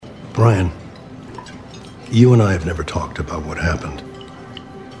Brian, you and I have never talked about what happened,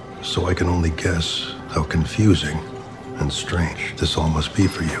 so I can only guess how confusing and strange this all must be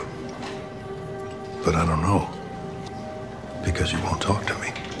for you. But I don't know, because you won't talk to me.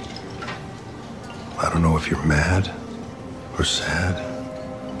 I don't know if you're mad or sad.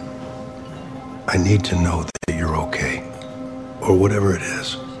 I need to know that you're okay, or whatever it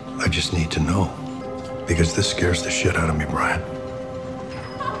is. I just need to know, because this scares the shit out of me, Brian.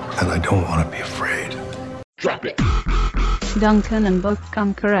 And I don't want to be afraid. Drop it. Duncan and Bo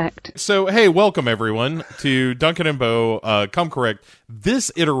Come Correct. So, hey, welcome everyone to Duncan and Bo Come Correct.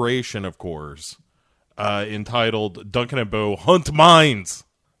 This iteration, of course, entitled Duncan and Bo Hunt Minds,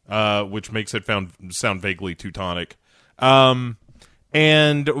 which makes it sound vaguely Teutonic. And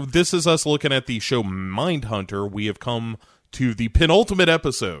this is us looking at the show Mindhunter. We have come to the penultimate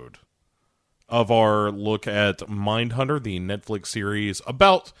episode of our look at Mindhunter, the Netflix series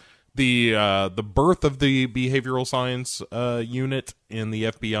about the birth of the behavioral science unit in the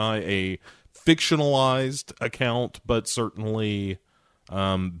FBI, a fictionalized account, but certainly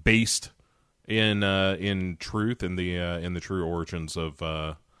based in truth, in the true origins of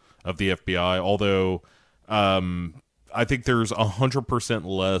the FBI. Although I think there's 100%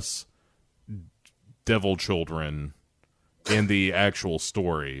 less devil children in the actual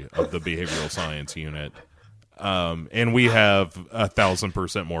story of the behavioral science unit. And we have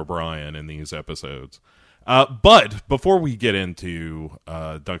 1,000% more Brian in these episodes. But before we get into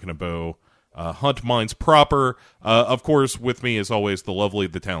Duncan and Bo Hunt Minds proper, of course, with me as always, the lovely,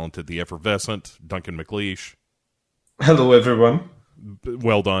 the talented, the effervescent Duncan McLeish. Hello, everyone.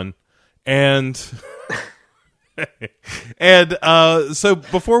 Well done. And so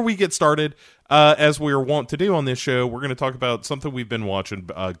before we get started, as we are wont to do on this show, we're going to talk about something we've been watching,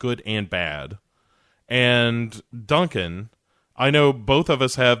 good and bad. And Duncan, I know both of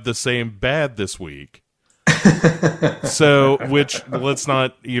us have the same bad this week. So, which, let's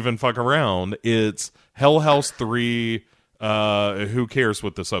not even fuck around. It's Hell House 3, who cares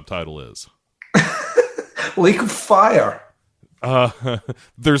what the subtitle is? Lake of Fire.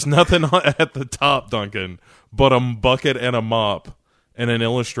 There's nothing at the top, Duncan, but a bucket and a mop and an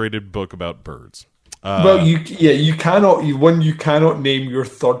illustrated book about birds. Well, you cannot name your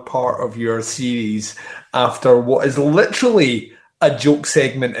third part of your series after what is literally a joke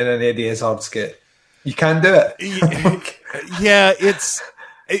segment in an Eddie Izzard skit. You can't do it. Yeah,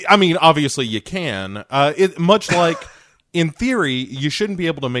 I mean, obviously you can. Much like, in theory, you shouldn't be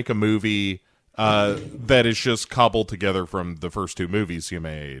able to make a movie that is just cobbled together from the first two movies you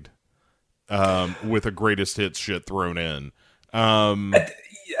made, with a greatest hits shit thrown in.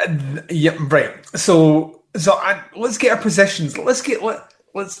 Yeah, right. So let's get our positions. Let's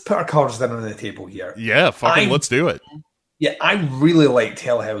put our cards down on the table here. Yeah, let's do it. Yeah, I really liked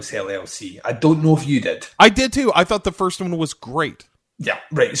Hell House LLC. I don't know if you did. I did too. I thought the first one was great. Yeah,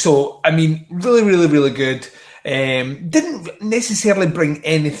 right. So, I mean, really, really, really good. Didn't necessarily bring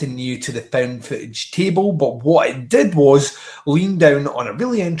anything new to the found footage table, but what it did was lean down on a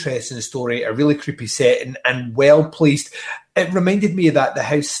really interesting story, a really creepy setting, and well placed. It reminded me of the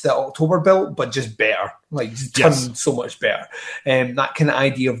house that October built, but just better, like just done so much better. That kind of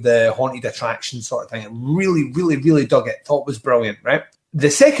idea of the haunted attraction sort of thing. I really, really, really dug it. Thought it was brilliant, right?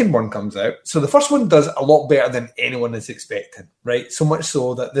 The second one comes out. So the first one does a lot better than anyone is expecting, right? So much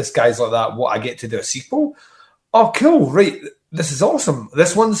so that this guy's like that, what, I get to do a sequel? Oh, cool, right. This is awesome.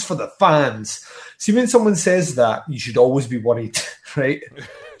 This one's for the fans. See, when someone says that, you should always be worried, right? You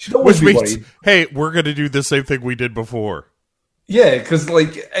should always be worried. Hey, we're going to do the same thing we did before. Yeah, because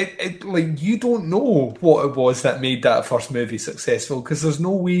like you don't know what it was that made that first movie successful, because there's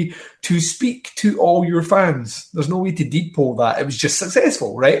no way to speak to all your fans. There's no way to depot that. It was just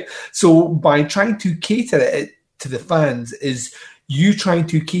successful, right? So by trying to cater it to the fans is you trying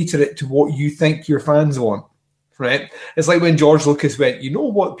to cater it to what you think your fans want, right? It's like when George Lucas went, you know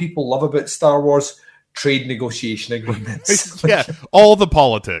what people love about Star Wars? Trade negotiation agreements. Yeah, all the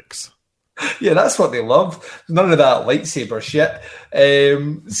politics. Yeah, that's what they love. None of that lightsaber shit.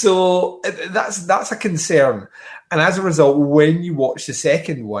 So that's a concern. And as a result, when you watch the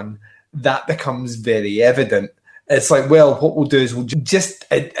second one, that becomes very evident. It's like, well, what we'll do is we'll just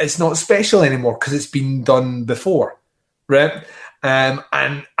it's not special anymore because it's been done before, right? And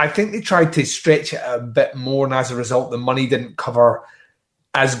I think they tried to stretch it a bit more, and as a result, the money didn't cover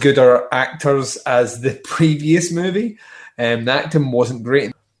as good actors as the previous movie. The acting wasn't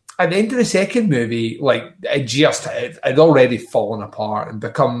great. At the end of the second movie, like it already fallen apart and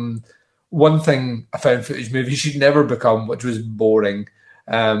become one thing a found footage movie should never become, which was boring.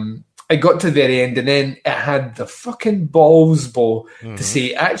 I got to the very end, and then it had the fucking balls, Bo, to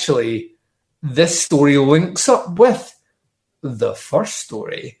say, actually, this story links up with the first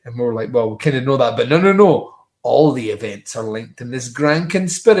story. And we were like, well, we kind of know that, but no. All the events are linked in this grand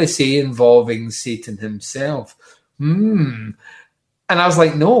conspiracy involving Satan himself. And I was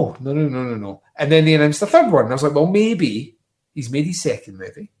like, no. And then they announced the third one. And I was like, well, maybe he's made his second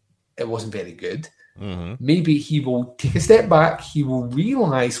movie. It wasn't very good. Maybe he will take a step back. He will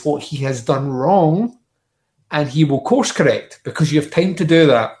realise what he has done wrong, and he will course correct, because you have time to do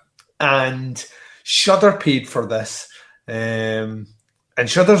that. And Shudder paid for this. And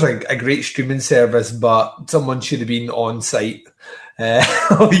Shudder's a great streaming service, but someone should have been on site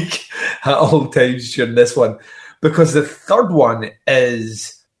like at all times during this one, because the third one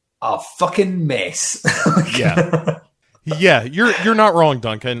is a fucking mess. Yeah, you're not wrong,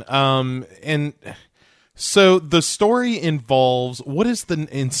 Duncan. And so the story involves, what is the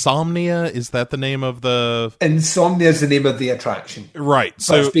Insomnia? Is that the name of the Insomnia is the name of the attraction, right?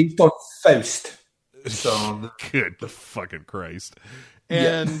 So it's based on Faust. So good fucking Christ.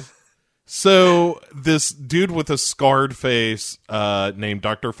 And so this dude with a scarred face named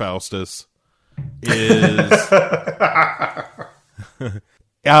Dr. Faustus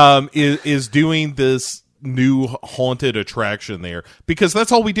is doing this new haunted attraction there, because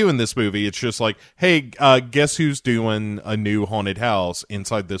that's all we do in this movie. It's just like, hey, guess who's doing a new haunted house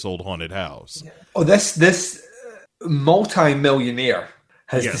inside this old haunted house? Oh, this multi-millionaire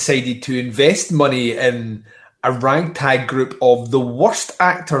has decided to invest money in a ragtag group of the worst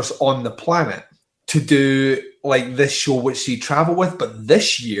actors on the planet to do like this show which they travel with, but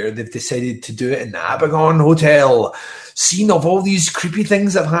this year they've decided to do it in the Abagon Hotel, scene of all these creepy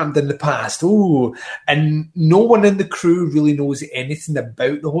things that have happened in the past. Ooh, and no one in the crew really knows anything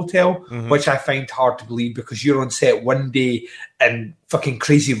about the hotel, which I find hard to believe, because you're on set one day and fucking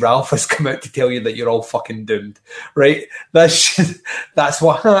Crazy Ralph has come out to tell you that you're all fucking doomed, right? That's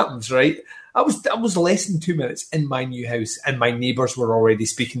what happens, right? I was less than 2 minutes in my new house, and my neighbours were already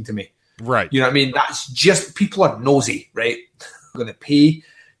speaking to me. Right. You know what I mean? That's just, people are nosy, right? I'm going to pay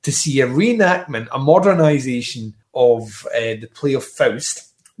to see a reenactment, a modernisation of the play of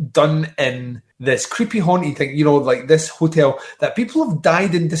Faust, done in this creepy haunted thing, you know, like this hotel that people have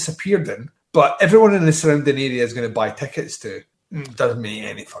died and disappeared in, but everyone in the surrounding area is going to buy tickets to. Doesn't make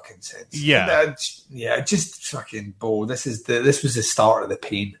any fucking sense. Yeah. Just fucking Bo. This was the start of the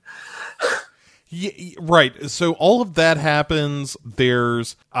pain. Yeah, right. So all of that happens.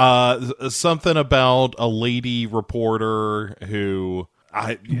 There's something about a lady reporter who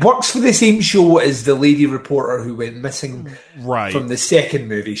works for the same show as the lady reporter who went missing from the second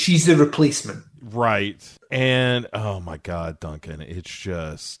movie. She's the replacement. Right. And oh my God, Duncan, it's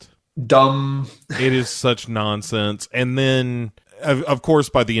just dumb. It is such nonsense. And then, of course,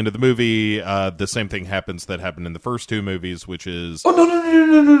 by the end of the movie, the same thing happens that happened in the first two movies, which is... Oh, no.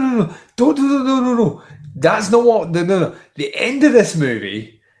 No. That's not what... No. The end of this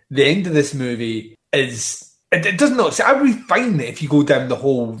movie is... It does not... I would be fine if you go down the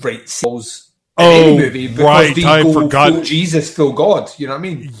whole right any movie, because they go full Jesus, full God. You know what I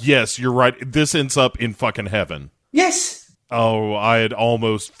mean? Yes, you're right. This ends up in fucking heaven. Yes. Oh, I had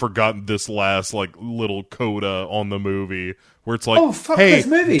almost forgotten this last little coda on the movie where it's like, oh, fuck hey, this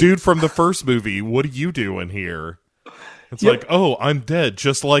movie. Dude from the first movie, what are you doing here? It's like, oh, I'm dead,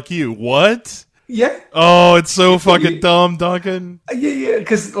 just like you. What? Yeah. Oh, it's so fucking dumb, Duncan. Yeah,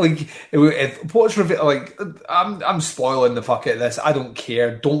 because what's I'm spoiling the fuck out of this. I don't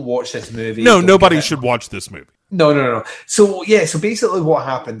care. Don't watch this movie. No, nobody should watch this movie. No. So basically what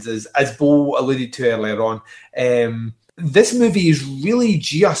happens is, as Bo alluded to earlier on, this movie is really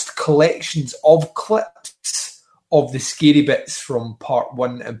just collections of clips of the scary bits from part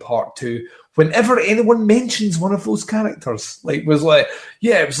 1 and part 2. Whenever anyone mentions one of those characters, it was like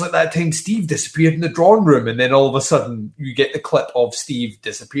that time Steve disappeared in the drawing room, and then all of a sudden you get the clip of Steve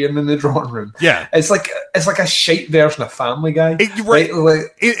disappearing in the drawing room. Yeah, it's like a shite version of Family Guy. It's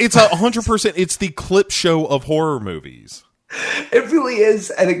 100%. It's the clip show of horror movies. It really is,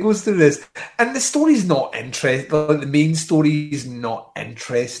 and it goes through this, and the story's not interesting. The main story is not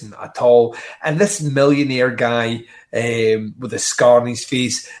interesting at all. And this millionaire guy with a scar on his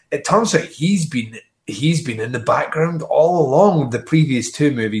face, it turns out he's been in the background all along the previous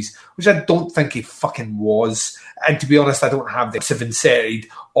two movies, which I don't think he fucking was. And to be honest, I don't have the inserted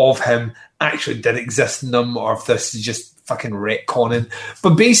of him actually did exist in them, or if this is just fucking retconning.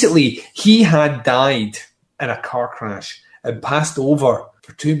 But basically, he had died in a car crash and passed over.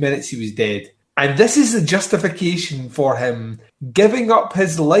 For 2 minutes he was dead. And this is the justification for him giving up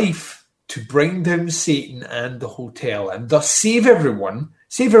his life to bring down Satan and the hotel, and thus save everyone,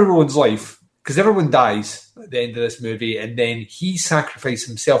 save everyone's life, because everyone dies at the end of this movie, and then he sacrificed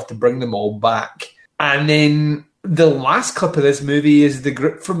himself to bring them all back. And then the last clip of this movie is the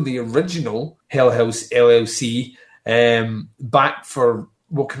group from the original Hell House LLC back for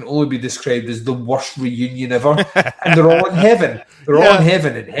what can only be described as the worst reunion ever. And they're all in heaven. They're all in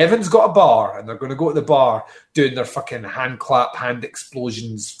heaven, and heaven's got a bar, and they're going to go to the bar doing their fucking hand clap, hand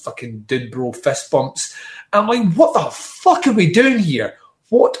explosions, fucking dude bro fist bumps. I'm like, what the fuck are we doing here?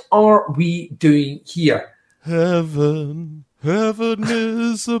 What are we doing here? Heaven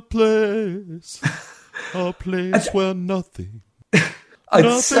is a place where nothing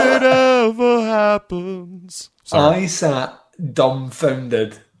ever happens. Sorry. I sat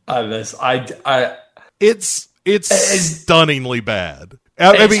dumbfounded at this. It's stunningly bad.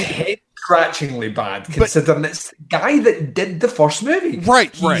 It's head-scratchingly bad, considering it's the guy that did the first movie.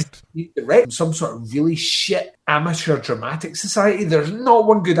 Right. He's directed some sort of really shit amateur dramatic society. There's not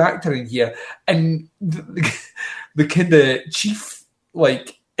one good actor in here. And the kind of chief,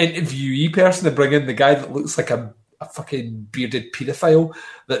 like, interviewee person they bring in, the guy that looks like a fucking bearded paedophile,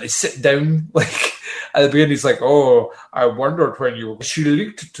 that they sit down, like, at the beginning, he's like, oh, I wondered when she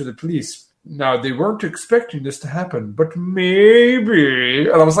leaked to the police. Now, they weren't expecting this to happen, but maybe.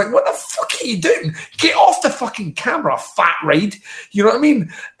 And I was like, what the fuck are you doing? Get off the fucking camera, fat ride. You know what I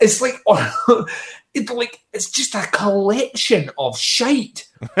mean? It's like, it's just a collection of shite.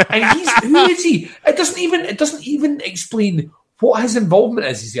 And who is he? It doesn't even explain what his involvement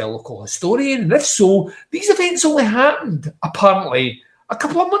is. Is he a local historian? And if so, these events only happened, apparently, a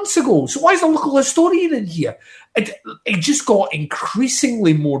couple of months ago. So why is the local historian in here? It just got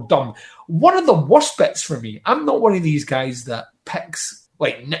increasingly more dumb. One of the worst bits for me, I'm not one of these guys that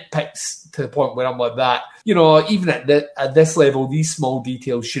nitpicks to the point where I'm like that. You know, even at this level, these small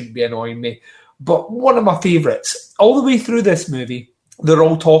details shouldn't be annoying me. But one of my favourites, all the way through this movie, they're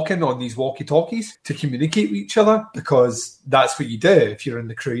all talking on these walkie-talkies to communicate with each other, because that's what you do if you're in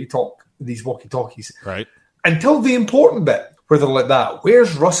the crew. You talk with these walkie-talkies. Right. Until the important bit, where they're like that.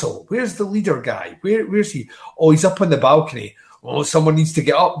 Where's Russell? Where's the leader guy? Where's he? Oh, he's up on the balcony. Oh, someone needs to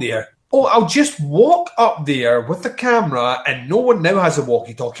get up there. Oh, I'll just walk up there with the camera, and no one now has a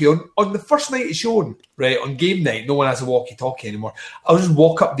walkie-talkie. On the first night it's shown, right, on game night, no one has a walkie-talkie anymore. I'll just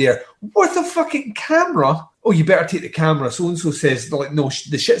walk up there with a fucking camera. Oh, you better take the camera. So-and-so says, like, no,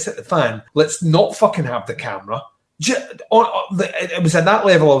 the shit's at the fan. Let's not fucking have the camera. It was at that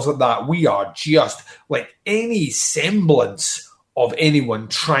level I was like that. We are just, like, any semblance of anyone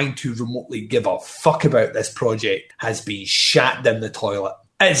trying to remotely give a fuck about this project has been shat down the toilet.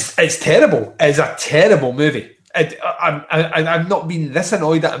 It's terrible. It's a terrible movie. I've not been this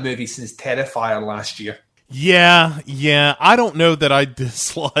annoyed at a movie since Terrifier last year. Yeah. I don't know that I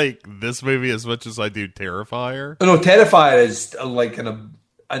dislike this movie as much as I do Terrifier. No, Terrifier is like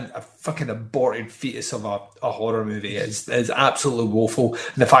a fucking aborted fetus of a horror movie. It's absolutely woeful.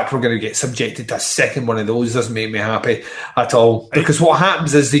 And the fact we're going to get subjected to a second one of those doesn't make me happy at all. Because what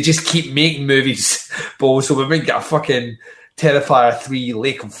happens is they just keep making movies, Bo. So we might get a fucking Terrifier 3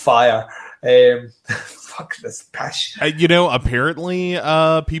 Lake of Fire. Fuck this pish. Apparently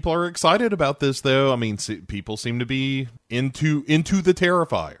people are excited about this, though. I mean, people seem to be into the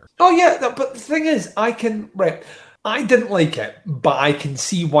Terrifier. Oh, yeah. But the thing is, I didn't like it, but I can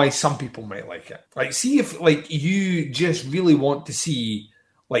see why some people might like it. Like, see if, like, you just really want to see,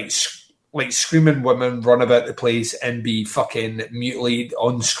 like screaming women run about the place and be fucking mutilated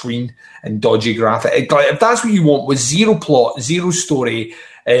on screen and dodgy graphic. If that's what you want, with zero plot, zero story,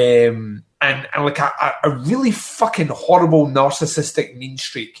 and like a really fucking horrible narcissistic mean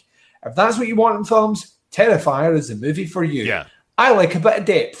streak. If that's what you want in films, Terrifier is the movie for you. Yeah. I like a bit of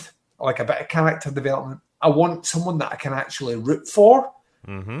depth. I like a bit of character development. I want someone that I can actually root for.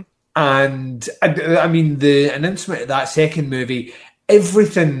 Mm-hmm. And I mean, the announcement of that second movie,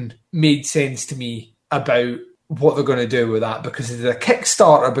 everything made sense to me about what they're going to do with that, because they did a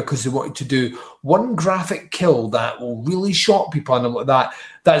Kickstarter because they wanted to do one graphic kill that will really shock people, and I'm like that.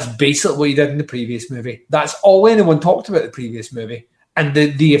 That's basically what he did in the previous movie. That's all anyone talked about the previous movie. And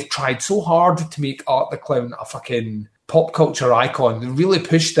they have tried so hard to make Art the Clown a fucking pop culture icon. They really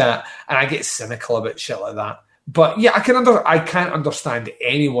pushed that, and I get cynical about shit like that. But yeah, I can't understand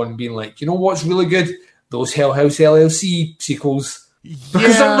anyone being like, you know what's really good? Those Hell House LLC sequels.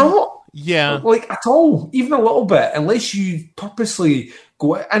 Because they're not. Yeah. Like, at all. Even a little bit. Unless you purposely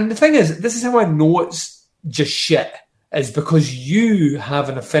go... And the thing is, this is how I know it's just shit, is because you have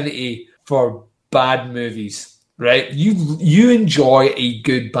an affinity for bad movies, right? You enjoy a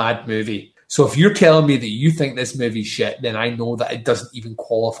good bad movie. So if you're telling me that you think this movie's shit, then I know that it doesn't even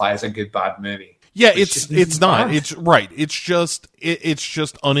qualify as a good bad movie. Yeah, Which it's not. bad. It's right. It's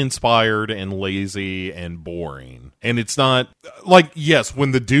just uninspired and lazy and boring. And it's not like, yes,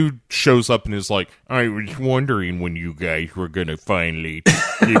 when the dude shows up and is like, I was wondering when you guys were gonna finally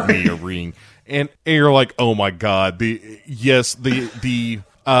give me a ring, and you're like, oh my god, the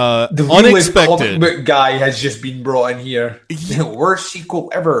The unexpected comic book guy has just been brought in here. The worst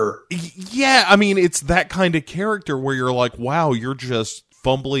sequel ever. Yeah, I mean, it's that kind of character where you're like, wow, you're just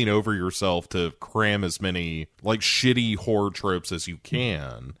fumbling over yourself to cram as many like shitty horror tropes as you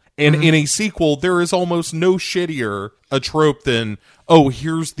can. And in a sequel, there is almost no shittier a trope than, oh,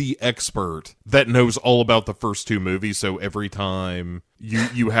 here's the expert that knows all about the first two movies, so every time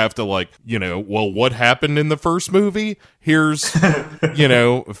you have to, like, you know, well, what happened in the first movie? Here's, you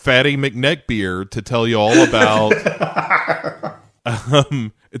know, Fatty McNeckbeard to tell you all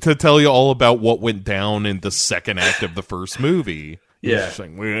about what went down in the second act of the first movie. Yeah. It's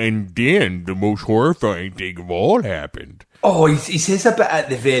like, well, and then the most horrifying thing of all happened. Oh, he says a bit at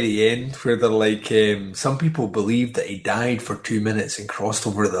the very end where they're like, some people believe that he died for 2 minutes and crossed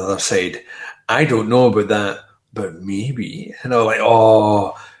over to the other side. I don't know about that, but maybe. And I'm like,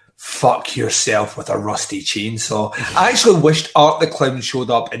 oh, fuck yourself with a rusty chainsaw. I actually wished Art the Clown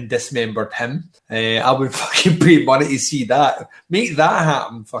showed up and dismembered him. I would fucking pay money to see that. Make that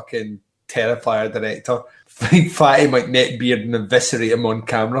happen, fucking Terrifier director. Fatty McNeckbeard and eviscerate him on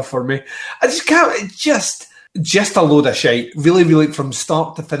camera for me. I just can't. It just a load of shite. Really, really, from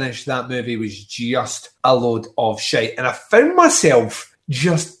start to finish, that movie was just a load of shite. And I found myself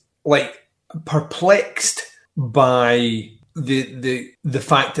just like perplexed by the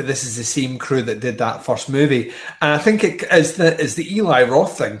fact that this is the same crew that did that first movie. And I think it is the Eli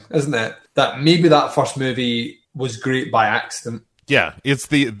Roth thing, isn't it? That maybe that first movie was great by accident. Yeah, it's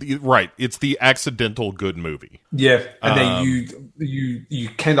it's the accidental good movie. Yeah, and then you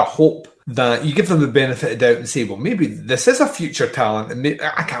kind of hope that you give them the benefit of doubt and say, well, maybe this is a future talent, and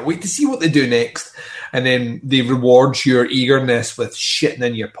I can't wait to see what they do next. And then they reward your eagerness with shitting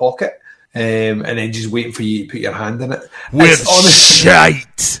in your pocket, and then just waiting for you to put your hand in it. With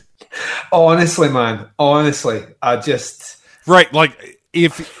shite. Honestly, man. Honestly, I just... Right, like...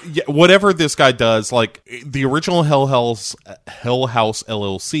 whatever this guy does, like the original Hell House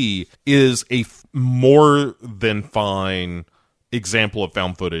LLC is a more than fine example of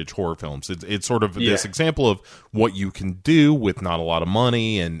found footage horror films. It's sort of this example of what you can do with not a lot of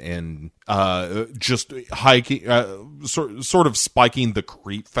money and just hiking, sort of spiking the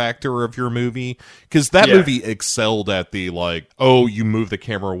creep factor of your movie, because that movie excelled at the like, oh, you move the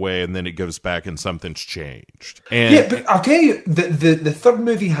camera away and then it goes back and something's changed. And but I'll tell you, the third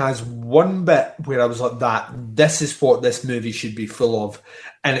movie has one bit where I was like, this is what this movie should be full of,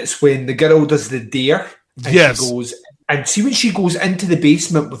 and it's when the girl does the dare. And yes. She goes, and see when she goes into the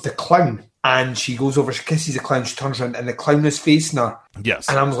basement with the clown, and she goes over, she kisses the clown, she turns around, and the clown is facing her. Yes.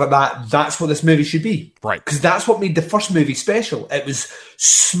 And I was like, that's what this movie should be. Right. Because that's what made the first movie special. It was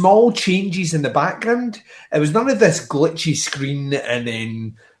small changes in the background. It was none of this glitchy screen and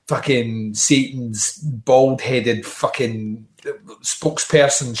then fucking Satan's bald-headed fucking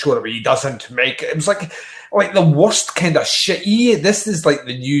spokesperson showing up he doesn't make it. It was like the worst kind of shit. This is like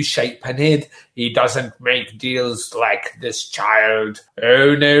the new shite Pinhead. He doesn't make deals like this child.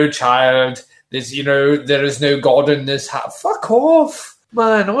 Oh no, child. This, there is no God in this hat. Fuck off,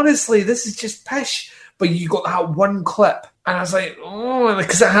 man. Honestly, this is just pish. But you got that one clip, and I was like, oh,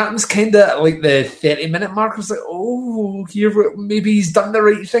 because it happens kind of at like the 30-minute mark. I was like, oh, here maybe he's done the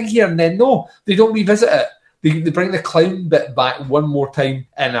right thing here, and then no, they don't revisit it. They bring the clown bit back one more time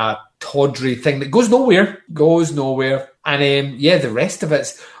in a tawdry thing that goes nowhere. And the rest of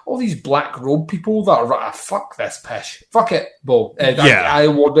it's all these black robe people that are fuck this pish. Fuck it, Bo. I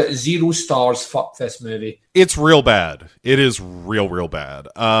award it 0 stars. Fuck this movie. It's real bad. It is real bad.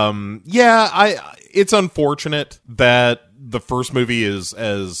 It's unfortunate that the first movie is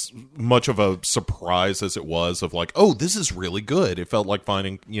as much of a surprise as it was of like, oh, this is really good. It felt like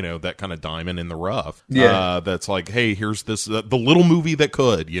finding, that kind of diamond in the rough. Yeah. That's like, hey, here's this, the little movie that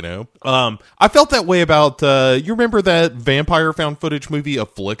could, I felt that way about, you remember that vampire found footage movie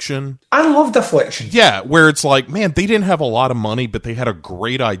Affliction? I loved Affliction. Yeah, where it's like, man, they didn't have a lot of money, but they had a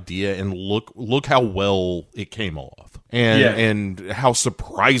great idea, and look how well it came off. And how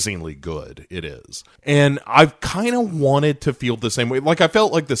surprisingly good it is. And I've kind of wanted to feel the same way. Like, I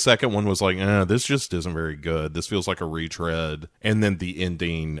felt like the second one was like, this just isn't very good. This feels like a retread. And then the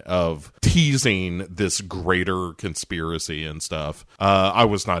ending of teasing this greater conspiracy and stuff, I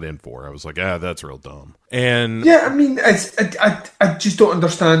was not in for. I was like, that's real dumb. And yeah, I mean, I just don't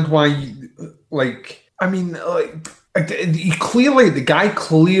understand why, The guy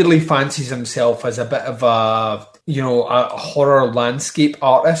clearly fancies himself as a bit of a, a horror landscape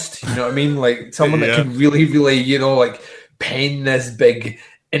artist. You know what I mean? Like someone that can really, really, like pen this big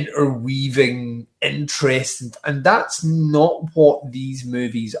interweaving interest, and that's not what these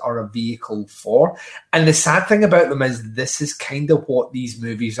movies are a vehicle for. And the sad thing about them is this is kind of what these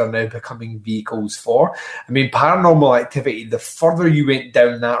movies are now becoming vehicles for. I mean, Paranormal Activity, the further you went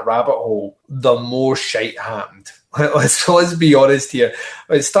down that rabbit hole, the more shite happened. Let's be honest here.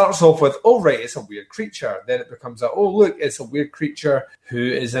 It starts off with, oh, right, it's a weird creature. Then it becomes oh, look, it's a weird creature who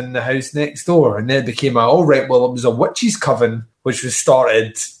is in the house next door. And then it became oh, right, well, it was a witch's coven, which was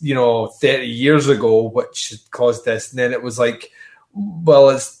started, 30 years ago, which caused this. And then it was like, well,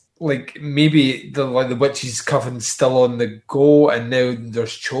 it's like maybe the witch's coven's still on the go, and now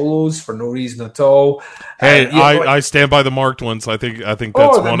there's cholos for no reason at all. Hey, I stand by the marked ones. I think that's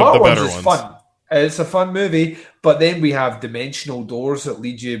one of the better ones. Fun. It's a fun movie, but then we have dimensional doors that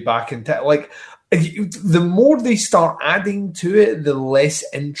lead you back into the more they start adding to it, the less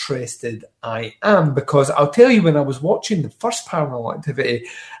interested I am, because I'll tell you, when I was watching the first Paranormal Activity,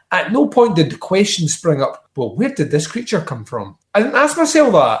 at no point did the question spring up, well, where did this creature come from? I didn't ask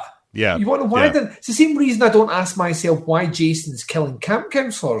myself that. Yeah. You want to know why? It's the same reason I don't ask myself why Jason's killing camp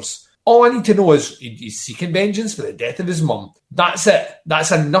counselors. All I need to know is he's seeking vengeance for the death of his mum. That's it.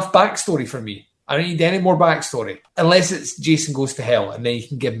 That's enough backstory for me. I don't need any more backstory. Unless it's Jason Goes to Hell, and then you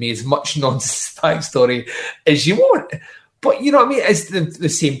can give me as much nonsense backstory as you want. But you know what I mean? It's the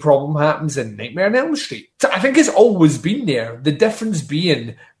same problem happens in Nightmare on Elm Street. So I think it's always been there. The difference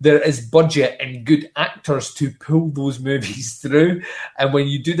being there is budget and good actors to pull those movies through. And when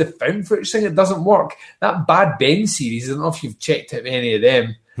you do the found footage thing, it doesn't work. That Bad Ben series, I don't know if you've checked out any of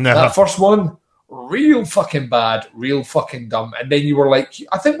them. No. That first one, real fucking bad, real fucking dumb. And then you were like,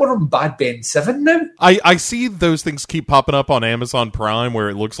 I think we're on Bad Ben 7 now. I see those things keep popping up on Amazon Prime where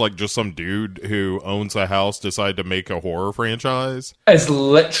it looks like just some dude who owns a house decided to make a horror franchise. It's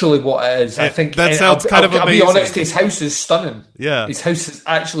literally what it is. I think that sounds kind of amazing. I'll be honest, his house is stunning. Yeah. His house is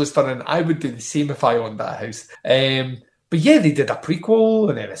actually stunning. I would do the same if I owned that house. But yeah, they did a prequel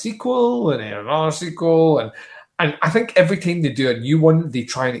and then a sequel and then another sequel, and I think every time they do a new one, they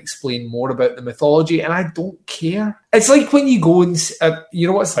try and explain more about the mythology, and I don't care. It's like when you go and... you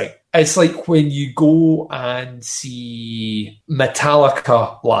know what it's like? It's like when you go and see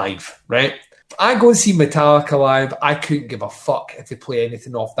Metallica live, right? If I go and see Metallica live, I couldn't give a fuck if they play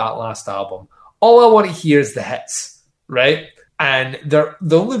anything off that last album. All I want to hear is the hits, right? And the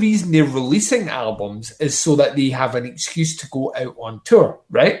only reason they're releasing albums is so that they have an excuse to go out on tour,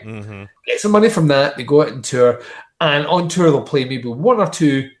 right? Mm-hmm. Get some money from that, they go out on tour, and on tour they'll play maybe one or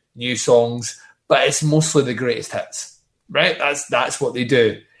two new songs, but it's mostly the greatest hits, right? That's what they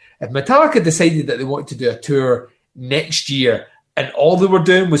do. If Metallica decided that they wanted to do a tour next year and all they were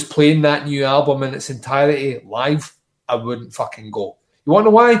doing was playing that new album in its entirety live, I wouldn't fucking go. You want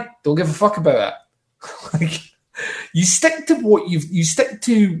to know why? Don't give a fuck about it. You stick to what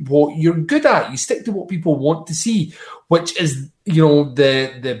you're good at. You stick to what people want to see, which is,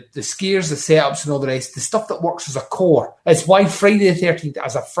 the scares, the setups and all the rest, the stuff that works as a core. It's why Friday the 13th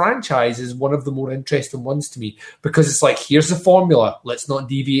as a franchise is one of the more interesting ones to me, because it's like, here's the formula. Let's not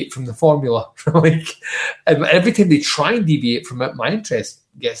deviate from the formula. And every time they try and deviate from it, my interest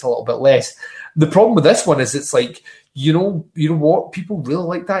gets a little bit less. The problem with this one is it's like, you know what? People really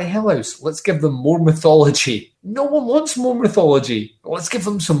like that Hell House. Let's give them more mythology. No one wants more mythology. Let's give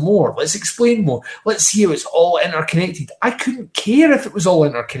them some more. Let's explain more. Let's see how it's all interconnected. I couldn't care if it was all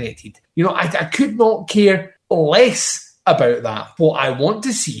interconnected. I could not care less about that. What I want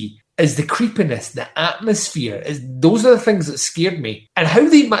to see is the creepiness, the atmosphere. Those are the things that scared me. And how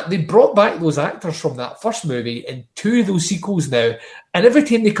they brought back those actors from that first movie in two of those sequels now, and every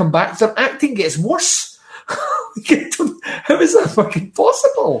time they come back, their acting gets worse. How is that fucking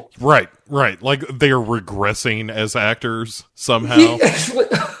possible? Right. Like they are regressing as actors somehow. Yeah,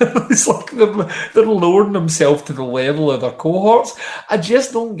 it's like they're lowering themselves to the level of their cohorts. I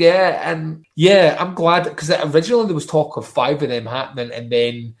just don't get it. And yeah, I'm glad, because originally there was talk of 5 of them happening, and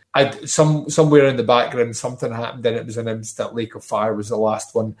then somewhere in the background something happened, and it was announced that Lake of Fire was the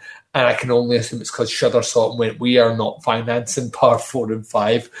last one. And I can only assume it's because Shudder saw it and went, we are not financing part 4 and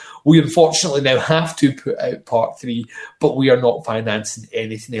 5. We unfortunately now have to put out part 3, but we are not financing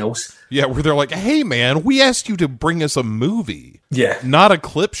anything else. Yeah, where they're like, hey man, we asked you to bring us a movie. Yeah. Not a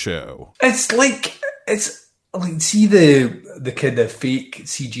clip show. It's like see the kind of fake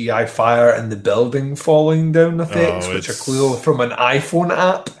CGI fire and the building falling down effects, which are clearly from an iPhone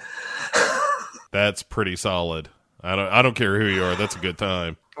app. That's pretty solid. I don't care who you are. That's a good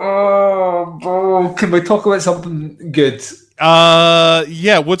time. Oh, bro. Can we talk about something good?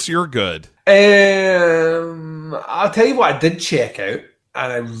 Yeah. What's your good? I'll tell you what I did check out,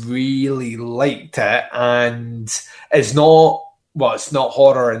 and I really liked it. And it's not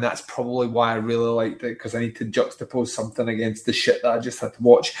horror, and that's probably why I really liked it, because I need to juxtapose something against the shit that I just had to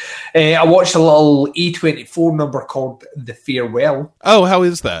watch. I watched a little A24 number called The Farewell. Oh, how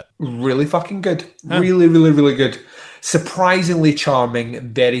is that? Really fucking good. Really, really, really good. Surprisingly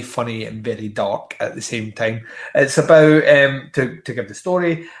charming, very funny, and very dark at the same time. It's about, to give the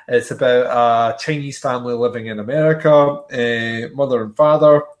story, it's about a Chinese family living in America, mother and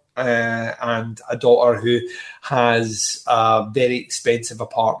father, and a daughter who has a very expensive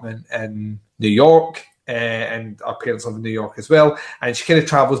apartment in New York. And our parents live in New York as well. And she kind of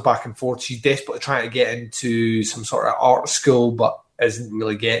travels back and forth. She's desperately trying to get into some sort of art school, but isn't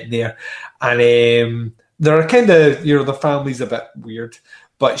really getting there. And they're kind of, the family's a bit weird.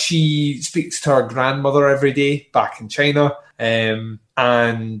 But she speaks to her grandmother every day back in China. And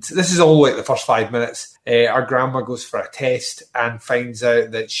this is all like the first 5 minutes. Our grandma goes for a test and finds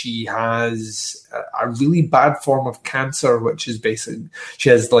out that she has a really bad form of cancer, which is basically she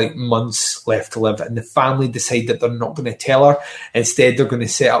has like months left to live. And the family decide that they're not going to tell her. Instead, they're going to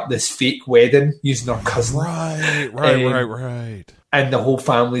set up this fake wedding using her cousin. Right. And the whole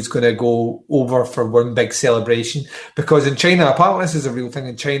family's going to go over for one big celebration. Because in China, apparently this is a real thing,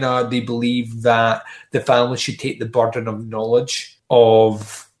 in China, they believe that the family should take the burden of knowledge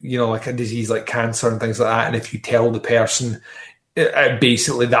of, like a disease like cancer and things like that. And if you tell the person,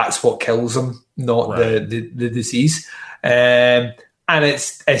 basically that's what kills them, not the disease. And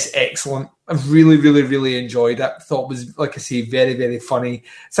it's excellent. I really, really, really enjoyed it. Thought it was, like I say, very, very funny.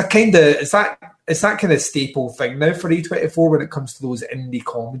 It's that kind of staple thing now for A24 when it comes to those indie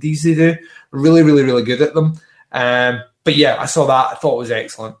comedies they do. Really, really, really good at them. But yeah, I saw that. I thought it was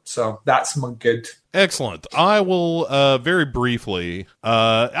excellent. So that's my good. Excellent. I will very briefly.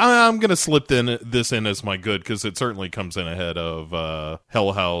 I'm going to slip this in as my good because it certainly comes in ahead of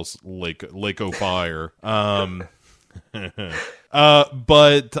Hell House, Lake O Fire.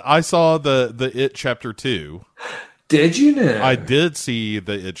 But I saw the It Chapter 2. Did you know? I did see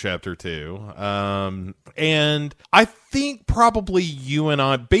the It Chapter 2. And I think probably you and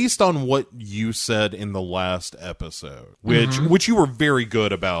I, based on what you said in the last episode, which you were very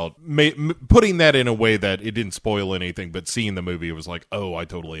good about putting that in a way that it didn't spoil anything, but seeing the movie, it was like, oh, I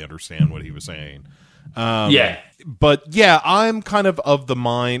totally understand what he was saying. Yeah. But yeah, I'm kind of the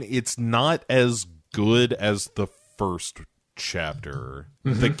mind it's not as good as the first chapter.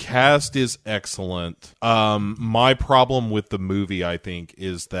 The cast is excellent. My problem with the movie, I think,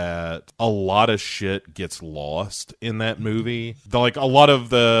 is that a lot of shit gets lost in that movie. Like a lot of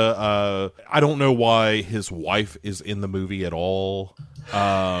the I don't know why his wife is in the movie at all.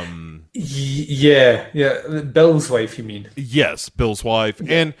 Yeah, Bill's wife, you mean? Yes, Bill's wife.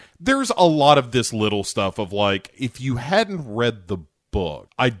 Yeah. And there's a lot of this little stuff of like, if you hadn't read the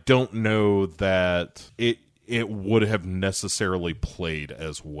book, I don't know that it would have necessarily played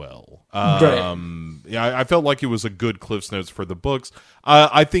as well. Right. Yeah, I felt like it was a good Cliff's Notes for the books.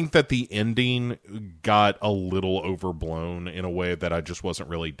 I think that the ending got a little overblown in a way that I just wasn't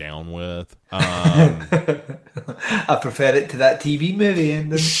really down with. I prefer it to that TV movie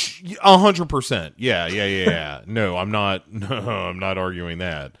ending. 100%. Yeah. No, I'm not arguing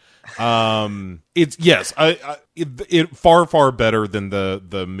that. It's yes, it far better than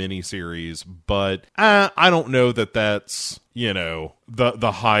the miniseries, but I don't know that that's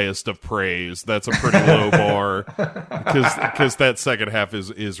the highest of praise. That's a pretty low bar because that second half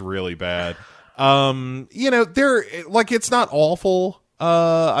is really bad. There like it's not awful.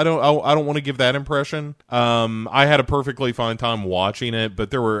 I don't want to give that impression. I had a perfectly fine time watching it,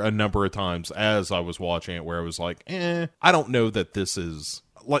 but there were a number of times as I was watching it where I was like, I don't know that this is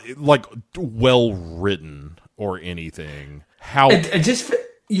like well written or anything.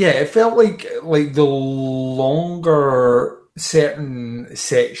 It felt like the longer certain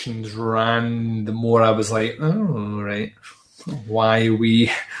sections ran, the more I was like, oh right, why are we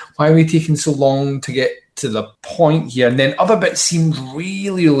taking so long to get to the point here? And then other bits seemed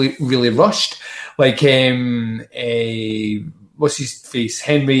really, really, really rushed, like what's his face?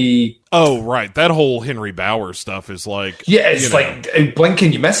 Henry. Oh, right. That whole Henry Bauer stuff is like... Yeah, it's like, blink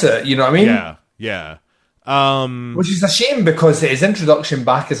and you miss it, you know what I mean? Yeah. Which is a shame because his introduction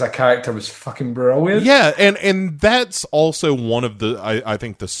back as a character was fucking brilliant. Yeah, and that's also one of the, I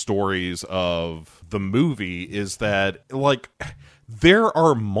think, the stories of the movie is that, like, there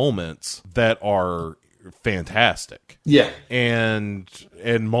are moments that are fantastic. Yeah. And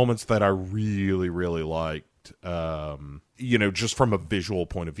moments that I really, really like. you know, just from a visual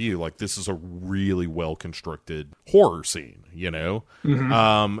point of view, like this is a really well constructed horror scene, you know?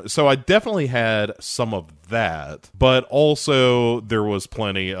 So I definitely had some of that, but also there was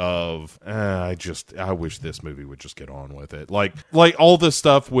plenty of, I wish this movie would just get on with it. Like all the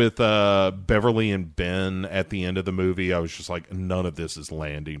stuff with Beverly and Ben at the end of the movie, I was just like, none of this is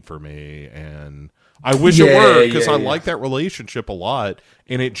landing for me, and I wish it were, because I like that relationship a lot,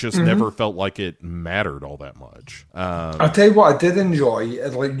 and it just never felt like it mattered all that much. I'll tell you what I did enjoy.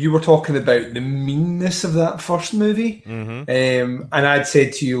 Like, you were talking about the meanness of that first movie, and I'd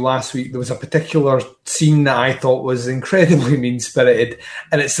said to you last week there was a particular scene that I thought was incredibly mean-spirited,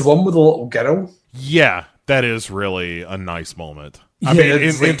 and it's the one with the little girl. Yeah, that is really a nice moment. I mean,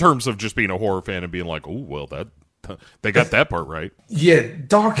 in terms of just being a horror fan and being like, oh, well, they got that part right. Yeah,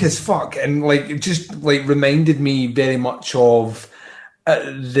 dark as fuck, and like it just like reminded me very much of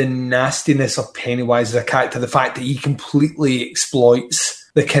the nastiness of Pennywise as a character. The fact that he completely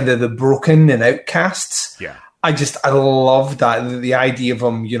exploits the kind of the broken and outcasts. Yeah, I love that, the idea of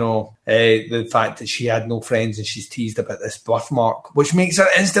him. You know, the fact that she had no friends and she's teased about this birthmark, which makes her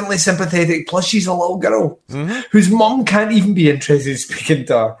instantly sympathetic. Plus, she's a little girl whose mum can't even be interested in speaking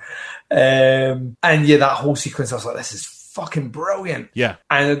to her. And yeah, that whole sequence, I was like, this is fucking brilliant. Yeah.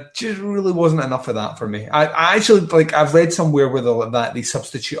 And it just really wasn't enough of that for me. I actually, like, I've read somewhere where that they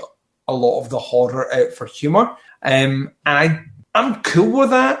substitute a lot of the horror out for humor. And I'm cool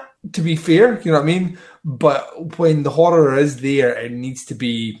with that, to be fair, you know what I mean? But when the horror is there, it needs to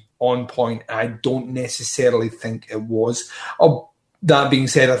be on point. I don't necessarily think it was. That being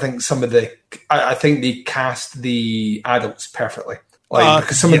said, I think I think they cast the adults perfectly. Like,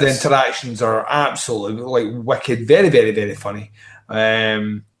 because some of the interactions are absolutely like wicked, very, very, very funny.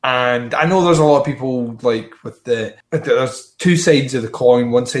 And I know there's a lot of people like there's two sides of the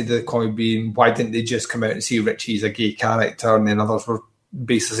coin. One side of the coin being, why didn't they just come out and say Richie's a gay character? And then others were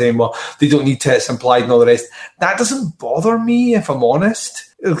basically saying, well, they don't need to, it's implied and all the rest. That doesn't bother me, if I'm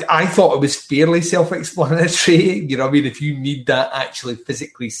honest. I thought it was fairly self-explanatory. You know what I mean? If you need that actually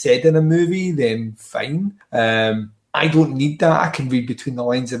physically said in a movie, then fine. I don't need that. I can read between the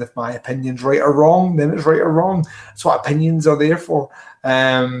lines, and if my opinion's right or wrong, then it's right or wrong. That's what opinions are there for.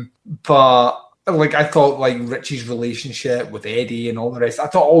 But like, I thought like Richie's relationship with Eddie and all the rest, I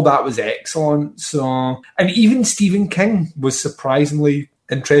thought all that was excellent. So, and even Stephen King was surprisingly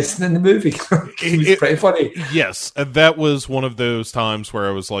interesting in the movie. He was pretty funny. Yes, that was one of those times where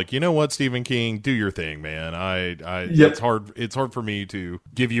I was like, you know what, Stephen King, do your thing, man. It's hard for me to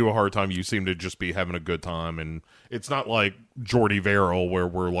give you a hard time. You seem to just be having a good time, and it's not like Jordy Verrill where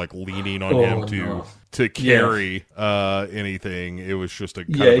we're like leaning on him to carry anything. It was just a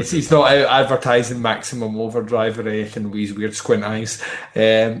he's not out advertising Maximum Overdrive or anything with his weird squint eyes.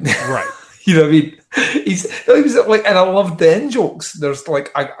 Right. You know what I mean? He was like, and I loved the in jokes. There's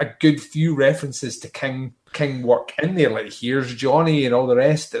like a good few references to King work in there, like here's Johnny and all the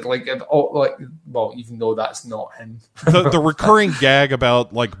rest. Well, even though that's not him. the recurring gag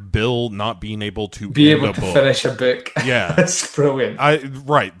about like Bill not being able to finish a book. Yeah, that's brilliant.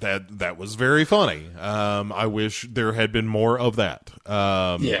 That was very funny. I wish there had been more of that.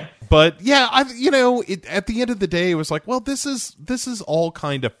 Yeah, but yeah, at the end of the day, it was like, well, this is all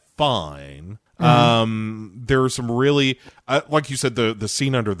kind of fine. There are some really like you said, the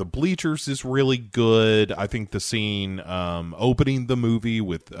scene under the bleachers is really good. I think the scene opening the movie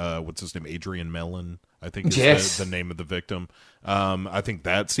with what's his name, Adrian Mellon, I think is the name of the victim. I think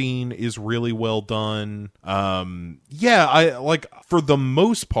that scene is really well done. I like, for the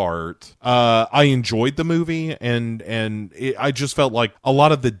most part, I enjoyed the movie, and I just felt like a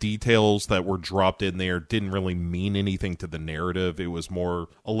lot of the details that were dropped in there didn't really mean anything to the narrative. It was more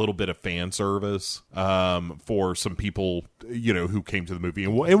a little bit of fan service for some people, who came to the movie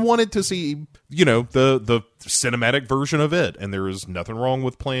and wanted to see, the cinematic version of it. And there is nothing wrong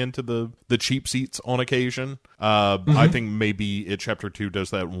with playing to the cheap seats on occasion. I think maybe It Chapter 2 does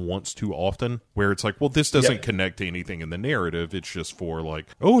that once too often, where it's like, well, this doesn't connect to anything in the narrative. It's just for like,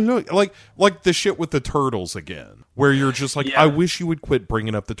 oh, look, like the shit with the turtles again, where you're just like, I wish you would quit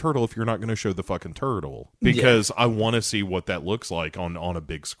bringing up the turtle if you're not going to show the fucking turtle, because I want to see what that looks like on a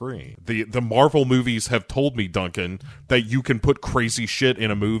big screen. The Marvel movies have told me, Duncan, that you can put crazy shit in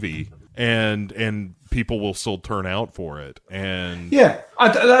a movie and people will still turn out for it. And yeah,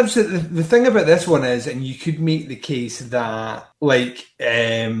 that's the thing about this one is, and you could make the case that like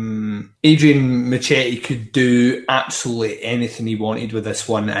Adrian Muschietti could do absolutely anything he wanted with this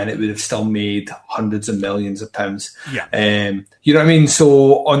one, and it would have still made hundreds of millions of pounds. Yeah, you know what I mean.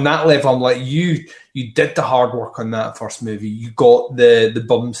 So on that level, I'm like, you did the hard work on that first movie. You got the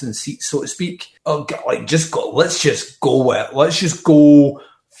bums and seats, so to speak. Let's just go with it. Let's just go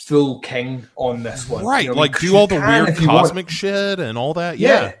full king on this one, right? You know, like do all the weird cosmic shit and all that.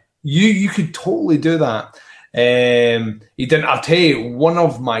 Yeah. You could totally do that. He didn't. I'll tell you, one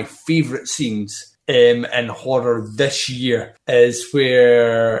of my favorite scenes in horror this year is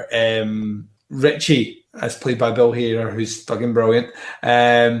where Richie, as played by Bill Hader, who's fucking brilliant,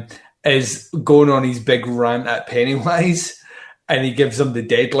 is going on his big rant at Pennywise. And he gives him the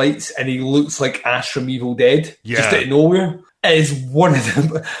deadlights, and he looks like Ash from Evil Dead, just out of nowhere. It is one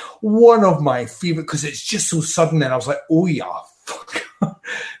of my favorite, because it's just so sudden, and I was like, oh yeah, fuck.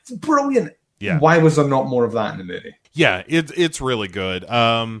 Brilliant. Yeah. Why was there not more of that in the movie? Yeah, it's really good.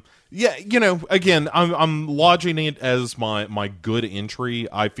 Yeah, you know, again, I'm lodging it as my good entry.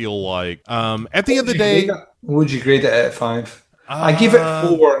 I feel like at the end of the day, what would you grade it out of 5? I gave it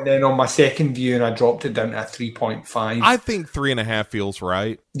 4, and then on my second viewing, I dropped it down to a 3.5. I think 3.5 feels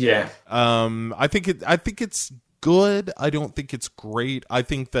right. Yeah. I think it's good. I don't think it's great. I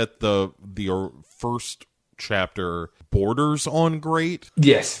think that the first chapter borders on great.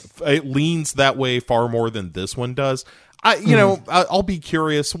 Yes. It leans that way far more than this one does. I'll be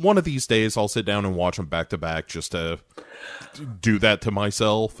curious. One of these days, I'll sit down and watch them back to back just to do that to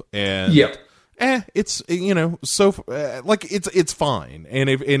myself. And yep. It's it's fine, and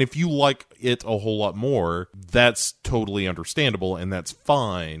if you like it a whole lot more, that's totally understandable, and that's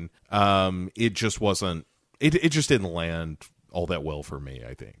fine. It just wasn't. It just didn't land all that well for me,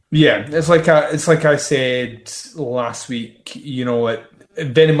 I think. Yeah, it's like I said last week. You know, it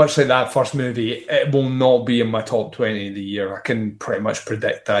very much like that first movie. It will not be in my top 20 of the year. I can pretty much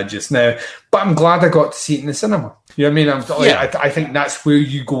predict that just now. But I'm glad I got to see it in the cinema. You know what I mean? I think that's where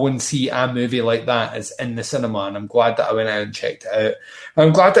you go and see a movie like that, is in the cinema. And I'm glad that I went out and checked it out.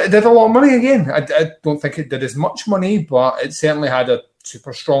 I'm glad that it did a lot of money again. I don't think it did as much money, but it certainly had a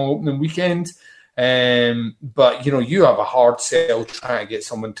super strong opening weekend. But you have a hard sell trying to get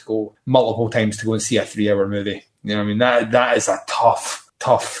someone to go multiple times to go and see a 3-hour movie. You know what I mean? That is a tough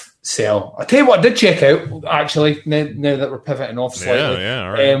sell. I'll tell you what I did check out, actually, now that we're pivoting off slightly. Yeah,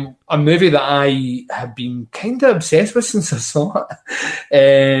 all right. A movie that I have been kind of obsessed with since I saw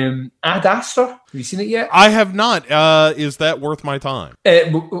it. Ad Astra. Have you seen it yet? I have not. Is that worth my time?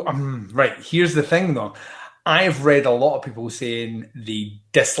 Right. Here's the thing, though. I've read a lot of people saying they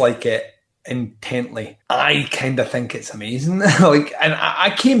dislike it intently. I kind of think it's amazing. And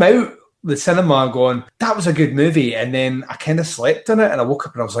I came out the cinema going, that was a good movie, and then I kind of slept on it, and I woke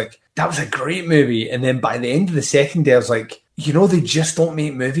up and I was like, that was a great movie. And then by the end of the second day, I was like, they just don't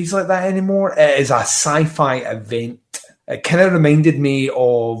make movies like that anymore. It is a sci-fi event. It kind of reminded me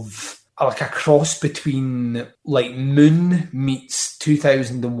of like a cross between like Moon meets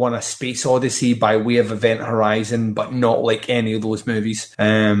 2001: A Space Odyssey by way of Event Horizon, but not like any of those movies.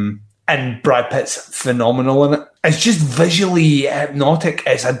 And Brad Pitt's phenomenal in it. It's just visually hypnotic.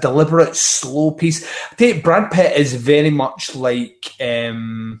 It's a deliberate, slow piece. I tell you, Brad Pitt is very much like,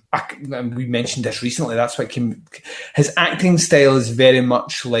 we mentioned this recently, that's what came. His acting style is very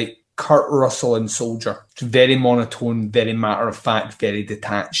much like Kurt Russell in Soldier. It's very monotone, very matter of fact, very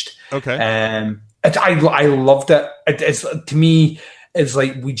detached. Okay. I loved it. It's, to me, it's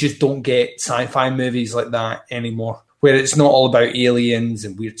like we just don't get sci-fi movies like that anymore, where it's not all about aliens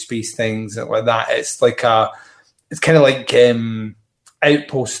and weird space things and like that. It's like it's kind of like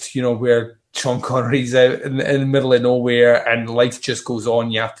Outpost, where Sean Connery's out in the middle of nowhere and life just goes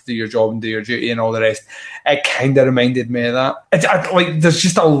on. You have to do your job and do your duty and all the rest. It kind of reminded me of that. There's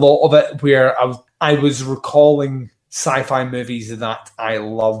just a lot of it where I was recalling sci-fi movies that I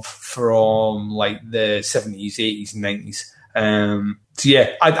love from like the 70s, 80s, and 90s. So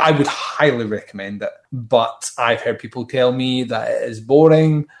yeah, I would highly recommend it. But I've heard people tell me that it is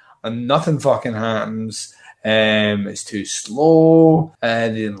boring and nothing fucking happens. It's too slow.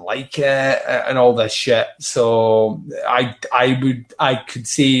 They didn't like it and all this shit. So I could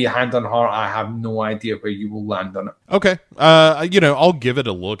say hand on heart, I have no idea where you will land on it. Okay. I'll give it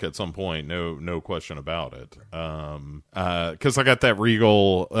a look at some point. No question about it. Cause I got that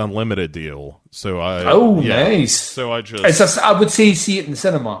Regal Unlimited deal. So nice. So I would say see it in the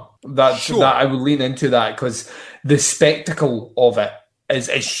cinema. That I would lean into that because the spectacle of it is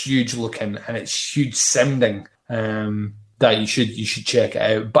huge looking and it's huge sounding. that you should check it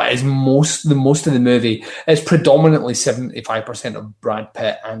out. But it's most of the movie is predominantly 75% of Brad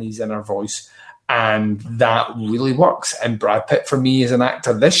Pitt and his inner voice, and that really works. And Brad Pitt, for me, is an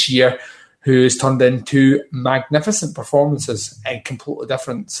actor this year who has turned into magnificent performances and completely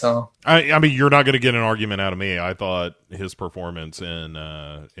different. So I mean, you're not going to get an argument out of me. I thought his performance in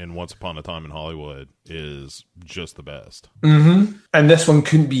Once Upon a Time in Hollywood is just the best. Mm-hmm. And this one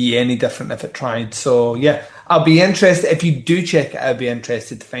couldn't be any different if it tried. So yeah, I'll be interested. If you do check it, I'll be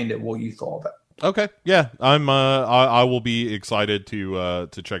interested to find out what you thought of it. Okay, yeah, I will be excited to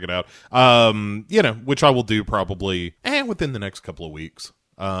check it out. Which I will do probably within the next couple of weeks.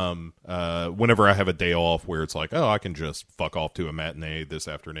 Whenever I have a day off where it's like, oh, I can just fuck off to a matinee this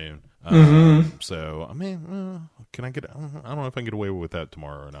afternoon. So, I mean, can I get, I don't know if I can get away with that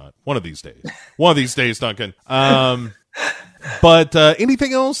tomorrow or not. One of these days, Duncan. But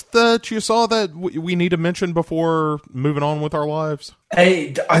anything else that you saw that we need to mention before moving on with our lives?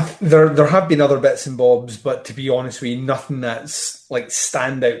 There have been other bits and bobs, but to be honest with you, nothing that's like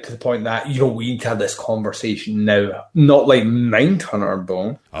stand out to the point that, we need to have this conversation now. Not like Mindhunter,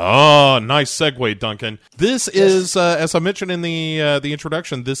 Bo. Oh, nice segue, Duncan. This is, as I mentioned in the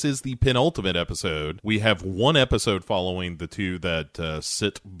introduction, this is the penultimate episode. We have one episode following the two that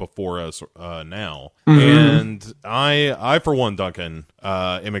sit before us now. And I, for one, Duncan,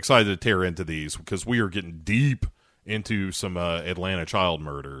 am excited to tear into these because we are getting deep into some Atlanta child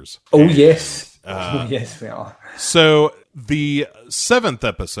murders. Yes, we are. So the 7th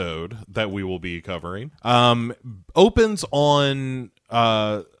episode that we will be covering opens on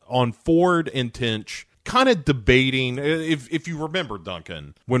Ford and Tench kind of debating. If you remember,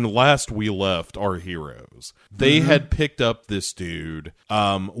 Duncan, when last we left our heroes, they had picked up this dude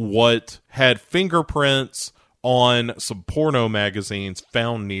what had fingerprints on some porno magazines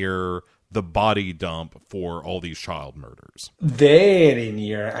found near the body dump for all these child murders. Very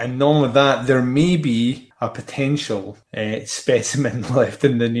near. And not only that, there may be a potential specimen left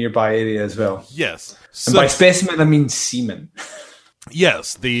in the nearby area as well. Yes. And by specimen, I mean semen.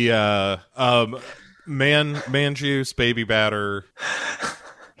 Yes. The man juice, baby batter.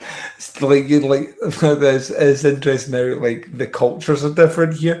 It's it's interesting now, like, the cultures are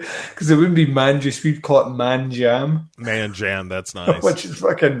different here. Because it wouldn't be man juice, we'd call it man jam. Man jam, that's nice. Which is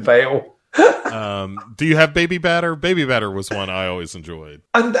fucking vile. Do you have baby batter? Baby batter was one I always enjoyed.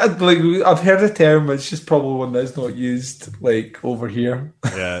 And like, I've heard the term, it's just probably one that's not used like over here.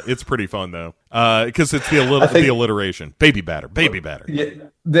 Yeah, it's pretty fun though, because it's the alliteration. Baby batter, baby batter. Yeah,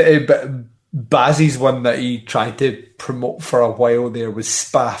 Bazzy's one that he tried to promote for a while there was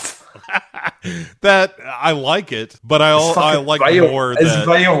spaff. That I like it, but I like vile. more it's that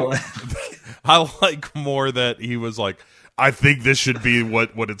vile. I like more that he was like, I think this should be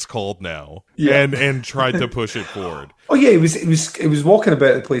what it's called now, and tried to push it forward. Oh yeah, it was walking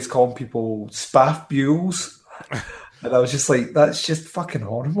about the place calling people spaff mules, and I was just like, that's just fucking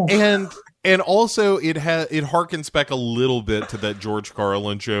horrible. And also it harkens back a little bit to that George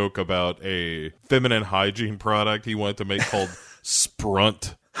Carlin joke about a feminine hygiene product he wanted to make called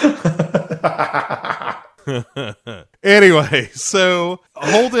Sprunt. Anyway, so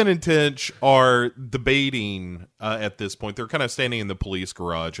Holden and Tench are debating at this point. They're kind of standing in the police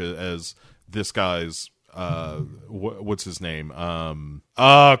garage as this guy's what's his name?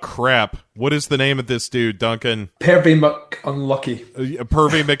 Crap. What is the name of this dude, Duncan? Pervy McUnlucky.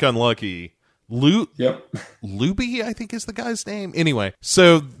 Pervy McUnlucky. Yep. Luby, I think is the guy's name. Anyway,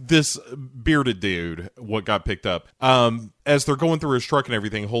 so this bearded dude, what got picked up, as they're going through his truck and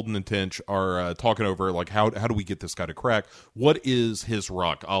everything, Holden and Tench are talking over, like, how do we get this guy to crack? What is his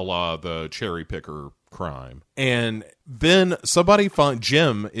rock, a la the cherry picker crime? And then somebody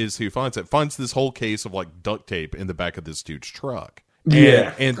Jim is who finds this whole case of, like, duct tape in the back of this dude's truck.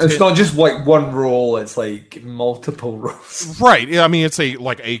 And it's not just like one roll; it's like multiple rolls. Right. I mean, it's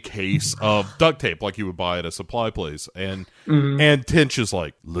a case of duct tape, like you would buy at a supply place. And Tench is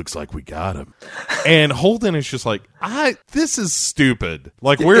like, looks like we got him. And Holden is just like, this is stupid.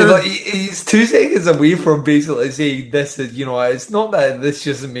 Like, he's 2 seconds away from basically saying this is, it's not that this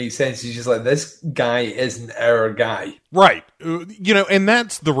doesn't make sense. He's just like, this guy isn't our guy. Right. And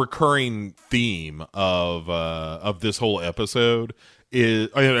that's the recurring theme of this whole episode is,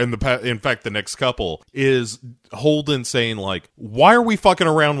 and in fact, the next couple is Holden saying like, "Why are we fucking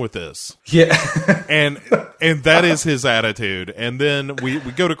around with this?" Yeah. and that is his attitude. And then we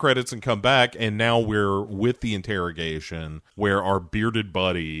go to credits and come back, and now we're with the interrogation where our bearded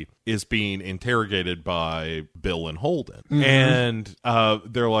buddy is being interrogated by Bill and Holden. And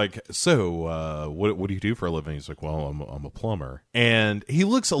they're like, "So, what do you do for a living?" He's like, "Well, I'm a plumber." And he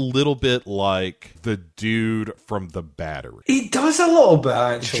looks a little bit like the dude from The Battery. He does a little bit,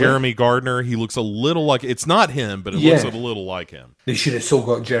 actually. Jeremy Gardner. He looks a little like, it's not him, but it looks a little like him. They should have still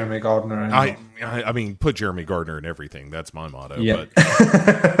got Jeremy Gardner in. I mean, put Jeremy Gardner in everything. That's my motto. Yeah.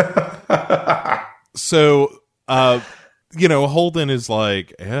 But so, Holden is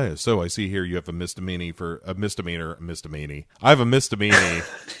like, "Hey, so I see here you have a misdemeanor. I have a misdemeanor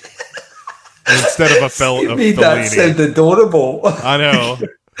instead of a felony." That sound adorable. I know.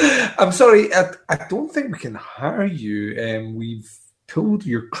 I'm sorry, I don't think we can hire you. We've pulled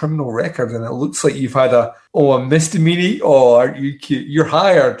your criminal record, and it looks like you've had a misdemeanor. Oh, aren't you cute? You're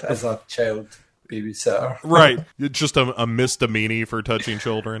hired as a child babysitter. Right. Just a misdemeanor for touching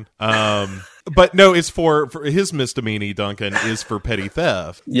children. But no, it's for his misdemeanor, Duncan, is for petty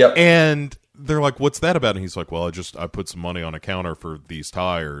theft. Yep. And they're like, "What's that about?" And he's like, "Well, I put some money on a counter for these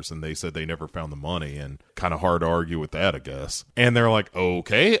tires, and they said they never found the money." And kind of hard to argue with that, I guess. And they're like,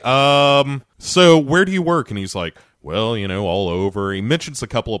 "Okay, so where do you work?" And he's like, "Well, all over." He mentions a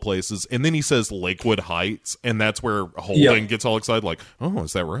couple of places, and then he says Lakewood Heights, and that's where Holden gets all excited, like, "Oh,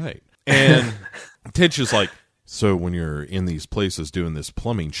 is that right?" And Titch is like, "So when you're in these places doing this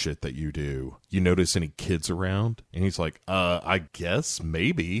plumbing shit that you do, you notice any kids around?" And he's like, I guess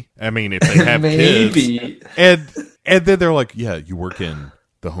maybe. I mean, if they have kids. And then they're like, "Yeah, you work in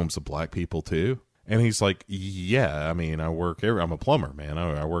the homes of black people too?" And he's like, "Yeah, I mean, I'm a plumber, man.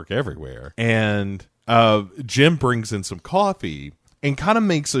 I work everywhere." And Jim brings in some coffee and kind of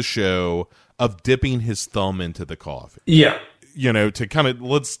makes a show of dipping his thumb into the coffee. Yeah. To kind of,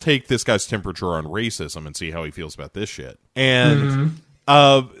 let's take this guy's temperature on racism and see how he feels about this shit. And,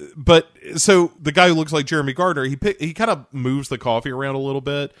 but so the guy who looks like Jeremy Gardner, he kind of moves the coffee around a little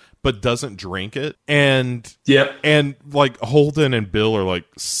bit, but doesn't drink it. And, and like Holden and Bill are like,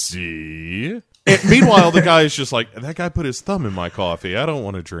 "See?" And meanwhile, the guy is just like, "That guy put his thumb in my coffee. I don't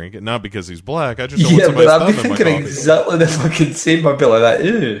want to drink it. Not because he's black. I just don't want somebody's thumb in my coffee." Exactly the fucking same. I'd be like that.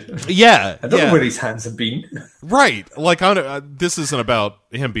 Ew. Yeah. I don't know where his hands have been. Right. Like, this isn't about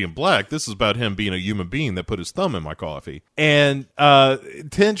him being black. This is about him being a human being that put his thumb in my coffee. And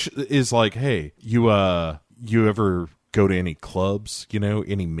Tinch is like, "Hey, you ever go to any clubs,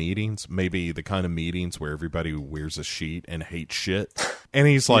 any meetings, maybe the kind of meetings where everybody wears a sheet and hates shit?" And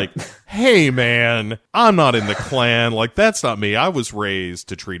he's like, "Hey, man, I'm not in the Klan. Like, that's not me. I was raised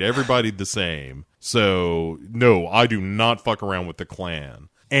to treat everybody the same. So, no, I do not fuck around with the Klan."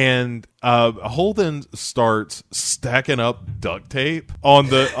 And Holden starts stacking up duct tape on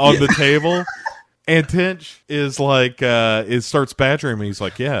the table. And Tinch is like, starts badgering me. He's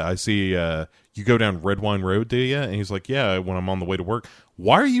like, "Yeah, I see you go down Red Wine Road, do you?" And he's like, "Yeah, when I'm on the way to work."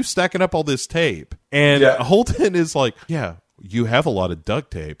 "Why are you stacking up all this tape?" And Holden is like, "Yeah, you have a lot of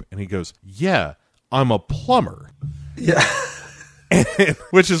duct tape." And he goes, "Yeah, I'm a plumber." Yeah.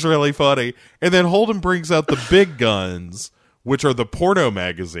 Which is really funny. And then Holden brings out the big guns, which are the porno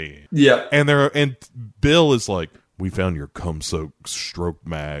magazine. Yeah. And Bill is like, "We found your cum-soaked stroke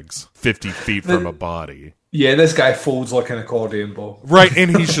mags 50 feet from a body." Yeah, this guy folds like an accordion ball. Right,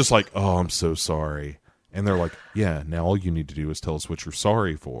 and he's just like, "Oh, I'm so sorry." And they're like, "Yeah, now all you need to do is tell us what you're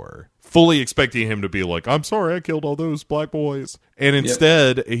sorry for." Fully expecting him to be like, "I'm sorry I killed all those black boys." And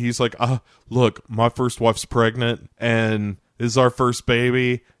instead, he's like, "Look, my first wife's pregnant, and this is our first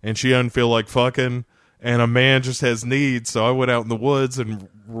baby, and she doesn't feel like fucking, and a man just has needs, so I went out in the woods and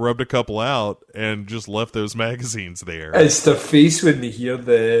rubbed a couple out and just left those magazines there." It's their face when they hear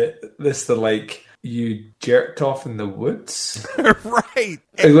they're like, "You jerked off in the woods?" Right.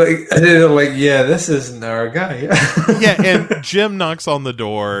 And they're like, "Yeah, this isn't our guy." Yeah, and Jim knocks on the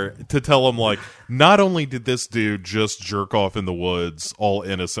door to tell him, like, not only did this dude just jerk off in the woods, all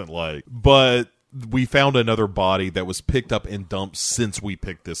innocent like, but we found another body that was picked up and dumped since we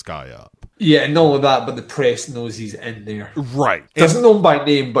picked this guy up. Yeah, and all of that, but the press knows he's in there. Right. Doesn't know him by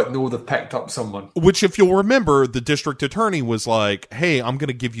name, but know they've picked up someone. Which, if you'll remember, the district attorney was like, "Hey, I'm going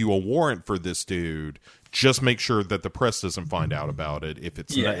to give you a warrant for this dude. Just make sure that the press doesn't find out about it if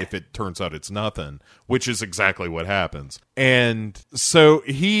if it turns out it's nothing," which is exactly what happens. And so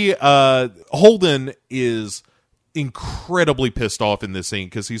Holden is incredibly pissed off in this scene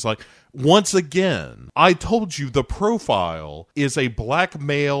because he's like, once again, I told you the profile is a black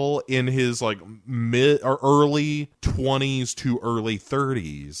male in his like mid or early 20s to early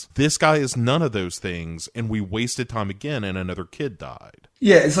 30s. This guy is none of those things, and we wasted time again, and another kid died.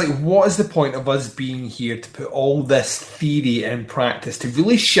 Yeah, it's like, what is the point of us being here to put all this theory in practice, to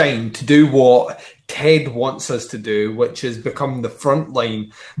really shine, to do what Ted wants us to do, which is become the front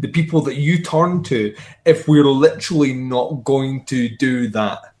line, the people that you turn to, if we're literally not going to do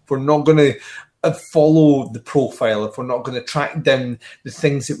that? If we're not going to follow the profile, if we're not going to track down the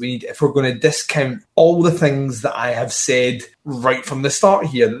things that we need, if we're going to discount all the things that I have said right from the start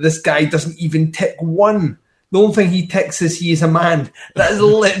here, that this guy doesn't even tick one. The only thing he ticks is he is a man. That is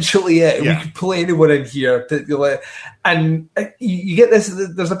literally it. Yeah. We could pull anyone in here. And you get this,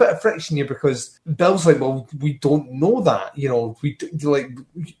 there's a bit of friction here because Bill's like, well, we don't know that. You know,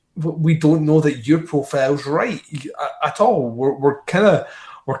 we don't know that your profile's right at all. We're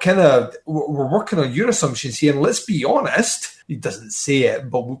working on your assumptions here. And let's be honest, he doesn't say it,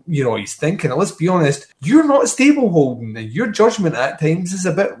 but you know, he's thinking, let's be honest, you're not stable, Holden, and your judgment at times is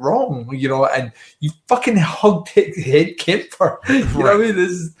a bit wrong, you know, and you fucking hugged head Kemper. You know what I mean?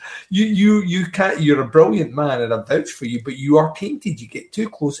 This is, you can't, you're a brilliant man and I vouch for you, but you are tainted. You get too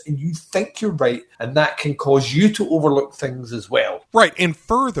close and you think you're right, and that can cause you to overlook things as well. Right. And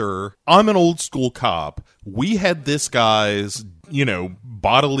further, I'm an old school cop. We had this guy's, you know,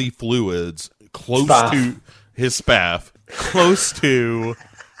 bodily fluids close to his spaff, close to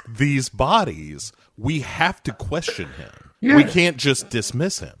these bodies. We have to question him. Yeah. We can't just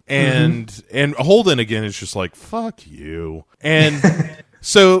dismiss him. And Holden again is just like, fuck you. And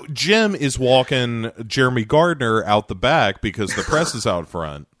so Jim is walking Jeremy Gardner out the back because the press is out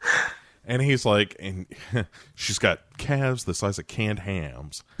front. And he's like, and she's got calves the size of canned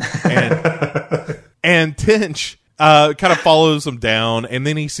hams. And Tinch kind of follows him down, and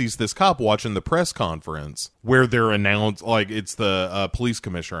then he sees this cop watching the press conference where they're announced, like it's the police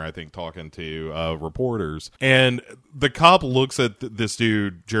commissioner, I think, talking to reporters. And the cop looks at this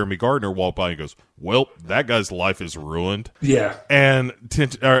dude, Jeremy Gardner, walk by and goes, well, that guy's life is ruined. Yeah. And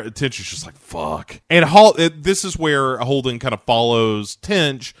Tinch is just like, fuck. And this is where Holden kind of follows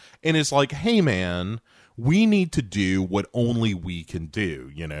Tinch and is like, hey, man, we need to do what only we can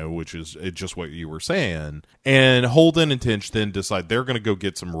do, you know, which is just what you were saying. And Holden and Tinch then decide they're going to go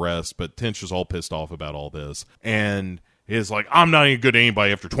get some rest, but Tinch is all pissed off about all this. And is like, I'm not even good to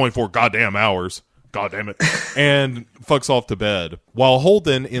anybody after 24 goddamn hours. God damn it. And fucks off to bed. While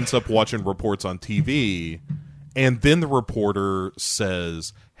Holden ends up watching reports on TV, and then the reporter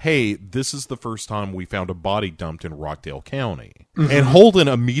says, hey, this is the first time we found a body dumped in Rockdale County. Mm-hmm. And Holden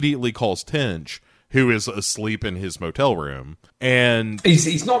immediately calls Tinch, who is asleep in his motel room, and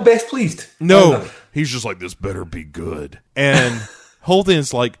he's not best pleased. No, he's just like, this better be good. And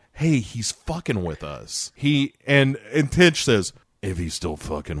Holden's like, hey, he's fucking with us. And Tinch says, if he's still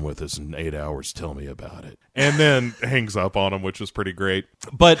fucking with us in 8 hours, tell me about it. And then hangs up on him, which is pretty great.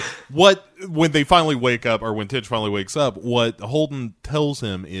 But when they finally wake up, or when Tinch finally wakes up, what Holden tells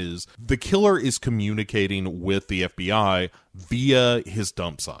him is the killer is communicating with the FBI via his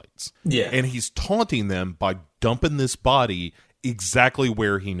dump sites. Yeah. And he's taunting them by dumping this body exactly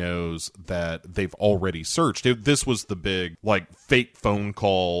where he knows that they've already searched. This was the big, like, fake phone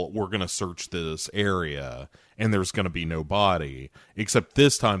call, we're going to search this area, and there's going to be no body. Except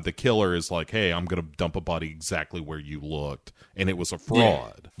this time, the killer is like, hey, I'm going to dump a body exactly where you looked, and it was a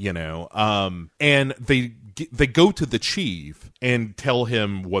fraud, you know? And they go to the chief and tell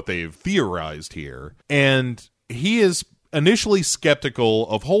him what they've theorized here, and he is initially skeptical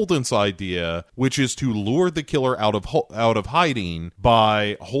of Holden's idea, which is to lure the killer out of hiding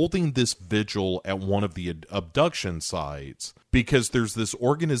by holding this vigil at one of the abduction sites, because there's this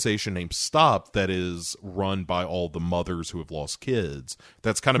organization named STOP that is run by all the mothers who have lost kids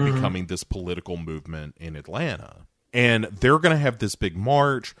that's kind of becoming this political movement in Atlanta. And they're going to have this big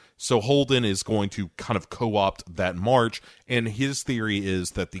march, so Holden is going to kind of co-opt that march, and his theory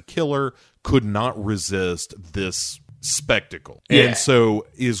is that the killer could not resist this spectacle, and so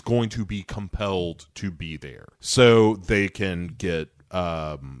is going to be compelled to be there so they can get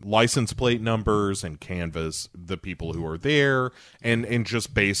license plate numbers and canvass the people who are there, and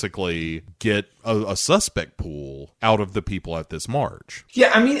just basically get a suspect pool out of the people at this march.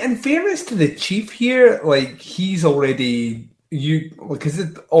 Yeah, I mean, in fairness to the chief here, like, he's already, because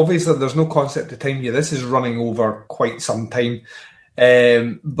obviously there's no concept of time here. This is running over quite some time.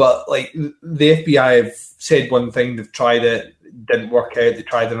 But like the FBI have said one thing, they've tried it, didn't work out. They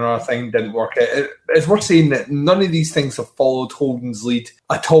tried another thing, didn't work out. It's worth saying that none of these things have followed Holden's lead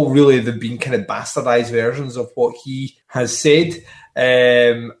at all. Really, they've been kind of bastardized versions of what he has said.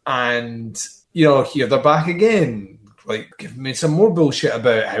 And here they're back again, like giving me some more bullshit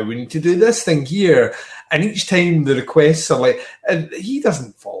about how we need to do this thing here. And each time the requests are like, he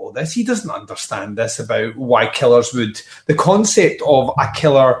doesn't follow this. He doesn't understand this about why killers would. The concept of a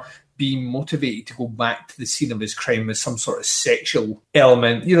killer being motivated to go back to the scene of his crime as some sort of sexual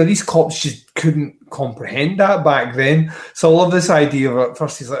element. These cops just couldn't comprehend that back then. So I love this idea of, at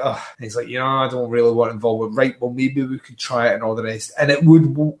first he's like, I don't really want involvement. Right, well, maybe we could try it and all the rest. And it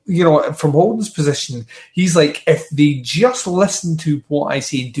would, from Holden's position, he's like, if they just listen to what I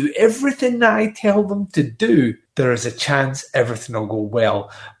say and do everything that I tell them to do, there is a chance everything will go well.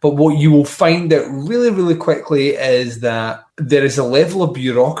 But what you will find out really, really quickly is that there is a level of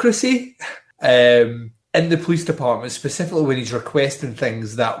bureaucracy in the police department, specifically when he's requesting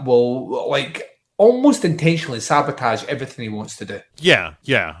things that will, like, almost intentionally sabotage everything he wants to do. Yeah.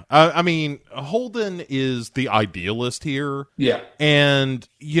 I mean, Holden is the idealist here. Yeah. And,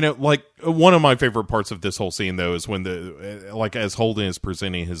 like, one of my favorite parts of this whole scene, though, is when as Holden is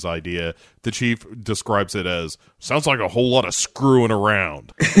presenting his idea, the chief describes it as, sounds like a whole lot of screwing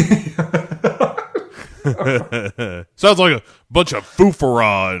around. Sounds like a bunch of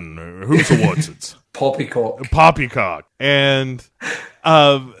foofara and who's-a-what's-its. Poppycock. And,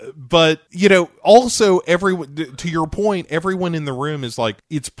 but, also everyone, to your point, everyone in the room is like,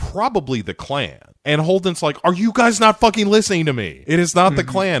 it's probably the Klan. And Holden's like, are you guys not fucking listening to me? It is not the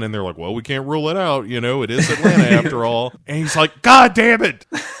Klan. And they're like, well, we can't rule it out. It is Atlanta after all. And he's like, God damn it.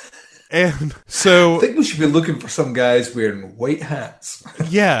 And so I think we should be looking for some guys wearing white hats.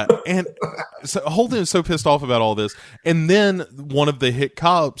 Yeah. And so Holden is so pissed off about all this. And then one of the hit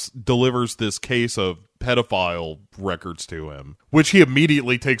cops delivers this case of pedophile records to him, which he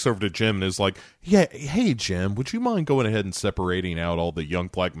immediately takes over to Jim and is like, yeah, hey, Jim, would you mind going ahead and separating out all the young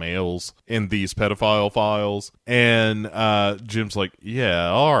black males in these pedophile files? And Jim's like, yeah,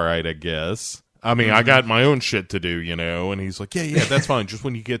 all right, I guess. I mean, I got my own shit to do, and he's like, yeah, that's fine, just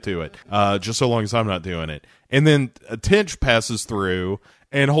when you get to it, just so long as I'm not doing it. And then Tinch passes through,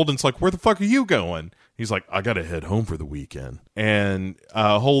 and Holden's like, where the fuck are you going? He's like, I gotta head home for the weekend. And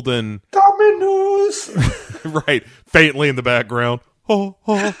Holden... Dominoes! Right, faintly in the background.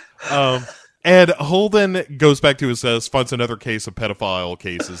 And Holden goes back to his desk, finds another case of pedophile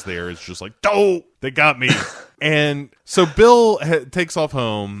cases there. It's just like, oh, they got me. And so Bill takes off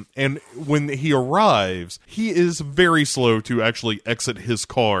home, and when he arrives, he is very slow to actually exit his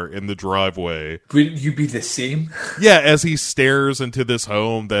car in the driveway. Wouldn't you be the same? Yeah, as he stares into this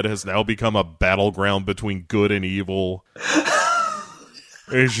home that has now become a battleground between good and evil.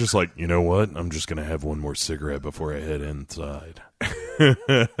 And he's just like, you know what? I'm just going to have one more cigarette before I head inside.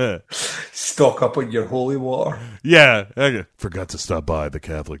 Stock up on your holy water. Yeah, I forgot to stop by the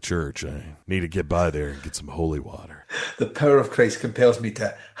Catholic Church. I need to get by there and get some holy water. The power of Christ compels me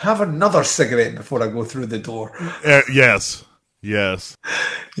to have another cigarette before I go through the door. Yes. Yeah,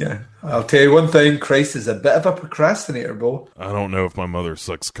 I'll tell you one thing, Christ is a bit of a procrastinator, Bo. I don't know if my mother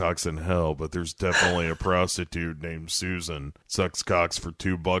sucks cocks in hell, but there's definitely a prostitute named Susan sucks cocks for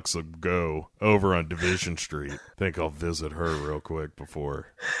 $2 a go over on Division Street. Think I'll visit her real quick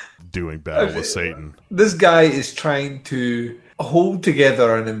before doing battle with Satan. This guy is trying to hold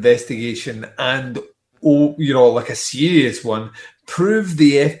together an investigation and, like a serious one, prove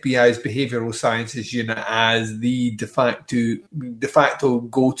the FBI's behavioral sciences unit as the de facto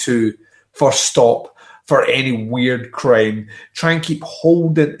go-to first stop for any weird crime. Try and keep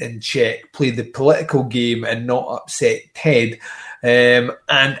Holden in check, play the political game and not upset Ted. And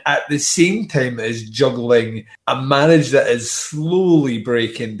at the same time as juggling a marriage that is slowly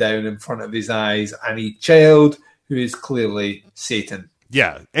breaking down in front of his eyes and a child who is clearly Satan.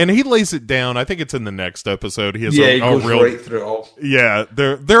 Yeah, and he lays it down. I think it's in the next episode. He has he goes right through it all. Yeah,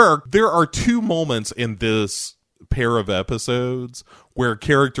 there are two moments in this pair of episodes where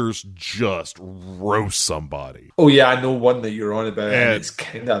characters just roast somebody. Oh yeah, I know one that you're on about, and it's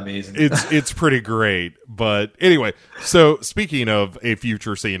kind of amazing. It's pretty great. But anyway, so speaking of a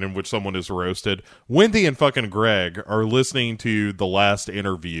future scene in which someone is roasted, Wendy and fucking Greg are listening to the last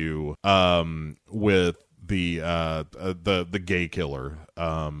interview with the gay killer.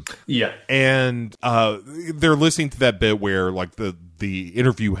 Yeah. And they're listening to that bit where like the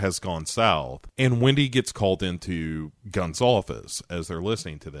interview has gone south, and Wendy gets called into Gunn's office as they're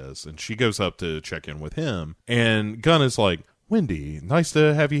listening to this, and she goes up to check in with him, and Gunn is like, Wendy, nice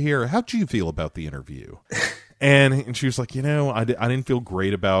to have you here. How'd you feel about the interview? And she was like, I didn't feel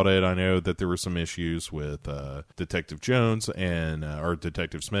great about it. I know that there were some issues with Detective Jones and or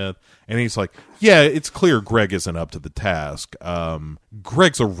Detective Smith. And he's like, yeah, it's clear Greg isn't up to the task.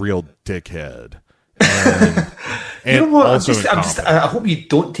 Greg's a real dickhead. And You know what? also I hope you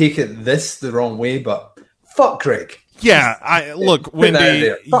don't take it the wrong way, but fuck Greg. Yeah, look, Put that out Wendy,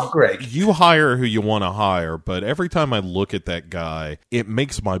 there. Fuck Greg. you hire who you want to hire, but every time I look at that guy, it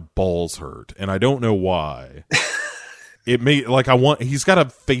makes my balls hurt, and I don't know why. He's got a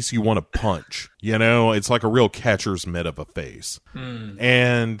face you want to punch, it's like a real catcher's mitt of a face.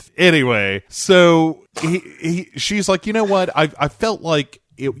 And anyway, so she's like, you know what? I felt like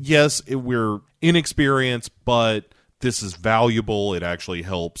we're inexperienced, but this is valuable. It actually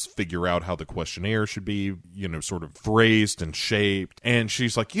helps figure out how the questionnaire should be, sort of phrased and shaped. And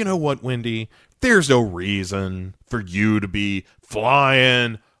she's like, you know what, Wendy? There's no reason for you to be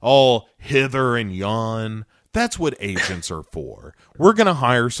flying all hither and yon. That's what agents are for. We're going to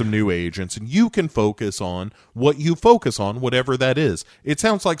hire some new agents, and you can focus on what you focus on, whatever that is. It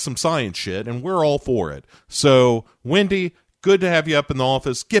sounds like some science shit, and we're all for it. So, Wendy, good to have you up in the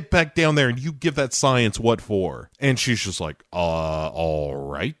office. Get back down there and you give that science what for. And she's just like, all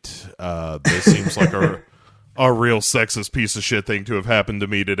right. This seems like a real sexist piece of shit thing to have happened to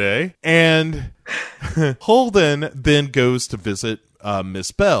me today. And Holden then goes to visit Miss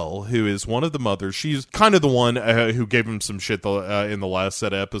Bell, who is one of the mothers. She's kind of the one who gave him some shit in the last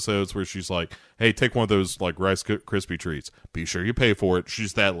set of episodes where she's like, hey, take one of those like Rice Krispie treats. Be sure you pay for it.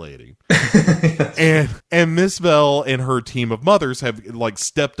 She's that lady. and Miss Bell and her team of mothers have like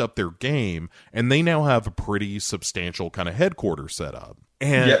stepped up their game, and they now have a pretty substantial kind of headquarters set up.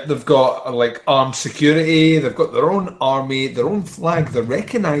 And they've got like armed security. They've got their own army, their own flag. They're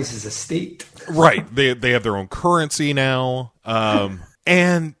recognized as a state. Right. They have their own currency now.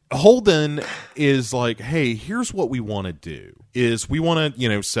 And Holden is like, hey, here's what we want to do is we want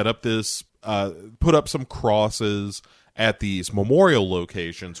to, set up this, put up some crosses at these memorial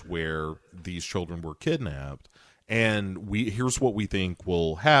locations where these children were kidnapped. And here's what we think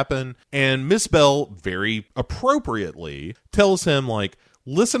will happen. And Miss Bell very appropriately tells him, like,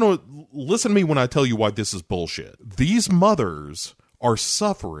 listen to me when I tell you why this is bullshit. These mothers are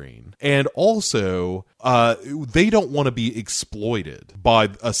suffering, and also they don't want to be exploited by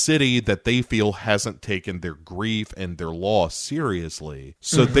a city that they feel hasn't taken their grief and their loss seriously,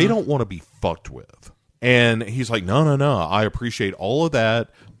 so they don't want to be fucked with. And he's like, no, I appreciate all of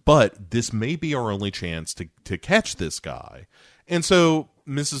that, but this may be our only chance to catch this guy. And so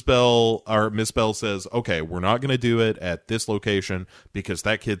Miss Bell says, okay, we're not going to do it at this location because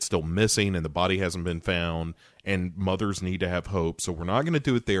that kid's still missing and the body hasn't been found, and mothers need to have hope. So we're not going to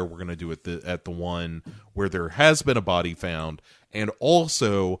do it there. We're going to do it at the one where there has been a body found. And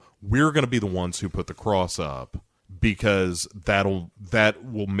also, we're going to be the ones who put the cross up because that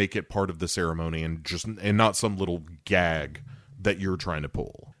will make it part of the ceremony and not some little gag that you're trying to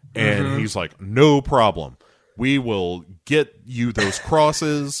pull. And he's like, no problem. We will get you those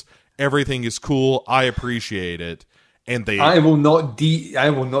crosses. Everything is cool. I appreciate it. And I will not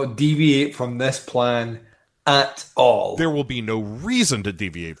deviate from this plan at all. There will be no reason to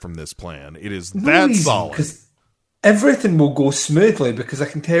deviate from this plan. It is that solid. Because everything will go smoothly, because I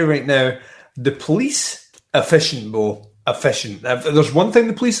can tell you right now, the police, efficient, Bo. Efficient. If there's one thing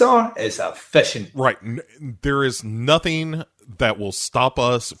the police are, it's efficient. Right. There is nothing that will stop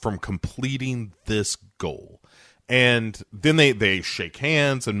us from completing this goal. And then they shake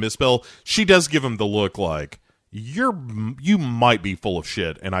hands, and Miss Bell, she does give him the look like, you might be full of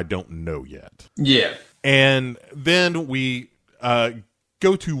shit, and I don't know yet. Yeah. And then we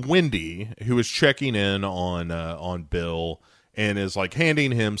go to Wendy, who is checking in on Bill, and is like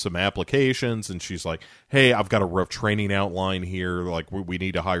handing him some applications, and she's like, hey, I've got a rough training outline here, like we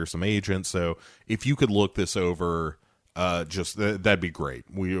need to hire some agents, so if you could look this over, that'd be great.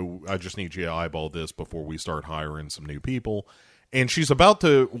 I just need you to eyeball this before we start hiring some new people. And she's about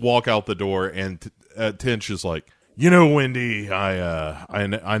to walk out the door, and Tinch is like, Wendy,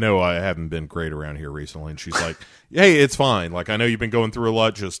 I know I haven't been great around here recently. And she's like, hey, it's fine. Like, I know you've been going through a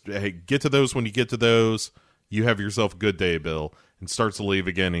lot. Just, hey, get to those when you get to those. You have yourself a good day, Bill. And starts to leave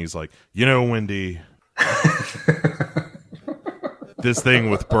again. And he's like, Wendy, this thing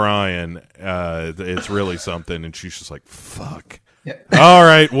with Brian, it's really something. And she's just like, fuck. Yeah. All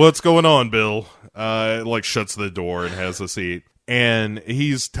right, what's going on, Bill? Like, shuts the door and has a seat. And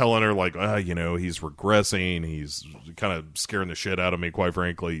he's telling her, like, he's regressing. He's kind of scaring the shit out of me, quite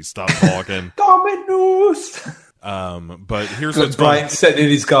frankly. Stop talking. Dominoes! But here's what's Brian sitting in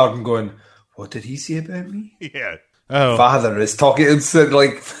his garden going, what did he say about me? Yeah. Oh. Father is talking. It's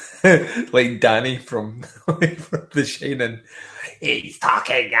like, like Danny from The Shining. He's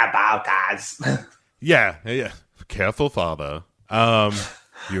talking about us. Yeah. Careful, father.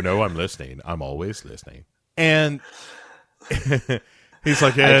 You know I'm listening. I'm always listening. And he's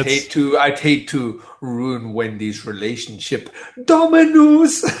like, I'd hate to ruin Wendy's relationship.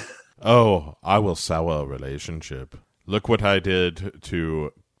 Dominoes. Oh, I will sour a relationship. Look what I did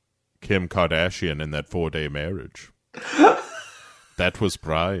to Kim Kardashian in that 4-day marriage. That was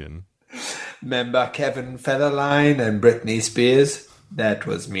Brian. Remember Kevin Federline and Britney Spears? That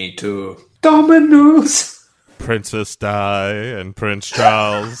was me too. Dominoes. Princess Di and Prince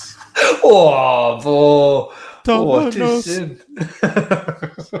Charles. Oh, boy. Dominoes. What a sin.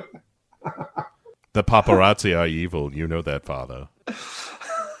 The paparazzi are evil. You know that, father.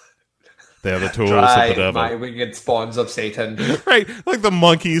 They are the tools of Try the devil. my winged spawns of Satan. Right, like the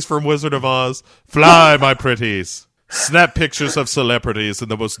monkeys from Wizard of Oz. Fly, my pretties. Snap pictures of celebrities in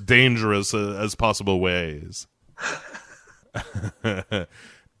the most dangerous as possible ways.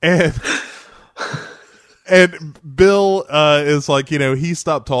 and Bill is like, he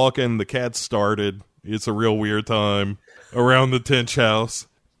stopped talking. The cat started. It's a real weird time around the Tench house.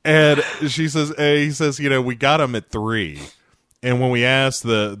 And he says, we got him at 3. And when we asked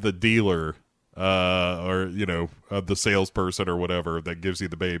the dealer, or the salesperson or whatever that gives you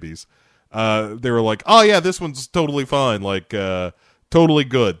the babies, they were like, "Oh yeah, this one's totally fine, like totally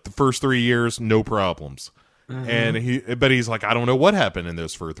good. The first 3 years, no problems." Mm-hmm. And he's like, "I don't know what happened in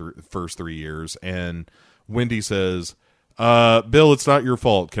those first 3 years." And Wendy says, "Bill, it's not your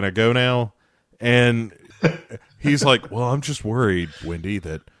fault. Can I go now?" And he's like, "Well, I'm just worried, Wendy,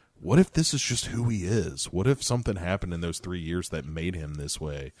 that." What if this is just who he is? What if something happened in those 3 years that made him this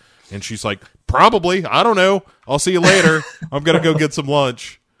way? And she's like, probably. I don't know. I'll see you later. I'm going to go get some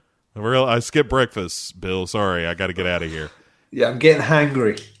lunch. I skipped breakfast, Bill. Sorry. I got to get out of here. Yeah, I'm getting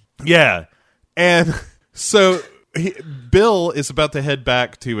hangry. Yeah. And so Bill is about to head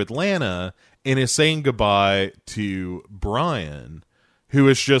back to Atlanta and is saying goodbye to Brian, who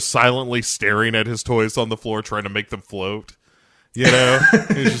is just silently staring at his toys on the floor, trying to make them float. He's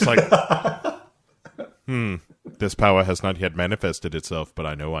just like, this power has not yet manifested itself, but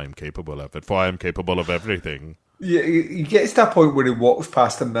I know I am capable of it, for I am capable of everything. Yeah, he gets to a point where he walks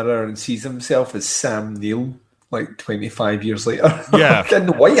past the mirror and sees himself as Sam Neill, like 25 years later. Yeah. In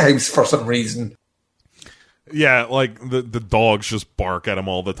the White House for some reason. Yeah, like the dogs just bark at him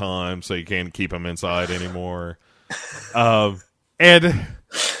all the time, so you can't keep him inside anymore. And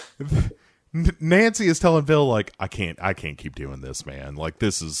Nancy is telling Bill, like, I can't keep doing this, man. Like,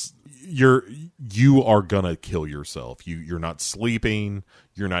 this is you are gonna kill yourself. You're not sleeping.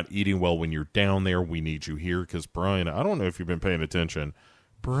 You're not eating well when you're down there. We need you here because Brian. I don't know if you've been paying attention.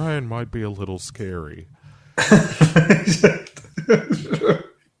 Brian might be a little scary.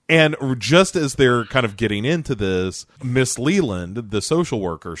 And just as they're kind of getting into this, Miss Leland, the social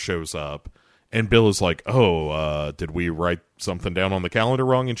worker, shows up. And Bill is like, "Oh, did we write something down on the calendar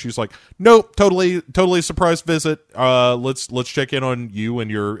wrong?" And she's like, "Nope, totally surprise visit. Let's check in on you and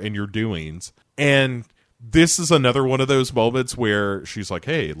your doings." And this is another one of those moments where she's like,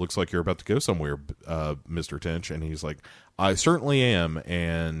 "Hey, it looks like you're about to go somewhere, Mr. Tench." And he's like, "I certainly am.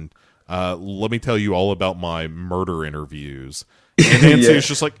 And let me tell you all about my murder interviews." And Nancy is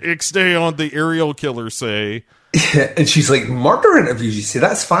just like, "Ixnay on the Ariel killer say." And she's like, murder interviews, you say,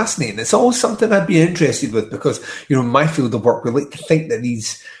 that's fascinating. It's always something I'd be interested with because, in my field of work, we like to think that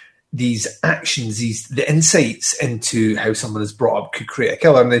these actions, the insights into how someone is brought up could create a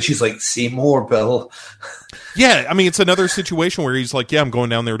killer. And then she's like, say more, Bill. Yeah, I mean, it's another situation where he's like, "Yeah, I'm going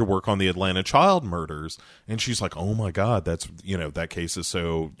down there to work on the Atlanta child murders." And she's like, "Oh my God, that's, that case is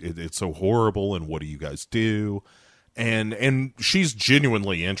it's so horrible. And what do you guys do?" And she's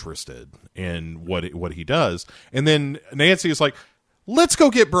genuinely interested in what he does. And then Nancy is like, "Let's go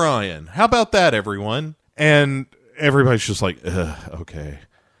get Brian. How about that, everyone?" And everybody's just like, "Okay,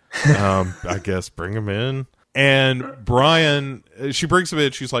 I guess bring him in." And Brian, she brings him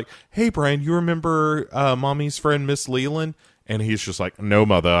in. She's like, "Hey, Brian, you remember Mommy's friend Miss Leland?" And he's just like, "No,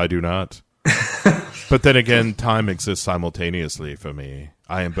 Mother, I do not." But then again, time exists simultaneously for me.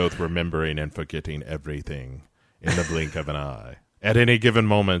 I am both remembering and forgetting everything in the blink of an eye. At any given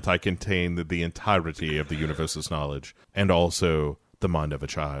moment, I contain the entirety of the universe's knowledge, and also the mind of a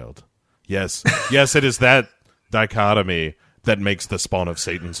child. Yes, it is that dichotomy that makes the spawn of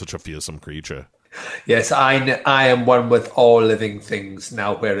Satan such a fearsome creature. Yes, I am one with all living things.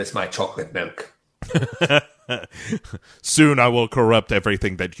 Now where is my chocolate milk? Soon I will corrupt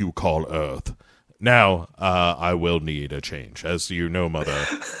everything that you call Earth. Now, I will need a change. As you know, Mother,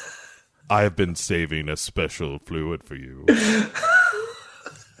 I have been saving a special fluid for you.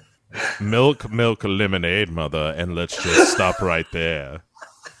 Milk, lemonade, mother, and let's just stop right there.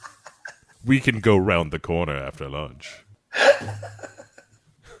 We can go round the corner after lunch.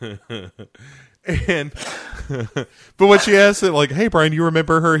 And but when she asks it, like, hey, Brian, you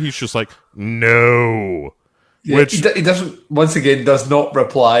remember her? He's just like, no. Yeah, Which he doesn't, once again, does not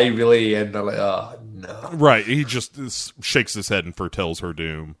reply really, and they're like, oh, no. right, he just shakes his head and foretells her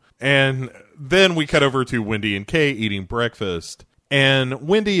doom. And then we cut over to Wendy and Kay eating breakfast, and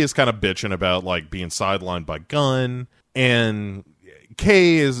Wendy is kind of bitching about like being sidelined by Gunn, and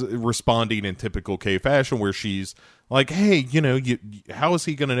Kay is responding in typical Kay fashion, where she's like, hey, you know, how is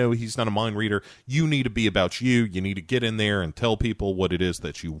he going to know he's not a mind reader? You need to be about you. You need to get in there and tell people what it is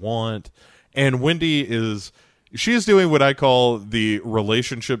that you want. And Wendy is doing what I call the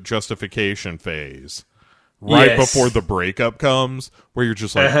relationship justification phase. Right before the breakup comes, where you're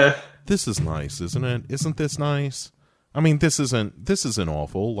just like, this is nice, isn't it? Isn't this nice? I mean, this isn't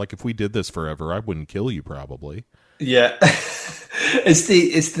awful. Like, if we did this forever, I wouldn't kill you, probably. Yeah. It's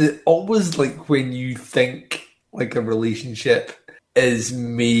the always like when you think like a relationship is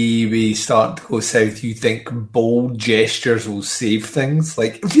maybe starting to go south, you think bold gestures will save things.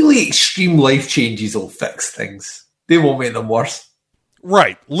 Like, really extreme life changes will fix things. They won't make them worse.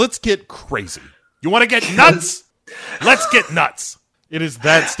 Right. Let's get crazy. You want to get nuts? Let's get nuts. It is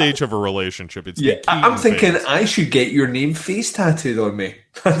that stage of a relationship. It's I'm thinking I should get your name face tattooed on me.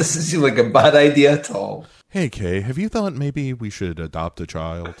 That doesn't seem like a bad idea at all. Hey, Kay, have you thought maybe we should adopt a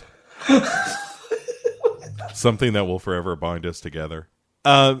child? Something that will forever bind us together.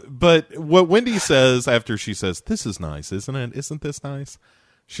 But what Wendy says after she says, this is nice, isn't it? Isn't this nice?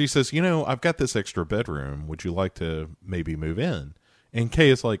 She says, you know, I've got this extra bedroom. Would you like to maybe move in? And Kay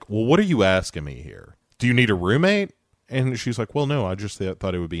is like, well, what are you asking me here? Do you need a roommate? And she's like, well, no, I just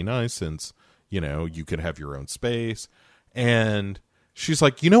thought it would be nice since, you know, you could have your own space. And she's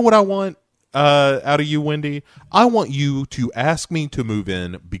like, you know what I want out of you, Wendy? I want you to ask me to move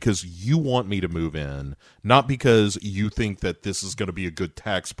in because you want me to move in, not because you think that this is going to be a good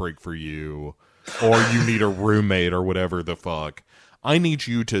tax break for you or you need a roommate or whatever the fuck. I need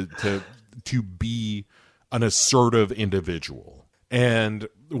you to be an assertive individual. And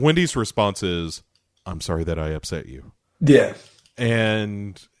Wendy's response is, I'm sorry that I upset you. Yeah.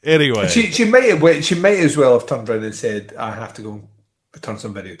 And anyway, she might as well have turned around and said, I have to go and return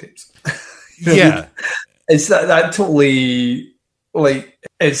some videotapes. Yeah. It's that totally, like,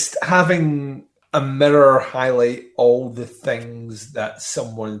 it's having a mirror highlight all the things that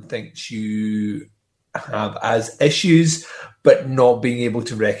someone thinks you have as issues, but not being able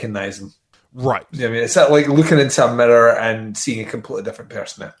to recognize them. Right. You know what I mean, it's like looking into a mirror and seeing a completely different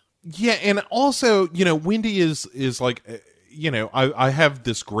person there. Yeah, and also, you know, Wendy is like, you know, I have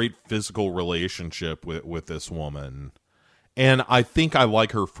this great physical relationship with this woman, and I think I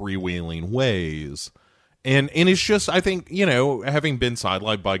like her freewheeling ways. And it's just, I think, you know, having been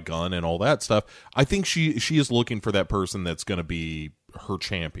sidelined by Gunn and all that stuff, I think she is looking for that person that's going to be her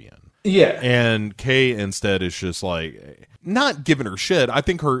champion. Yeah. And Kay instead is just like, not giving her shit. I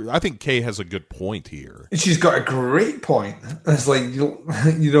think Kay has a good point here. She's got a great point. It's like,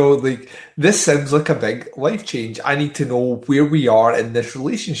 you know, like, this sounds like a big life change. I need to know where we are in this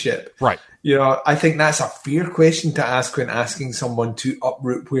relationship. Right. You know, I think that's a fair question to ask when asking someone to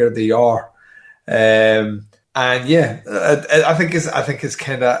uproot where they are. And yeah, I think it's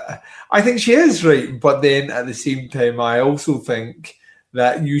kind of, I think she is right. But then at the same time, I also think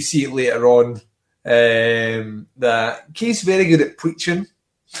that you see it later on, that Kay's very good at preaching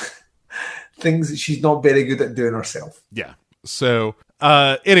things that she's not very good at doing herself. Yeah. So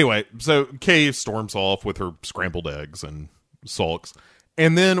anyway, so Kay storms off with her scrambled eggs and sulks.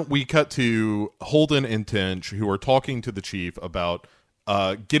 And then we cut to Holden and Tench, who are talking to the chief about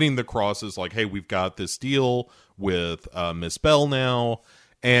getting the crosses, like, hey, we've got this deal with Miss Bell now.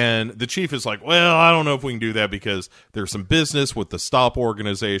 And the chief is like, well, I don't know if we can do that because there's some business with the Stop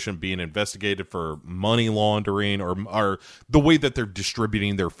organization being investigated for money laundering or the way that they're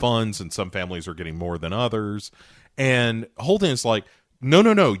distributing their funds, and some families are getting more than others. And Holden is like,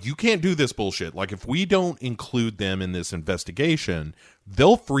 no, you can't do this bullshit. Like, if we don't include them in this investigation,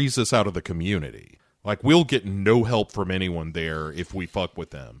 they'll freeze us out of the community. Like, we'll get no help from anyone there if we fuck with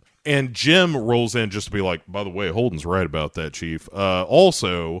them. And Jim rolls in just to be like, by the way, Holden's right about that, Chief.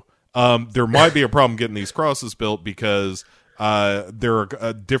 Also, there might be a problem getting these crosses built because there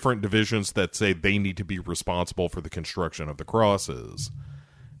are different divisions that say they need to be responsible for the construction of the crosses.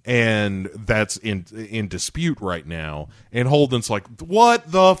 And that's in dispute right now. And Holden's like,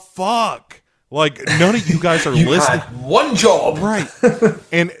 what the fuck? Like, none of you guys are listening. Had one job. Right.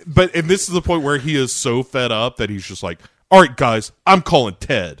 And this is the point where he is so fed up that he's just like, all right, guys, I'm calling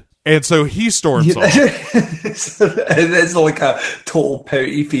Ted. And so he storms off. It's like a total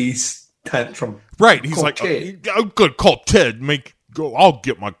pouty face tantrum. Right. He's Call like, Ted. I'm going to call Ted. I'll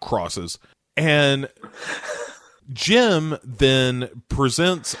get my crosses. And Jim then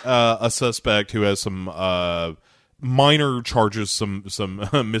presents a suspect who has some minor charges, some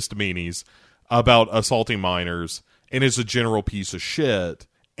misdemeanors about assaulting minors, and is a general piece of shit.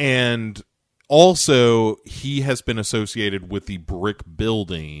 And also, he has been associated with the brick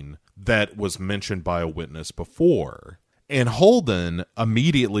building that was mentioned by a witness before. And Holden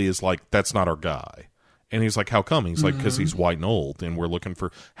immediately is like, that's not our guy. And he's like, how come? He's like, because he's white and old, and we're looking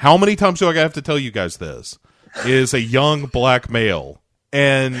for... How many times do I have to tell you guys this? Is a young black male.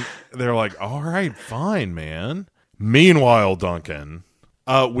 And they're like, all right, fine, man. Meanwhile, Duncan,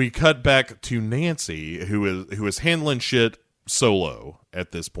 we cut back to Nancy, who is handling shit solo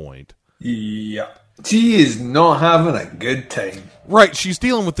at this point. Yeah. She is not having a good time. Right, she's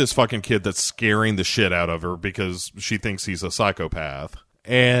dealing with this fucking kid that's scaring the shit out of her because she thinks he's a psychopath.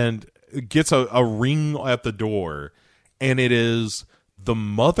 And gets a ring at the door, and it is the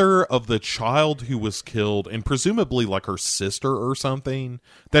mother of the child who was killed, and presumably like her sister or something.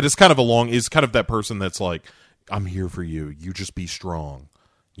 That is kind of that person that's like, I'm here for you. You just be strong.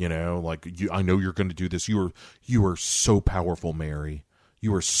 You know, like I know you're going to do this. You are so powerful, Mary.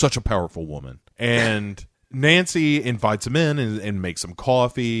 You are such a powerful woman. And Nancy invites him in and makes him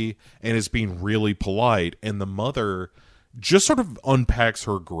coffee and is being really polite. And the mother just sort of unpacks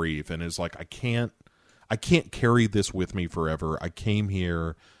her grief and is like, I can't carry this with me forever. I came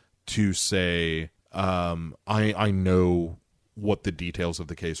here to say, I know what the details of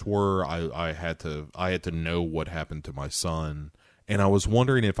the case were. I had to know what happened to my son. And I was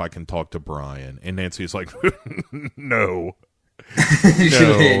wondering if I can talk to Brian. And Nancy is like, no.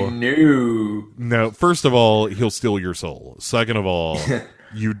 No. First of all, he'll steal your soul. Second of all,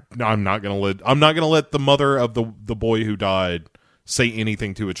 I'm not gonna let the mother of the boy who died say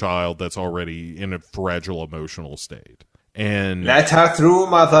anything to a child that's already in a fragile emotional state. And let her through,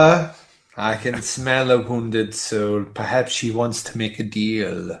 mother. I can smell a wounded soul. Perhaps she wants to make a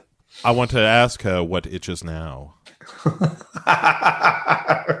deal. I want to ask her what itches now.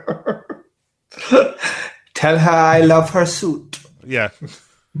 Tell her I love her suit. Yeah.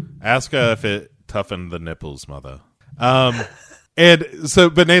 Ask her if it toughened the nipples, mother. And so,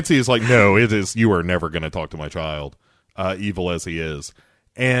 but Nancy is like, no, it is. You are never going to talk to my child, evil as he is.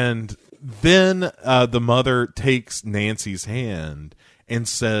 And then the mother takes Nancy's hand and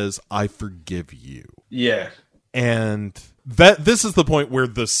says, I forgive you. Yeah. And this is the point where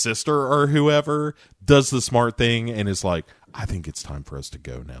the sister or whoever does the smart thing and is like, I think it's time for us to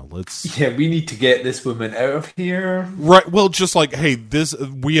go now. We need to get this woman out of here. Right. Well, just like, hey,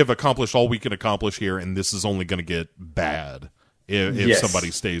 we have accomplished all we can accomplish here, and this is only going to get bad if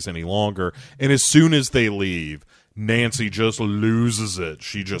somebody stays any longer. And as soon as they leave, Nancy just loses it.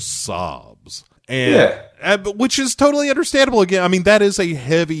 She just sobs. And which is totally understandable. Again, I mean, that is a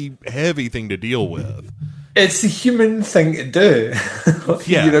heavy, heavy thing to deal with. It's a human thing to do.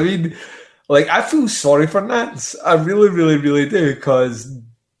 Yeah. You know what I mean? Like, I feel sorry for Nance. I really, really, really do. Because,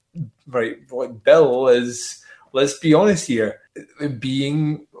 right, what Bill is, let's be honest here,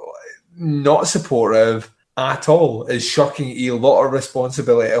 being not supportive at all is shirking a lot of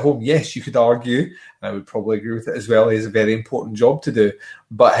responsibility at home. Yes, you could argue, and I would probably agree with it as well, he has a very important job to do.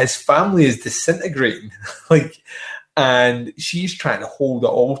 But his family is disintegrating. And she's trying to hold it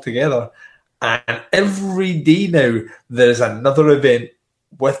all together. And every day now, there's another event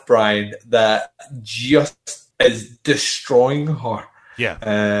with Brian that just is destroying her. Yeah.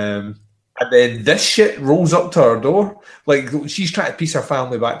 And then this shit rolls up to her door. Like, she's trying to piece her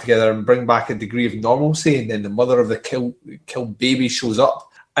family back together and bring back a degree of normalcy. And then the mother of the killed baby shows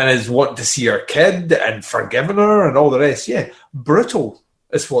up and is wanting to see her kid and forgiving her and all the rest. Yeah. Brutal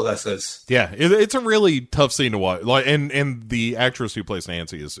is what this is. Yeah. It's a really tough scene to watch. Like, and the actress who plays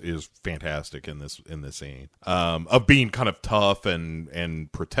Nancy is fantastic in this scene. Of being kind of tough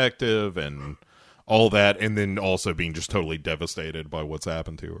and protective and all that, and then also being just totally devastated by what's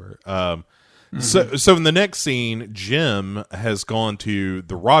happened to her. So in the next scene, Jim has gone to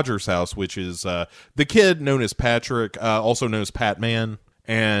the Rogers house, which is the kid known as Patrick, also known as Patman,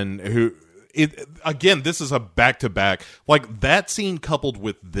 and who again, this is a back-to-back. Like, that scene coupled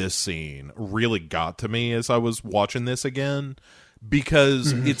with this scene really got to me as I was watching this again,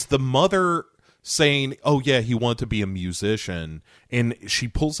 because it's the mother saying, oh yeah, he wanted to be a musician, and she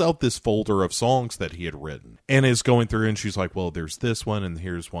pulls out this folder of songs that he had written and is going through, and she's like, well, there's this one, and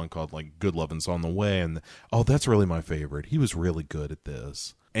here's one called like Good Lovin's on the Way, and oh, that's really my favorite. He was really good at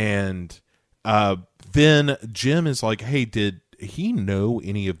this. And then Jim is like, hey, he know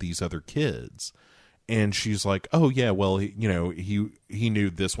any of these other kids? And she's like, oh yeah, well, he knew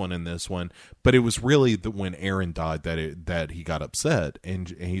this one and this one, but it was really when Aaron died that he got upset. And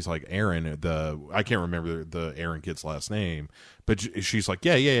he's like, Aaron, I can't remember the Aaron kid's last name, but she's like,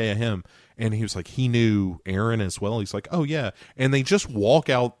 yeah, him. And he was like, he knew Aaron as well. He's like, oh yeah. And they just walk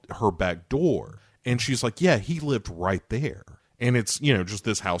out her back door, and she's like, yeah, he lived right there, and it's just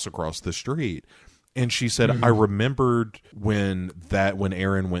this house across the street. And she said, I remembered when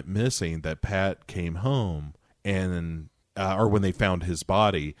Aaron went missing, that Pat came home and, or when they found his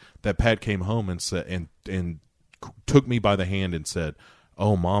body, that Pat came home and said, and took me by the hand and said,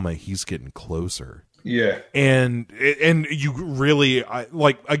 oh, Mama, he's getting closer. Yeah. And you really,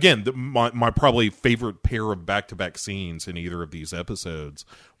 again, my probably favorite pair of back-to-back scenes in either of these episodes,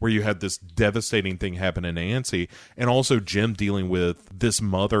 where you had this devastating thing happen to Nancy, and also Jim dealing with this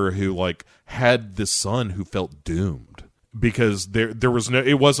mother who had this son who felt doomed, because there was no,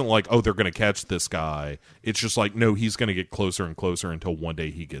 it wasn't like, oh, they're going to catch this guy. It's just like, no, he's going to get closer and closer until one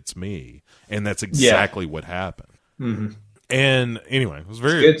day he gets me. And that's exactly what happened. Mm-hmm. And anyway, it was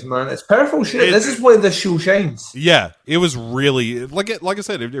very good, man. It's powerful shit. This is where the show shines. Yeah, it was really like I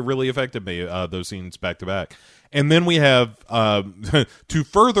said, it really affected me. Those scenes back to back, and then we have to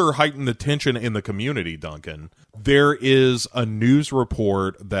further heighten the tension in the community. Duncan, there is a news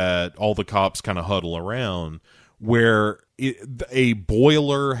report that all the cops kind of huddle around, where a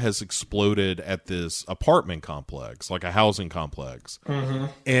boiler has exploded at this apartment complex, like a housing complex,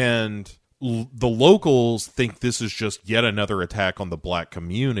 and the locals think this is just yet another attack on the black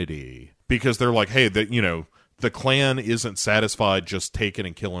community, because they're like, hey, the Klan isn't satisfied just taking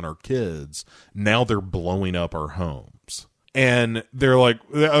and killing our kids. Now they're blowing up our homes. And they're like,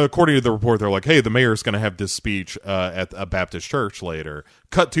 according to the report, they're like, hey, the mayor's going to have this speech at a Baptist church later.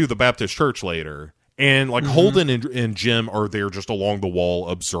 Cut to the Baptist church later. And Holden and Jim are there just along the wall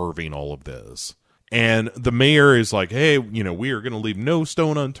observing all of this. And the mayor is like, hey, we are going to leave no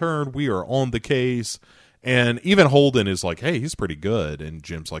stone unturned. We are on the case. And even Holden is like, hey, he's pretty good. And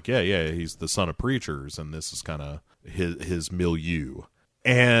Jim's like, yeah, he's the son of preachers, and this is kind of his milieu.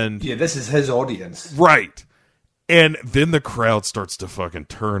 And yeah, this is his audience. Right. And then the crowd starts to fucking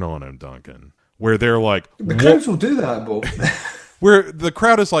turn on him, Duncan, where they're like, the crowds will do that, Bo. Where the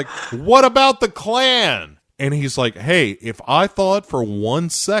crowd is like, what about the Klan? And he's like, hey, if I thought for 1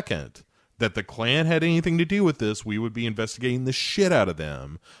 second that the Klan had anything to do with this, we would be investigating the shit out of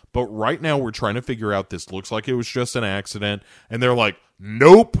them. But right now we're trying to figure out, this looks like it was just an accident. And they're like,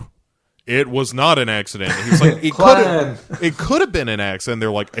 nope, it was not an accident. And he's like, it could have been an accident.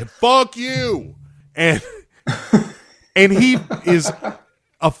 They're like, hey, fuck you. And he is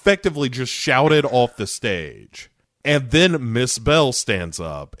effectively just shouted off the stage. And then Miss Bell stands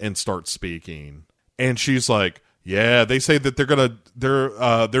up and starts speaking. And she's like, yeah, they say that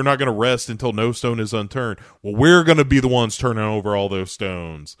they're not gonna rest until no stone is unturned. Well, we're gonna be the ones turning over all those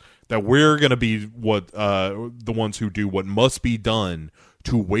stones. That we're gonna be the ones who do what must be done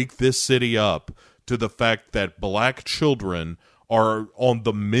to wake this city up to the fact that black children are on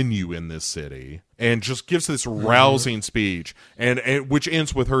the menu in this city. And just gives this rousing speech, and which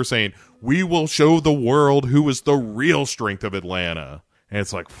ends with her saying, we will show the world who is the real strength of Atlanta. And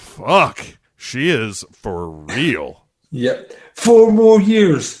it's like, fuck. She is for real. Yep. 4 more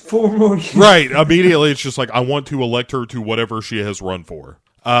years. Right. Immediately, it's just like, I want to elect her to whatever she has run for.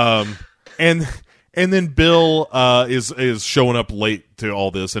 And then Bill is showing up late to all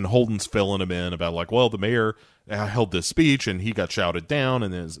this, and Holden's filling him in about like, well, the mayor held this speech and he got shouted down,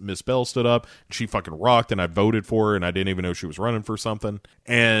 and then Miss Bell stood up and she fucking rocked, and I voted for her, and I didn't even know she was running for something.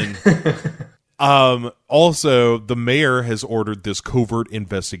 And also, the mayor has ordered this covert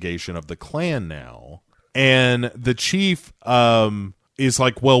investigation of the Klan now. And the chief is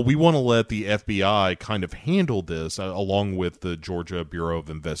like, well, we want to let the FBI kind of handle this along with the Georgia Bureau of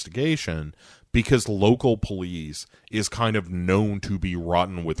Investigation, because local police is kind of known to be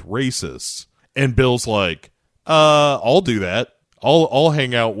rotten with racists. And Bill's like, I'll do that. I'll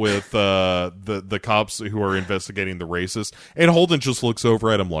hang out with the cops who are investigating the racists. And Holden just looks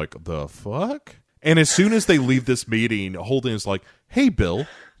over at him like, the fuck? And as soon as they leave this meeting, Holden is like, hey, Bill,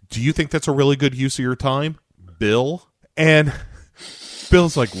 do you think that's a really good use of your time, Bill? And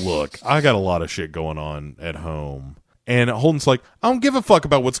Bill's like, look, I got a lot of shit going on at home. And Holden's like, I don't give a fuck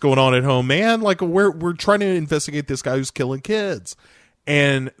about what's going on at home, man. Like, we're trying to investigate this guy who's killing kids.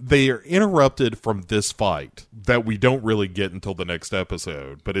 And they are interrupted from this fight that we don't really get until the next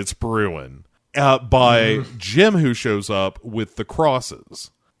episode, but it's brewing, by Jim, who shows up with the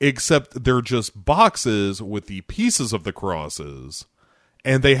crosses. Except they're just boxes with the pieces of the crosses,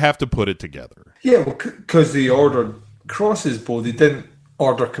 and they have to put it together. Yeah, because they ordered crosses, Bo. They didn't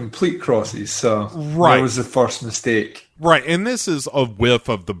order complete crosses, so Right. that was the first mistake. Right, and this is a whiff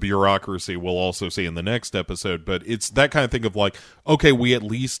of the bureaucracy we'll also see in the next episode, but it's that kind of thing of like, okay, we at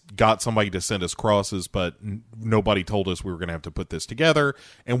least got somebody to send us crosses, but nobody told us we were going to have to put this together,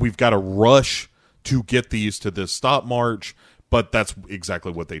 and we've got to rush to get these to this stop march, but that's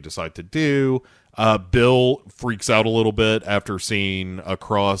exactly what they decide to do. Bill freaks out a little bit after seeing a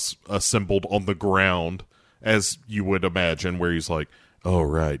cross assembled on the ground, as you would imagine, where he's like, oh,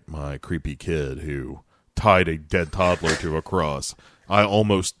 right, my creepy kid who tied a dead toddler to a cross. I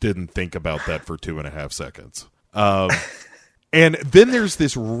almost didn't think about that for 2.5 seconds. And then there's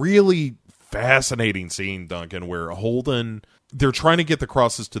this really fascinating scene, Duncan, where Holden, they're trying to get the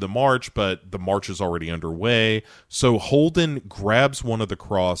crosses to the march, but the march is already underway. So Holden grabs one of the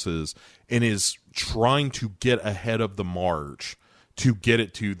crosses and is trying to get ahead of the march to get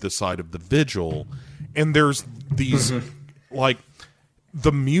it to the side of the vigil. And there's these, like,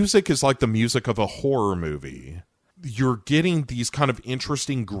 the music is like the music of a horror movie. You're getting these kind of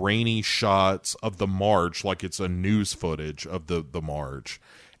interesting grainy shots of the march, like it's a news footage of the march.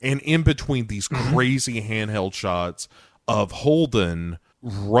 And in between these crazy handheld shots of Holden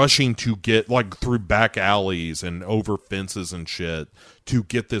rushing to get, like, through back alleys and over fences and shit to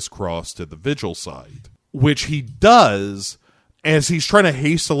get this cross to the vigil site, which he does as he's trying to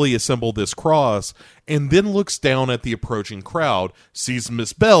hastily assemble this cross, and then looks down at the approaching crowd, sees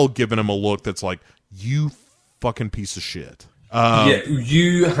Miss Bell giving him a look that's like, you fucking piece of shit. Yeah,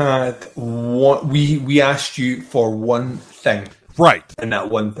 you had one. We asked you for one thing. Right. And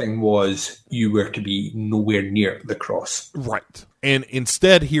that one thing was you were to be nowhere near the cross. Right. And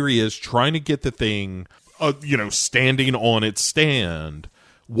instead, here he is trying to get the thing, standing on its stand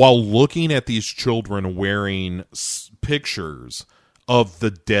while looking at these children wearing pictures of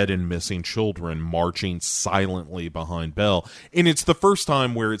the dead and missing children marching silently behind Bell. And it's the first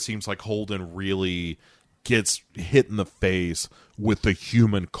time where it seems like Holden really gets hit in the face with the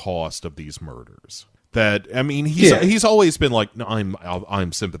human cost of these murders. That, I mean, he's always been like, no,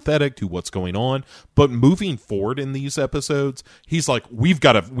 I'm sympathetic to what's going on, but moving forward in these episodes, he's like, we've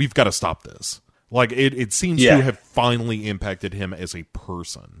got to stop this. Like, it seems to have finally impacted him as a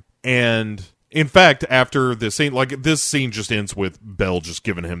person. And in fact, after this scene, like, this scene just ends with Bell just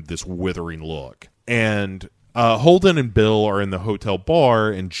giving him this withering look. And Holden and Bill are in the hotel bar,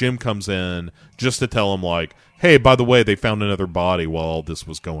 and Jim comes in just to tell him, like, hey, by the way, they found another body while all this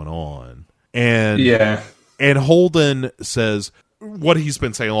was going on. And Holden says what he's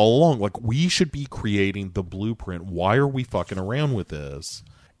been saying all along, like, we should be creating the blueprint. Why are we fucking around with this?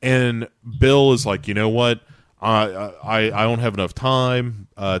 And Bill is like, you know what? I don't have enough time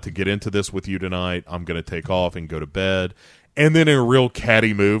to get into this with you tonight. I'm going to take off and go to bed. And then in a real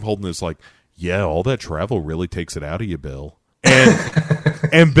catty move, Holden is like, yeah, all that travel really takes it out of you, Bill.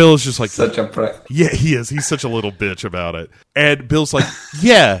 And Bill is just like, such a prick. Yeah, he is. He's such a little bitch about it. And Bill's like,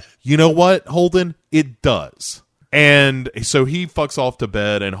 yeah, you know what, Holden? It does. And so he fucks off to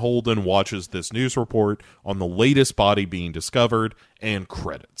bed, and Holden watches this news report on the latest body being discovered and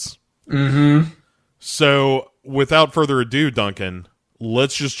credits. So without further ado, Duncan,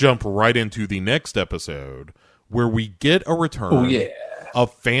 let's just jump right into the next episode where we get a return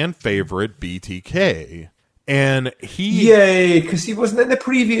of fan favorite BTK. And yay, because he wasn't in the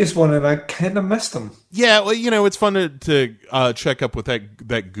previous one, and I kind of missed him. Yeah, well, it's fun to check up with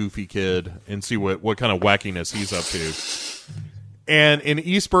that goofy kid and see what kind of wackiness he's up to. And in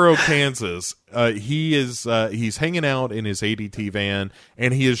Eastboro, Kansas, he's hanging out in his ADT van,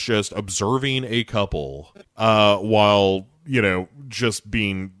 and he is just observing a couple while just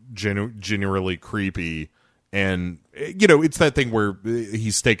being generally creepy. And, it's that thing where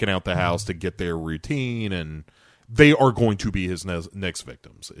he's staking out the house to get their routine, and they are going to be his next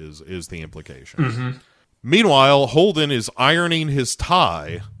victims, is the implication. Meanwhile, Holden is ironing his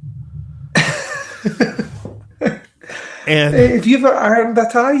tie. And have you ever ironed a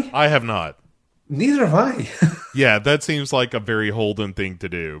tie? I have not. Neither have I. Yeah, that seems like a very Holden thing to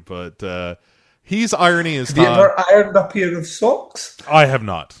do, but he's ironing his tie. Have you ever ironed a pair of socks? I have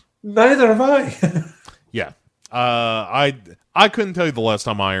not. Neither have I. Yeah. I couldn't tell you the last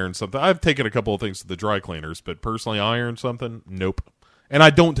time I ironed something. I've taken a couple of things to the dry cleaners, but personally I ironed something? Nope. And I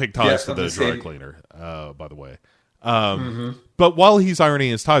don't take ties to the dry cleaner, by the way. But while he's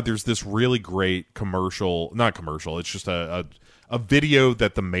ironing his tie, there's this really great not commercial, it's just a video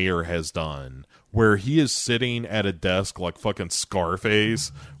that the mayor has done where he is sitting at a desk like fucking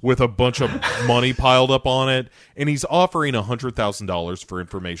Scarface with a bunch of money piled up on it, and he's offering $100,000 for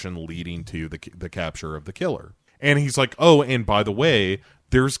information leading to the capture of the killer. And he's like, oh, and by the way,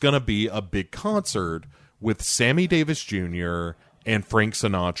 there's going to be a big concert with Sammy Davis Jr. and Frank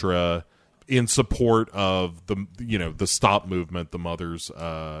Sinatra in support of the stop movement, the mothers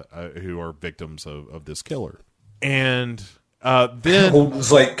who are victims of this killer. And then it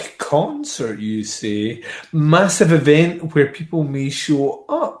was like concert, you say, massive event where people may show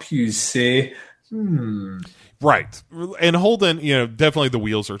up, you say. Right. And Holden, definitely the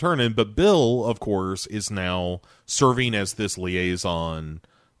wheels are turning, but Bill, of course, is now serving as this liaison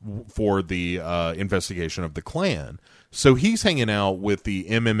for the investigation of the Klan. So he's hanging out with the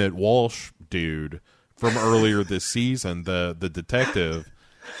M. Emmett Walsh dude from earlier this season, the detective.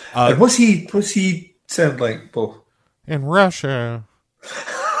 And what's he sound like, Bo? In Russia,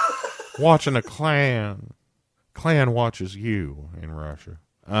 watching a Klan watches you in Russia.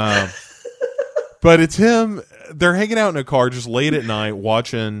 But it's him. They're hanging out in a car just late at night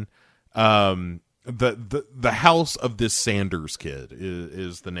watching the house of this Sanders kid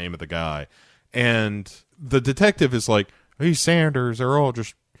is the name of the guy. And the detective is like, these Sanders are all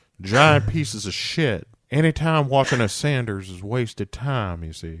just giant pieces of shit. Anytime watching a Sanders is wasted time,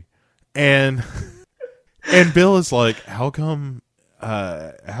 you see. And Bill is like, how come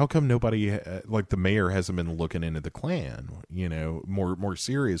nobody, like the mayor hasn't been looking into the Klan, more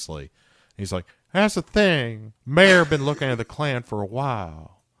seriously? He's like, that's the thing. Mayor been looking at the Klan for a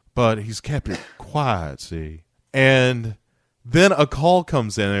while, but he's kept it quiet, see? And then a call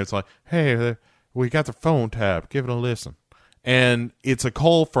comes in, and it's like, hey, we got the phone tapped. Give it a listen. And it's a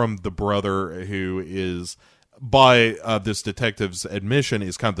call from the brother who is, by this detective's admission,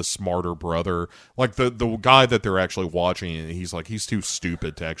 is kind of the smarter brother. Like the guy that they're actually watching, he's too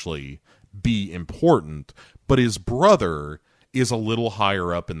stupid to actually be important. But his brother is a little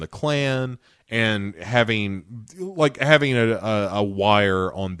higher up in the Klan, and having a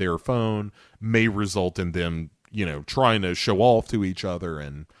wire on their phone may result in them, trying to show off to each other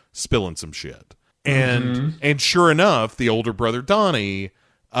and spilling some shit. And sure enough, the older brother Donnie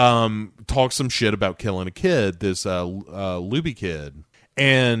talks some shit about killing a kid, this Luby kid,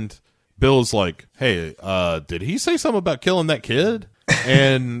 and Bill's like, "Hey, did he say something about killing that kid?"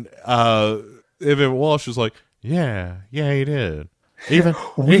 And Evan Walsh is like, "Yeah, he did. Even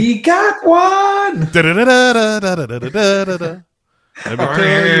we got one." Let me tell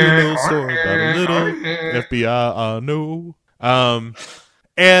you a little story about a little FBI I know.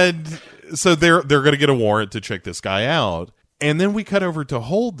 And so they're going to get a warrant to check this guy out. And then we cut over to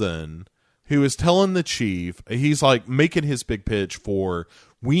Holden, who is telling the chief, he's like making his big pitch for,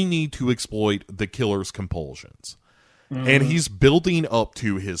 we need to exploit the killer's compulsions. And he's building up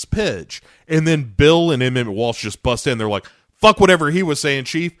to his pitch. And then Bill and Emmett Walsh just bust in. They're like, fuck whatever he was saying,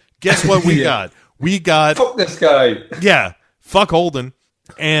 chief. Guess what we got? We got... Fuck this guy. Yeah, fuck Holden.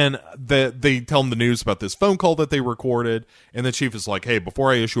 And they tell him the news about this phone call that they recorded. And the chief is like, hey,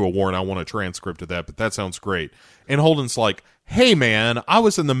 before I issue a warrant, I want a transcript of that. But that sounds great. And Holden's like, hey, man, I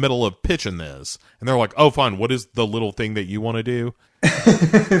was in the middle of pitching this. And they're like, oh, fine. What is the little thing that you want to do?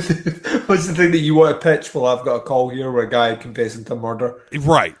 What's the thing that you want to pitch? Well, I've got a call here where a guy confessing to murder.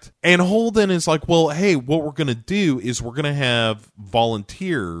 Right. And Holden is like, well, hey, what we're going to do is we're going to have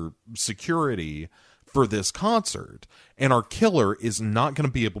volunteer security for this concert. And our killer is not going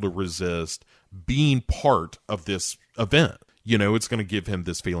to be able to resist being part of this event. It's going to give him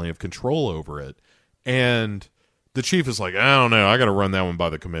this feeling of control over it. And the chief is like, I don't know. I got to run that one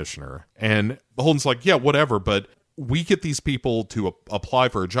by the commissioner. And Holden's like, yeah, whatever. But we get these people to apply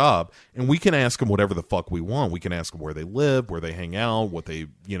for a job, and we can ask them whatever the fuck we want. We can ask them where they live, where they hang out, what they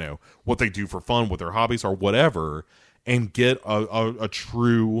do for fun, what their hobbies are, whatever, and get a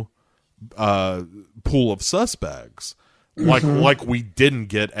true pool of suspects, like we didn't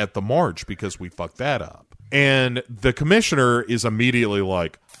get at the march because we fucked that up. And the commissioner is immediately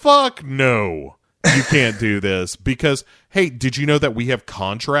like, fuck no. You can't do this because, hey, did you know that we have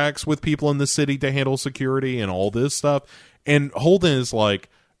contracts with people in the city to handle security and all this stuff? And Holden is like,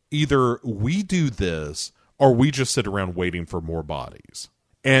 either we do this or we just sit around waiting for more bodies.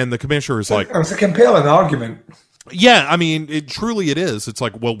 And the commissioner is like, it's a compelling argument. Yeah, I mean, it is. It's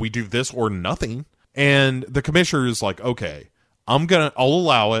like, well, we do this or nothing. And the commissioner is like, okay, I'll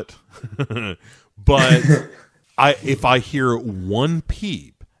allow it. But if I hear one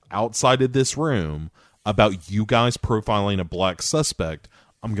peep outside of this room about you guys profiling a black suspect,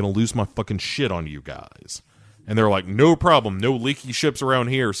 I'm going to lose my fucking shit on you guys. And they're like, no problem. No leaky ships around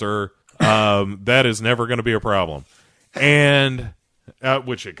here, sir. That is never going to be a problem. And,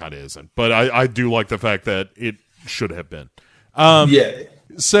 which it kind of isn't. But I do like the fact that it should have been. Yeah.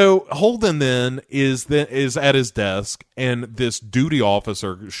 So Holden then is at his desk, and this duty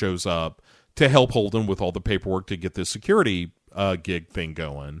officer shows up to help Holden with all the paperwork to get this security gig thing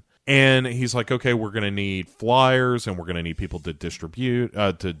going. And he's like, okay, we're going to need flyers, and we're going to need people to distribute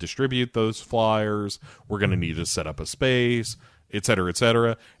those flyers. We're going to need to set up a space, et cetera, et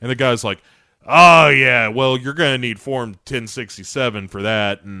cetera. And the guy's like, oh, yeah, well, you're going to need Form 1067 for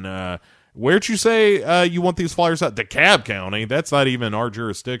that. And where'd you say you want these flyers out? DeKalb County. That's not even our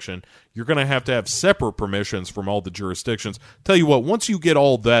jurisdiction. You're going to have separate permissions from all the jurisdictions. Tell you what, once you get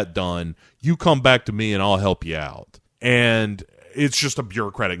all that done, you come back to me and I'll help you out. And it's just a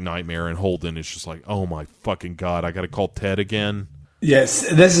bureaucratic nightmare, and Holden is just like, oh my fucking God, I got to call Ted again. Yes,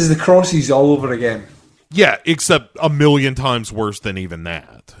 this is the Crossies all over again. Yeah, except a million times worse than even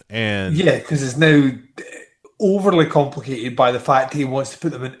that. And yeah, because it's now overly complicated by the fact he wants to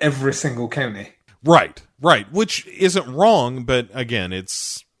put them in every single county. Right, which isn't wrong, but again,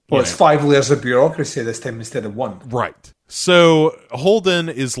 it's... Well, it's 5 layers of bureaucracy this time instead of 1. Right. So Holden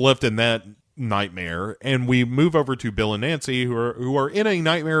is left in that nightmare, and we move over to Bill and Nancy, who are in a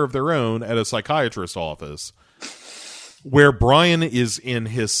nightmare of their own at a psychiatrist's office, where Brian is in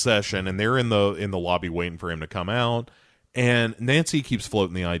his session, and they're in the lobby waiting for him to come out. And Nancy keeps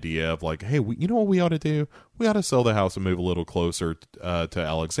floating the idea of like, hey, you know what we ought to do? We ought to sell the house and move a little closer to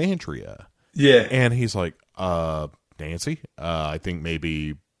Alexandria. Yeah. And he's like, Nancy, I think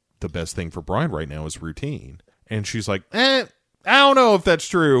maybe the best thing for Brian right now is routine. And she's like, I don't know if that's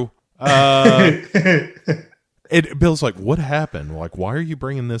true. Bill's like, what happened? Like, why are you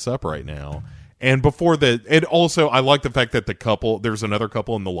bringing this up right now? And before that, and also I like the fact that there's another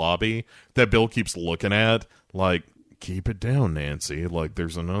couple in the lobby that Bill keeps looking at, like, keep it down, Nancy. Like,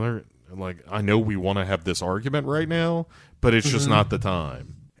 there's another, like, I know we want to have this argument right now, but it's just not the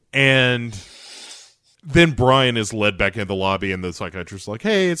time. And then Brian is led back into the lobby, and the psychiatrist's like,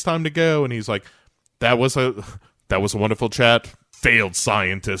 hey, it's time to go. And he's like, that was a wonderful chat. Failed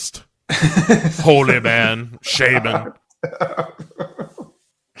scientist. Holy man. Shaman.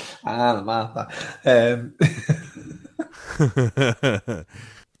 Martha.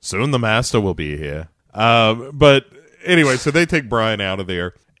 Soon the master will be here. But anyway, so they take Brian out of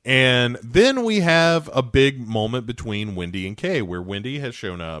there. And then we have a big moment between Wendy and Kay, where Wendy has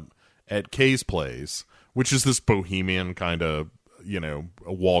shown up at Kay's place, which is this bohemian kind of, a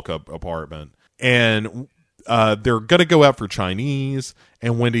walk-up apartment. And they're going to go out for Chinese,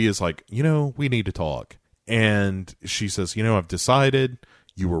 and Wendy is like, we need to talk. And she says, I've decided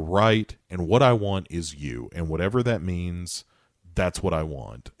you were right, and what I want is you. And whatever that means, that's what I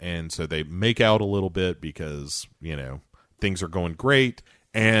want. And so they make out a little bit because, things are going great.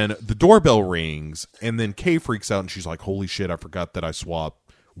 And the doorbell rings, and then Kay freaks out, and she's like, holy shit, I forgot that I swapped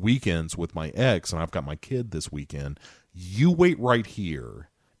weekends with my ex, and I've got my kid this weekend. You wait right here,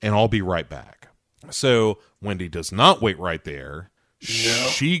 and I'll be right back. So Wendy does not wait right there. No.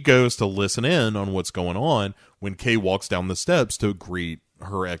 She goes to listen in on what's going on when Kay walks down the steps to greet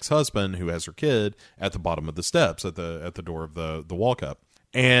her ex-husband, who has her kid, at the bottom of the steps at the door of the walk-up.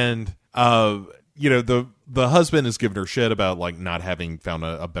 And the husband is giving her shit about like not having found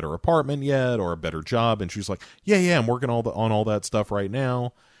a better apartment yet or a better job, and she's like, yeah, I'm working on all that stuff right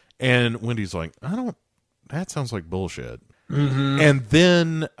now. And Wendy's like, that sounds like bullshit. Mm-hmm. And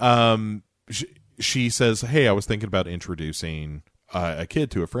then she says, hey, I was thinking about introducing a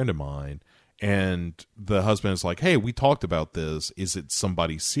kid to a friend of mine. And the husband is like, hey, we talked about this. Is it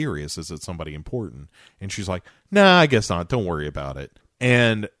somebody serious? Is it somebody important? And she's like, nah, I guess not. Don't worry about it.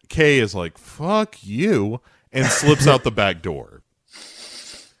 And Kay is like, fuck you, and slips out the back door.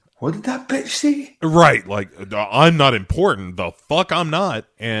 What did that bitch say? Right. Like, I'm not important. The fuck I'm not.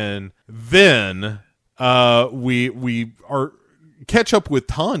 And then we are... catch up with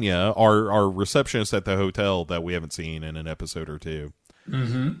Tanya, our receptionist at the hotel that we haven't seen in an episode or two.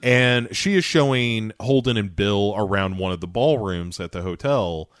 Mm-hmm. And she is showing Holden and Bill around one of the ballrooms at the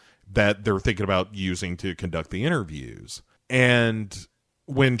hotel that they're thinking about using to conduct the interviews. And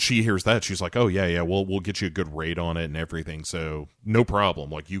when she hears that, she's like, oh, yeah, we'll get you a good rate on it and everything. So no problem.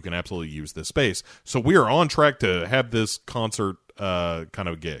 Like, you can absolutely use this space. So we are on track to have this concert kind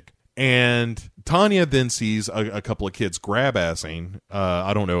of gig. And Tanya then sees a couple of kids grab-assing.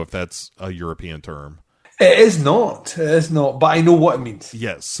 I don't know if that's a European term. It is not, but I know what it means.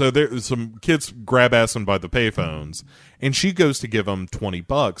 Yes, so there's some kids grab-assing by the payphones, and she goes to give them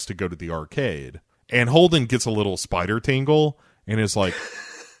 $20 to go to the arcade. And Holden gets a little spider tingle, and is like,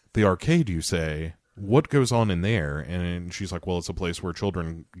 the arcade, you say? What goes on in there? And she's like, well, it's a place where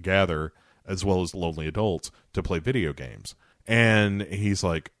children gather, as well as lonely adults, to play video games. And he's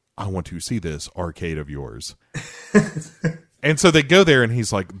like, I want to see this arcade of yours. And so they go there, and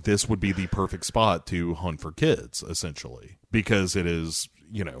he's like, this would be the perfect spot to hunt for kids, essentially. Because it is,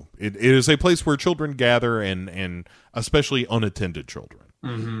 it is a place where children gather, and especially unattended children.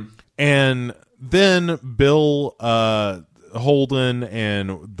 And then Bill, Holden,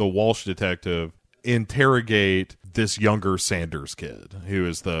 and the Walsh detective interrogate this younger Sanders kid who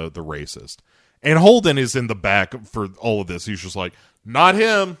is the racist. And Holden is in the back for all of this. He's just like, not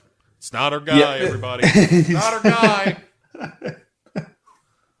him. It's not our guy, everybody. Not our guy.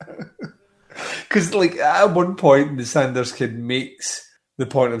 Because, like, at one point, the Sanders kid makes the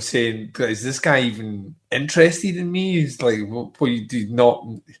point of saying, is this guy even interested in me? He's like, well, you do not,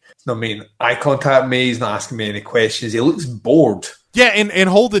 he's not making eye contact with me. He's not asking me any questions. He looks bored. Yeah, and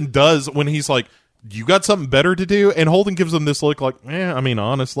Holden does when he's like, you got something better to do? And Holden gives him this look like, I mean,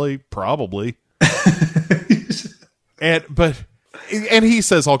 honestly, probably. And he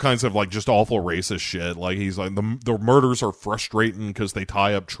says all kinds of like just awful racist shit. Like he's like the murders are frustrating because they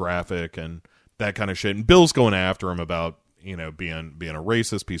tie up traffic and that kind of shit. And Bill's going after him about being a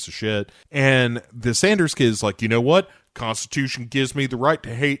racist piece of shit. And the Sanders kid is like, you know what? Constitution gives me the right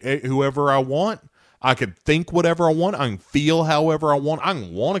to hate whoever I want. I can think whatever I want. I can feel however I want. I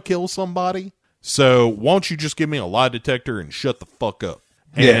can want to kill somebody. So why don't you just give me a lie detector and shut the fuck up?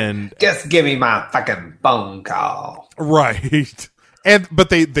 And just give me my fucking phone call. Right. But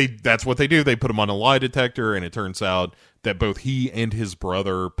they that's what they do. They put him on a lie detector, and it turns out that both he and his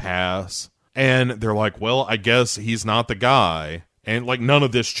brother pass. And they're like, well, I guess he's not the guy. And like none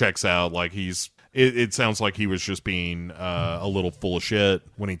of this checks out. Like it sounds like he was just being a little full of shit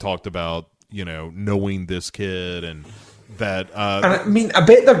when he talked about, knowing this kid and that. And I mean, I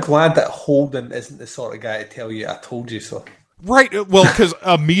bet they're glad that Holden isn't the sort of guy to tell you, I told you so. Right. Well, because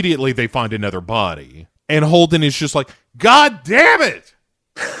immediately they find another body. And Holden is just like, God damn it!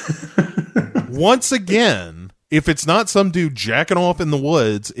 Once again, if it's not some dude jacking off in the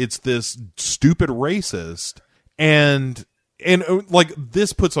woods, it's this stupid racist. And like,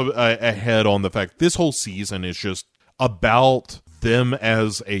 this puts a head on the fact this whole season is just about them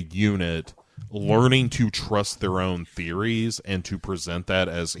as a unit learning to trust their own theories and to present that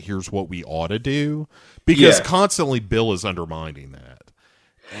as here's what we ought to do. Because constantly Bill is undermining that.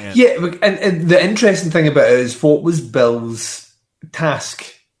 And the interesting thing about it is, what was Bill's task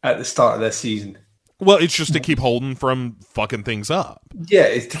at the start of this season? Well, it's just to keep Holden from fucking things up. Yeah,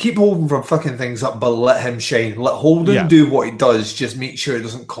 it's to keep Holden from fucking things up, but let him shine. Let Holden do what he does, just make sure it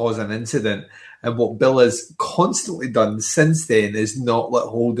doesn't cause an incident. And what Bill has constantly done since then is not let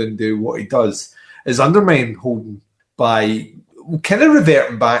Holden do what he does, is undermine Holden by kind of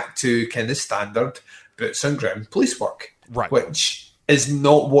reverting back to kind of standard boots on ground police work. Right. Which is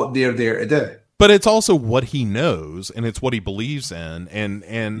not what they're there to do. But it's also what he knows, and it's what he believes in,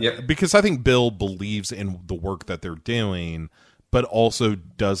 and because I think Bill believes in the work that they're doing, but also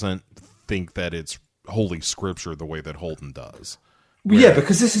doesn't think that it's Holy Scripture the way that Holden does. Yeah,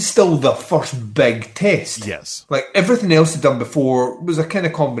 because this is still the first big test. Yes. Like, everything else they'd done before was a kind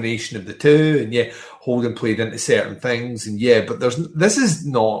of combination of the two, and Holden played into certain things, and but this is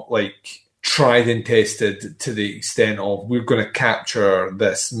not like tried and tested to the extent of we're going to capture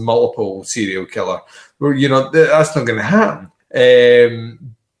this multiple serial killer. That's not going to happen.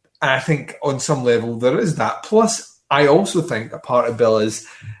 I think on some level there is that. Plus, I also think a part of Bill is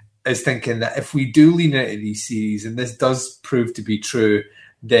thinking that if we do lean into these series, and this does prove to be true,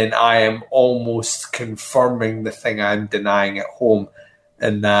 then I am almost confirming the thing I'm denying at home,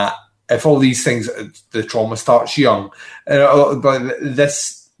 and that if all these things, the trauma starts young,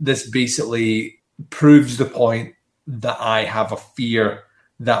 this basically proves the point that I have a fear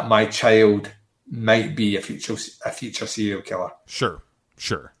that my child might be a future serial killer. Sure.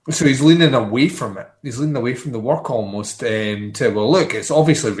 So he's leaning away from it. He's leaning away from the work almost to, well, look, it's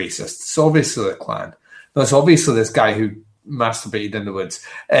obviously racist. It's obviously the Klan. No, it's obviously this guy who masturbated in the woods.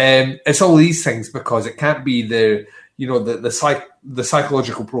 It's all these things because it can't be the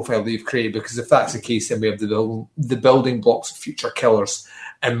psychological profile that you've created, because if that's the case, then we have the building blocks of future killers.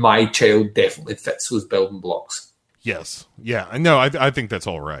 And my child definitely fits those building blocks. Yes. Yeah. No, I think that's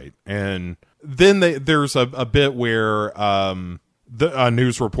all right. And then there's a bit where a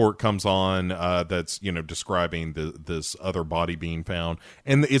news report comes on that's describing this other body being found,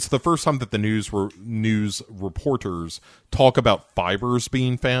 and it's the first time that the news reporters talk about fibers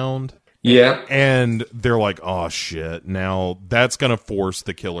being found. Yeah. And they're like, oh shit, now that's going to force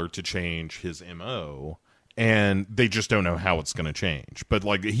the killer to change his MO. And they just don't know how it's going to change. But,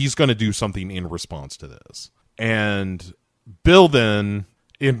 like, he's going to do something in response to this. And Bill then,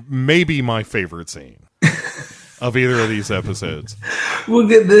 it may be my favorite scene of either of these episodes. Well,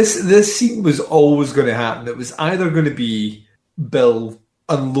 this scene was always going to happen. It was either going to be Bill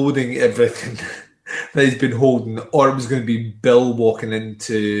unloading everything that he's been holding, or it was going to be Bill walking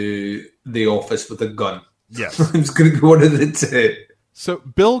into the office with a gun. Yes. It was going to be one of the two. So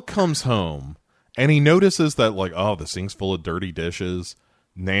Bill comes home and he notices that, like, oh, the sink's full of dirty dishes.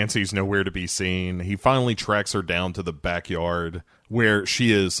 Nancy's nowhere to be seen. He finally tracks her down to the backyard where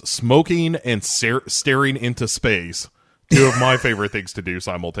she is smoking and staring into space. Two of my favorite things to do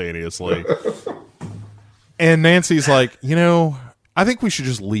simultaneously. And Nancy's like, I think we should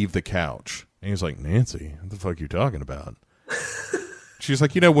just leave the couch. And he's like, Nancy, what the fuck are you talking about? She's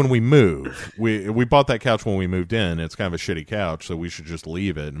like, when we move, we bought that couch when we moved in. It's kind of a shitty couch, so we should just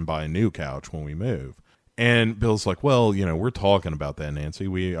leave it and buy a new couch when we move. And Bill's like, well, we're talking about that,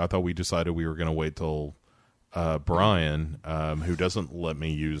 Nancy. I thought we decided we were going to wait till Brian, who doesn't let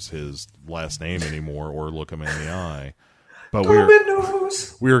me use his last name anymore or look him in the eye. But we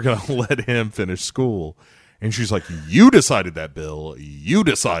were going to let him finish school. And she's like, you decided that, Bill. You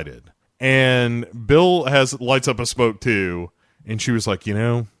decided. And Bill lights up a smoke, too. And she was like,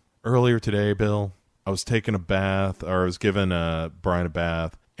 earlier today, Bill, I was taking a bath, or I was giving Brian a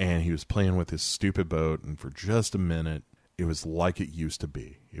bath, and he was playing with his stupid boat, and for just a minute, it was like it used to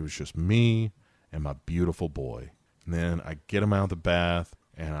be. It was just me and my beautiful boy. And then I get him out of the bath,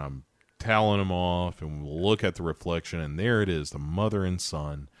 and I'm toweling him off, and we look at the reflection, and there it is, the mother and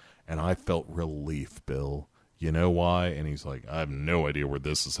son, and I felt relief, Bill. You know why? And he's like, I have no idea where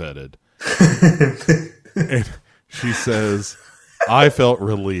this is headed. And she says, I felt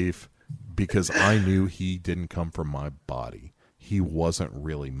relief because I knew he didn't come from my body. He wasn't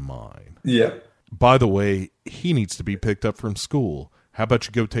really mine. Yeah. By the way, he needs to be picked up from school. How about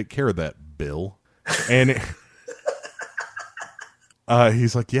you go take care of that, Bill? And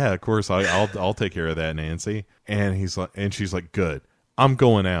he's like, yeah, of course, I'll take care of that, Nancy. And she's like, good. I'm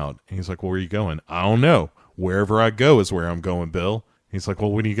going out. And he's like, well, where are you going? I don't know. Wherever I go is where I'm going, Bill. He's like,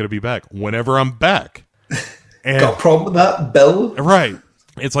 well, when are you going to be back? Whenever I'm back. And, got a problem with that, Bill? Right.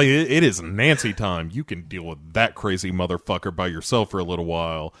 It's like, it is Nancy time. You can deal with that crazy motherfucker by yourself for a little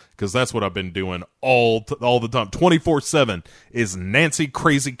while, because that's what I've been doing all the time. 24/7 is Nancy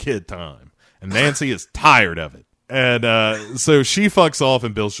crazy kid time. And Nancy is tired of it. And so she fucks off,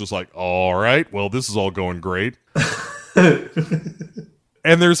 and Bill's just like, all right, well, this is all going great.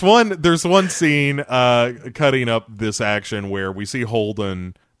 And there's one scene cutting up this action where we see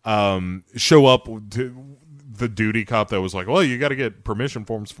Holden show up to the duty cop that was like, well, you got to get permission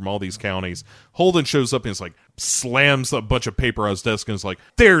forms from all these counties. Holden shows up and is like, slams a bunch of paper on his desk and is like,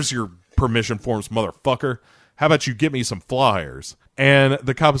 there's your permission forms, motherfucker. How about you get me some flyers? And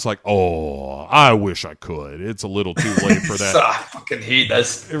the cop is like, oh, I wish I could. It's a little too late for that. I fucking hate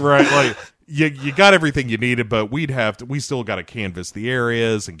this. Right, like, you got everything you needed, but we still got to canvass the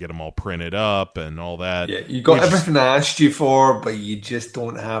areas and get them all printed up and all that. Yeah, you got everything I asked you for, but you just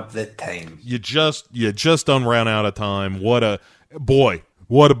don't have the time. You just done ran out of time. What a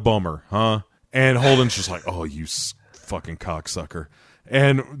bummer, huh? And Holden's just like, oh, you fucking cocksucker.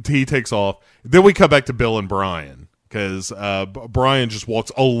 And he takes off. Then we cut back to Bill and Brian, because Brian just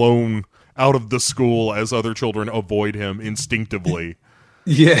walks alone out of the school as other children avoid him instinctively.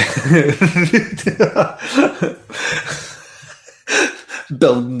 Yeah.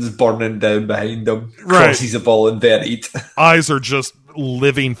 Buildings burning down behind him. Right. Crosses of all inverted. Eyes are just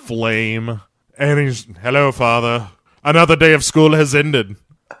living flame. And he's, hello, Father. Another day of school has ended.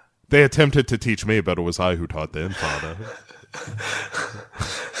 They attempted to teach me, but it was I who taught them, Father.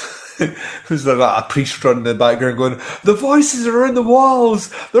 Who's there, like a priest running in the background going, the voices are in the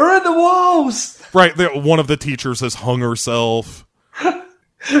walls! They're in the walls! Right, one of the teachers has hung herself.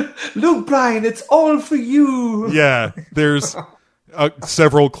 Look, Brian, it's all for you. Yeah, there's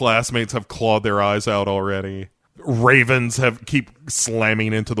several classmates have clawed their eyes out already. Ravens keep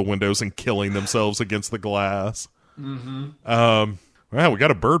slamming into the windows and killing themselves against the glass. Mm-hmm. Well, we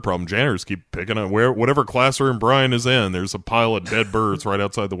got a bird problem. Janitors keep picking up whatever classroom Brian is in. There's a pile of dead birds right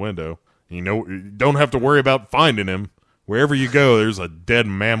outside the window. You don't have to worry about finding him. Wherever you go, there's a dead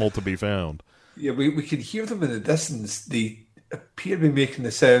mammal to be found. Yeah, we can hear them in the distance. They appear to be making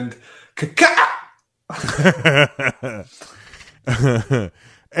the sound caca.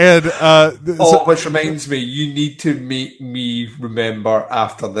 And which reminds me, you need to make me remember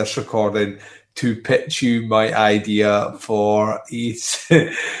after this recording to pitch you my idea for a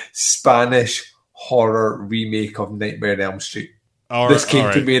Spanish horror remake of Nightmare on Elm Street. This came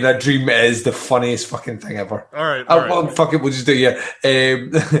to me in a dream. It is the funniest fucking thing ever. All right. Well, fuck it, we'll just do it.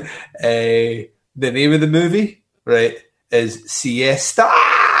 The name of the movie, right, is Siesta.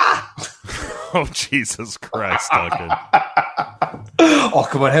 Oh, Jesus Christ, Duncan. Oh,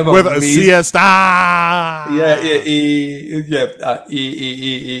 come on, him with a siesta.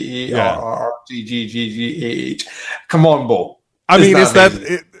 E-R-R-G-G-G-G-H. Come on, Bo. I mean,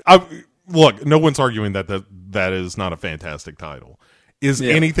 look, no one's arguing that is not a fantastic title. Is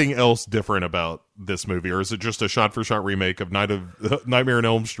anything else different about this movie, or is it just a shot-for-shot remake of Nightmare on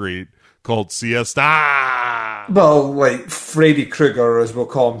Elm Street called Siesta? Well, like Freddy Krueger, as we'll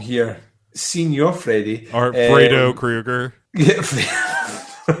call him here, Senior Freddy, Or Fredo Krueger. yeah,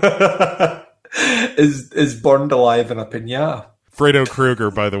 is burned alive in a piñata. Fredo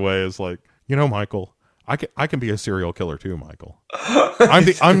Krueger, by the way, is like, Michael, I can be a serial killer too, Michael. I'm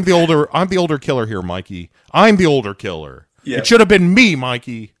the older killer here, Mikey. I'm the older killer. Yeah. It should have been me,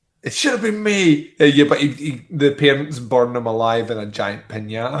 Mikey. It should have been me. Yeah, but the parents burn him alive in a giant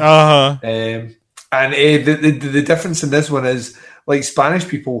piñata. Uh-huh. And the difference in this one is, like, Spanish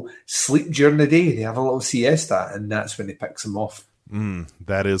people sleep during the day. They have a little siesta, and that's when he picks them off.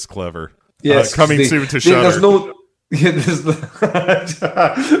 That is clever. Yes, coming soon to Shudder. There's no... Yeah, there's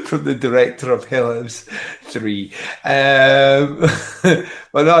from the director of Hell House 3. But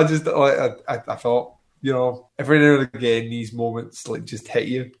no, I just I thought, every now and again these moments like just hit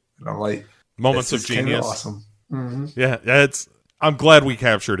you, and I'm like, moments of genius. Awesome. Mm-hmm. Yeah, I'm glad we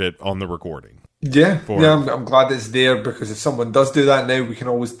captured it on the recording. Yeah, I'm glad it's there, because if someone does do that now, we can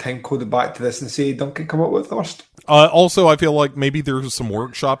always time code it back to this and say, Duncan, come up with it first. Also, I feel like maybe there's some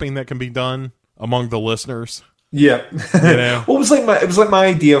workshopping that can be done among the listeners. Yeah. Well, it was like my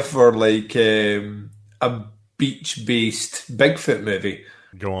idea for like a beach-based Bigfoot movie.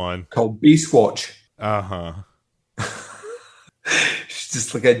 Go on. Called Beast Watch. Uh-huh. It's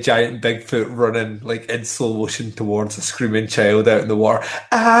just like a giant Bigfoot running like in slow motion towards a screaming child out in the water.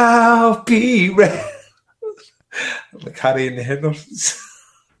 I'll be ready. Like Harry and the Hendersons.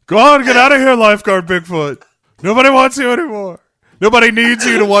 Go on, get out of here, lifeguard Bigfoot. Nobody wants you anymore. Nobody needs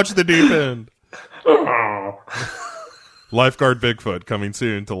you to watch the deep end. Lifeguard Bigfoot coming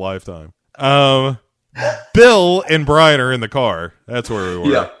soon to Lifetime. Bill and Brian are in the car. That's where we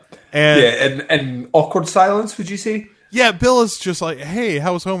were. Yeah. And awkward silence, would you say? Yeah, Bill is just like, hey,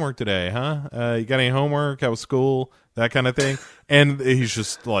 how was homework today, huh? You got any homework? How was school? That kind of thing. And he's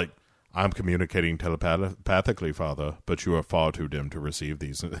just like, I'm communicating telepathically, Father, but you are far too dim to receive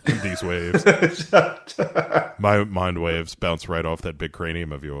these waves. My mind waves bounce right off that big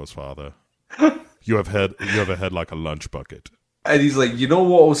cranium of yours, Father. You have a head like a lunch bucket. And he's like, you know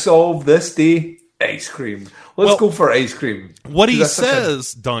what will solve this day? Ice cream. Let's go for ice cream. What he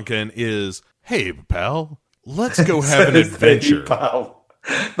says, Duncan, is, hey, pal, let's go have an adventure. Hey, pal.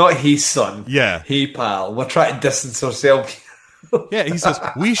 Not hey, son. Yeah. Hey, pal. We're trying to distance ourselves. Yeah, he says,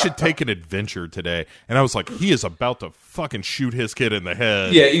 we should take an adventure today. And I was like, he is about to fucking shoot his kid in the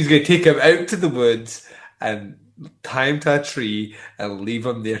head. Yeah, he's going to take him out to the woods and tie him to a tree and leave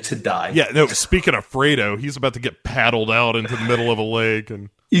him there to die. Yeah, no, speaking of Fredo, he's about to get paddled out into the middle of a lake.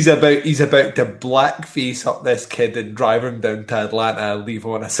 And he's about to blackface up this kid and drive him down to Atlanta and leave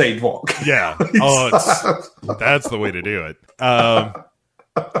him on a sidewalk. Yeah. That's the way to do it.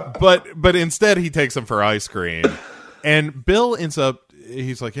 But instead he takes him for ice cream. And Bill ends up,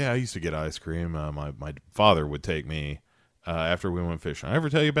 he's like, yeah, I used to get ice cream. My father would take me after we went fishing. I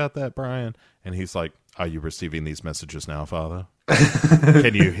ever tell you about that, Brian? And he's like, are you receiving these messages now, Father?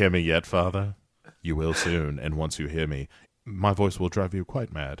 Can you hear me yet, Father? You will soon. And once you hear me, my voice will drive you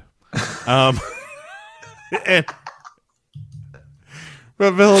quite mad. But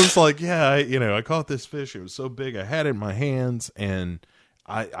Bill is like, yeah, I caught this fish. It was so big. I had it in my hands and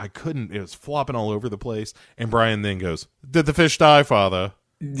I couldn't, it was flopping all over the place. And Brian then goes, did the fish die, Father?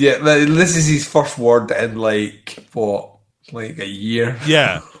 Yeah, this is his first word in like a year.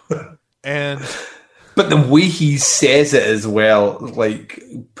 Yeah. But the way he says it as well, like,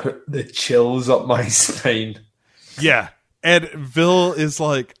 put the chills up my spine. Yeah. And Bill is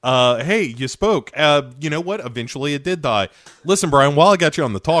like, hey, you spoke. You know what? Eventually it did die. Listen, Brian, while I got you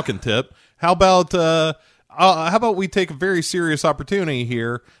on the talking tip, how about we take a very serious opportunity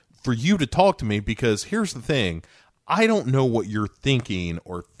here for you to talk to me? Because here's the thing. I don't know what you're thinking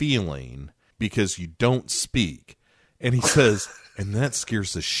or feeling because you don't speak. And he says, and that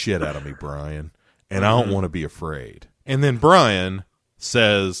scares the shit out of me, Brian. And I don't want to be afraid. And then Brian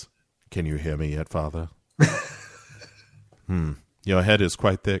says, can you hear me yet, Father? Your head is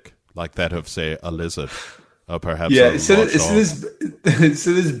quite thick, like that of, say, a lizard. Perhaps as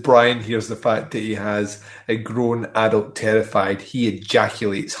soon as Brian hears the fact that he has a grown adult terrified, he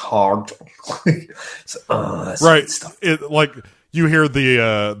ejaculates hard. That's right. Stuff. Like you hear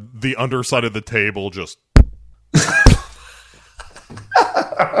the underside of the table just.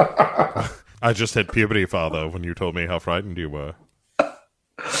 I just had puberty, Father, when you told me how frightened you were.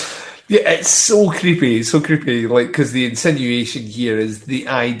 Yeah, it's so creepy. It's so creepy. Like, because the insinuation here is the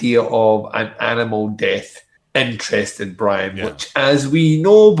idea of an animal death interested Brian, which, as we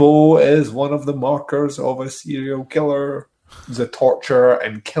know, Bo, is one of the markers of a serial killer. the torture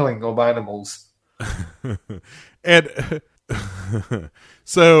and killing of animals. And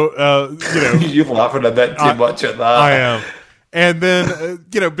so, You're laughing a bit too much at that. I am. And then,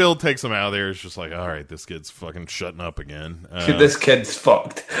 Bill takes him out of there. It's just like, all right, this kid's fucking shutting up again. This kid's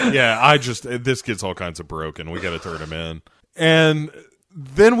fucked. Yeah, this kid's all kinds of broken. We got to turn him in. And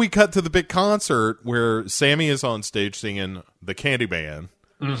then we cut to the big concert where Sammy is on stage singing the Candyman,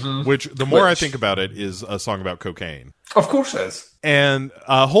 which the more I think about it is a song about cocaine. Of course it is. And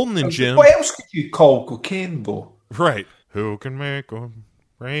Holden and Jim. What else could you call cocaine, Bo? Right. Who can make a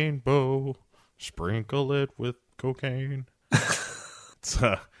rainbow? Sprinkle it with cocaine. It's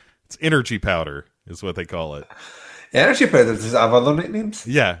energy powder is what they call it. Energy powder, does it have other nicknames?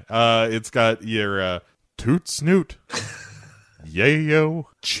 Yeah. It's got your Toot Snoot, Yayo,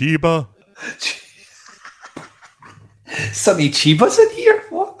 Chiba, Sonny Chiba's in here?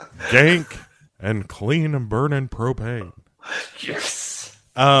 What? Gank, and Clean and Burning Propane. Yes.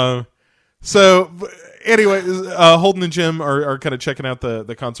 So anyway, Holden and Jim are kind of checking out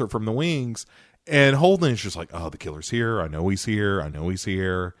the concert from the wings. And Holden is just like, oh, the killer's here. I know he's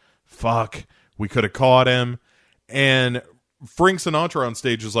here. Fuck. We could have caught him. And Frank Sinatra on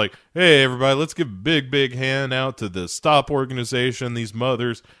stage is like, hey, everybody, let's give a big, big hand out to the Stop organization. These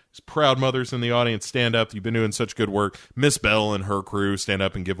mothers, these proud mothers in the audience, stand up. You've been doing such good work. Miss Bell and her crew stand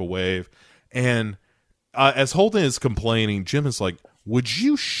up and give a wave. And as Holden is complaining, Jim is like, would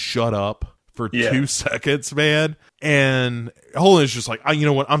you shut up for 2 seconds, man? And Holden is just like, you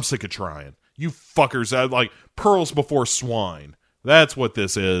know what? I'm sick of trying. You fuckers, like pearls before swine. That's what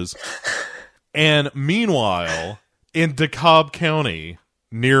this is. And meanwhile, in DeKalb County,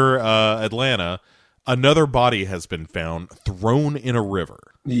 near Atlanta, another body has been found, thrown in a river.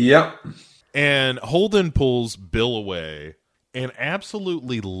 Yep. And Holden pulls Bill away and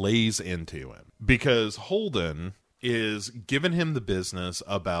absolutely lays into him. Because Holden is giving him the business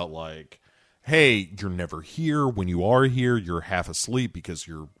about like, hey, you're never here. When you are here, you're half asleep because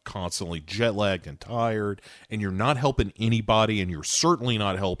you're constantly jet lagged and tired, and you're not helping anybody, and you're certainly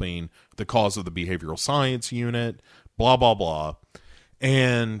not helping the cause of the behavioral science unit, blah, blah, blah.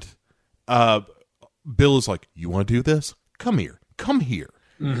 And Bill is like, you want to do this? Come here.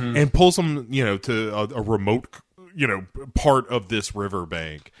 And pulls him, to a remote, part of this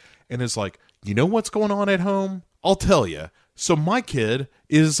riverbank. And is like, you know what's going on at home? I'll tell you. So my kid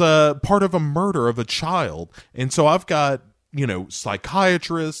is part of a murder of a child. And so I've got,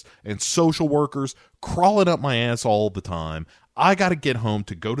 psychiatrists and social workers crawling up my ass all the time. I got to get home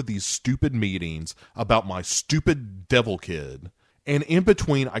to go to these stupid meetings about my stupid devil kid. And in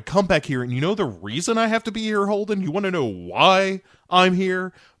between, I come back here, and you know the reason I have to be here, Holden? You want to know why I'm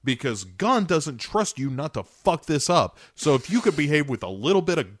here? Because Gunn doesn't trust you not to fuck this up. So if you could behave with a little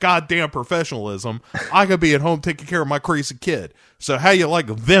bit of goddamn professionalism, I could be at home taking care of my crazy kid. So how you like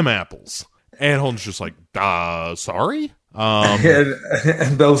them apples? And Holden's just like, sorry?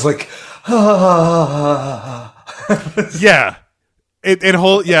 And Bill's like, yeah.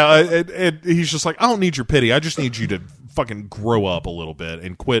 And he's just like, I don't need your pity. I just need you to fucking grow up a little bit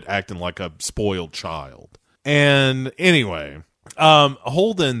and quit acting like a spoiled child. And anyway,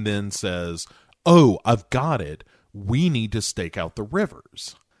 Holden then says, oh, I've got it. We need to stake out the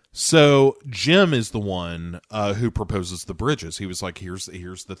rivers. So Jim is the one who proposes the bridges. He was like, here's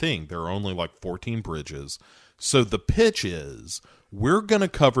the thing. There are only like 14 bridges. So the pitch is, we're going to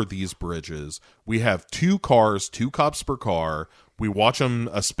cover these bridges. We have 2 cars, 2 cops per car. We watch them,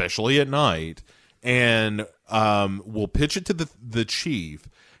 especially at night, and we'll pitch it to the chief.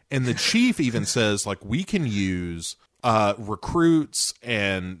 And the chief even says, like, we can use recruits,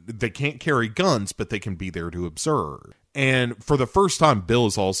 and they can't carry guns, but they can be there to observe. And for the first time, Bill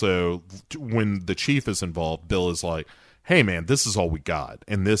is also, when the chief is involved, Bill is like, hey, man, this is all we got.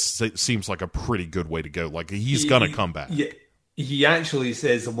 And this seems like a pretty good way to go. Like, he's going to come back. Yeah, he actually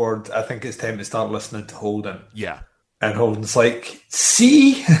says the word, I think it's time to start listening to Holden. Yeah. And Holden's like,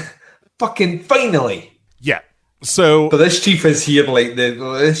 see? Fucking finally. Yeah. So, but this chief is here, like,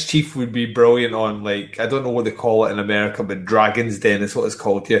 this chief would be brilliant on, like, I don't know what they call it in America, but Dragon's Den is what it's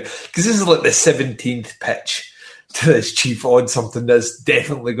called here. Because this is like the 17th pitch to this chief on something that's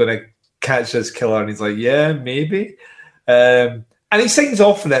definitely going to catch this killer. And he's like, yeah, maybe. And he signs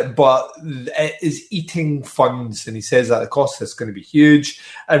off on it, but it is eating funds. And he says that the cost is going to be huge.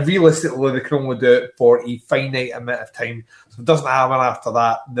 And realistically, they can only do it for a finite amount of time. So it doesn't happen after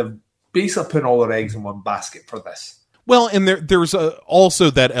that. They've basically putting all their eggs in one basket for this. Well, and there's also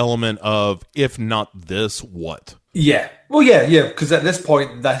that element of, if not this, what? Yeah. Well, yeah, because at this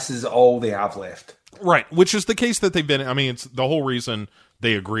point, this is all they have left. Right, which is the case that they've been... I mean, it's the whole reason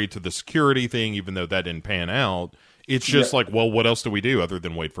they agreed to the security thing, even though that didn't pan out, It's just like, well, what else do we do other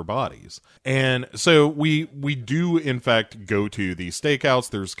than wait for bodies? And so we do, in fact, go to the stakeouts.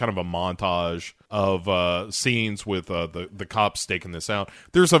 There's kind of a montage of scenes with the cops staking this out.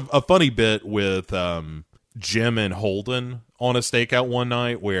 There's a funny bit with Jim and Holden on a stakeout one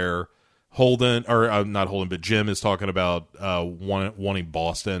night where Holden, or not Holden, but Jim is talking about wanting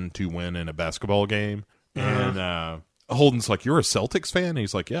Boston to win in a basketball game. And Holden's like, "You're a Celtics fan?" And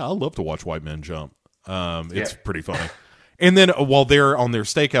he's like, "Yeah, I love to watch white men jump. It's pretty funny." And then while they're on their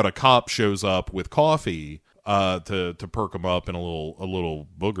stakeout, a cop shows up with coffee to perk them up and a little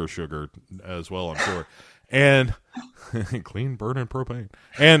booger sugar as well, I'm sure. And clean burning propane.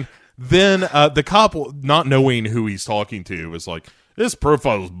 And then the cop, not knowing who he's talking to, is like, "This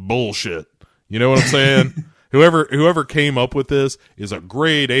profile's bullshit." You know what I'm saying? Whoever came up with this is a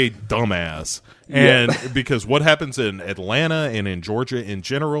grade A dumbass. And because what happens in Atlanta and in Georgia in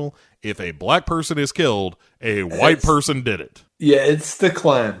general, if a black person is killed, a white person did it. Yeah, it's the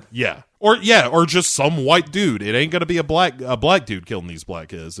Klan. Yeah. Or just some white dude. It ain't gonna be a black dude killing these black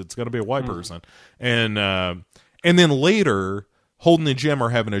kids. It's gonna be a white person. And then later, Holden and Jim are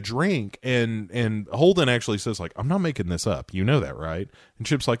having a drink, and Holden actually says, like, "I'm not making this up. You know that, right?" And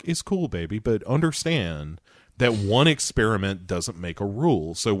Chip's like, "It's cool, baby, but understand that one experiment doesn't make a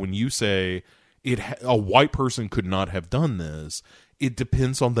rule. So when you say a white person could not have done this, it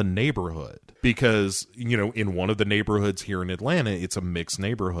depends on the neighborhood. Because, you know, in one of the neighborhoods here in Atlanta, it's a mixed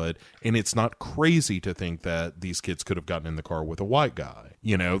neighborhood, and it's not crazy to think that these kids could have gotten in the car with a white guy.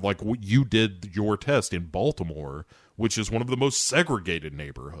 You know, like you did your test in Baltimore, which is one of the most segregated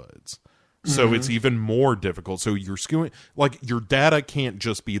neighborhoods. So it's even more difficult. So you're skewing, like, your data can't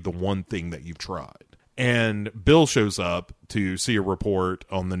just be the one thing that you've tried." And Bill shows up to see a report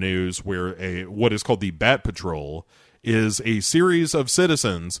on the news where what is called the Bat Patrol is a series of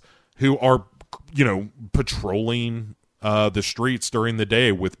citizens who are, you know, patrolling the streets during the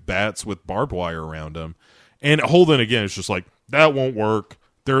day with bats with barbed wire around them. And Holden, again, is just like, "That won't work.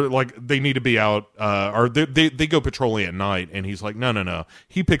 They're like, they need to be out, or they go patrolling at night." And he's like, no.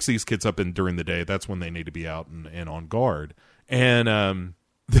 He picks these kids up during the day. That's when they need to be out and on guard. And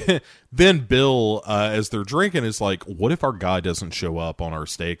then Bill, as they're drinking, is like, "What if our guy doesn't show up on our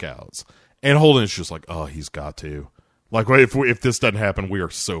stakeouts?" And Holden is just like, "Oh, he's got to. Like, if this doesn't happen, we are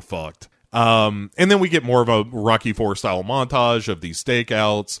so fucked." And then we get more of a Rocky IV style montage of these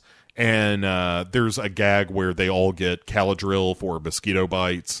stakeouts. And there's a gag where they all get Caladril for mosquito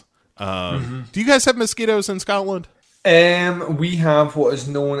bites. Do you guys have mosquitoes in Scotland? We have what is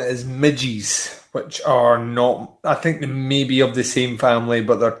known as midges, which are not, I think they may be of the same family,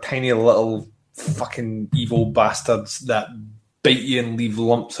 but they're tiny little fucking evil bastards that bite you and leave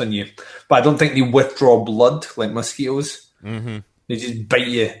lumps on you. But I don't think they withdraw blood like mosquitoes. They just bite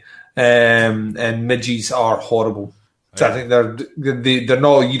you. And midges are horrible. So I think they're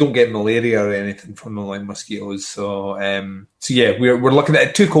not. You don't get malaria or anything from them like mosquitoes. So yeah, we're looking at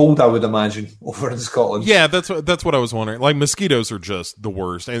it too cold, I would imagine, over in Scotland. Yeah, that's what I was wondering. Like, mosquitoes are just the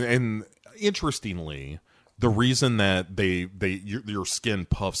worst. And interestingly, the reason that your skin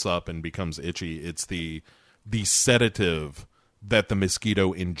puffs up and becomes itchy, it's the sedative that the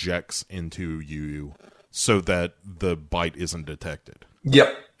mosquito injects into you so that the bite isn't detected.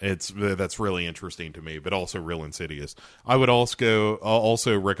 Yep. That's really interesting to me, but also real insidious. I would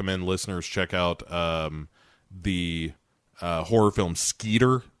also recommend listeners check out the horror film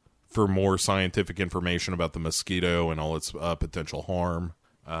Skeeter for more scientific information about the mosquito and all its potential harm.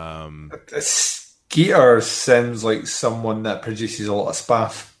 Skeeter sounds like someone that produces a lot of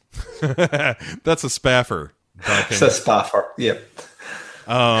spaff. That's a spaffer. It's a spaffer, yep.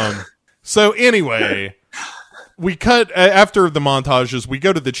 So anyway, we cut after the montages. We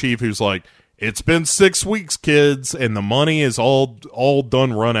go to the chief, who's like, "It's been 6 weeks, kids, and the money is all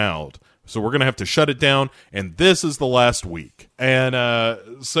done run out. So we're gonna have to shut it down, and this is the last week." And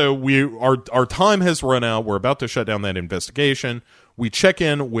so our time has run out. We're about to shut down that investigation. We check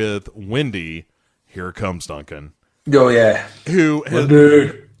in with Wendy. Here comes Duncan. Oh yeah, who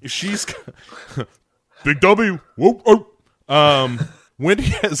she's Big W. Whoop, oh. Wendy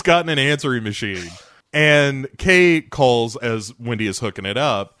has gotten an answering machine. And Kay calls as Wendy is hooking it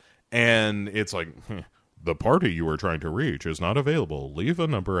up, and it's like, "The party you were trying to reach is not available. Leave a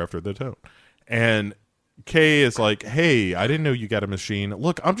number after the tone." And Kay is like, "Hey, I didn't know you got a machine.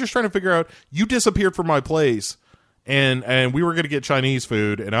 Look, I'm just trying to figure out, you disappeared from my place, and we were going to get Chinese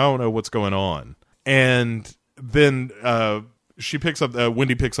food, and I don't know what's going on." And then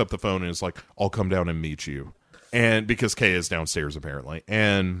Wendy picks up the phone and is like, "I'll come down and meet you." And because Kay is downstairs apparently.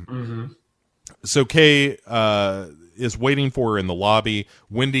 And so Kay is waiting for her in the lobby.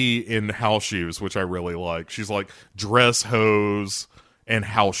 Wendy in house shoes, which I really like. She's like dress, hose, and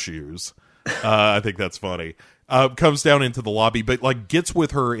house shoes. I think that's funny. Comes down into the lobby, but like gets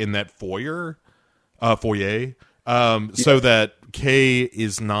with her in that foyer, so that Kay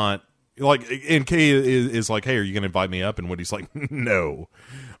is not like, and Kay is like, hey, are you going to invite me up? And Wendy's like, no,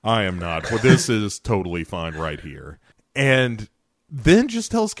 I am not. Well, this is totally fine right here. And then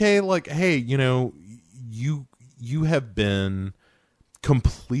just tells Kay like, hey, you know, you have been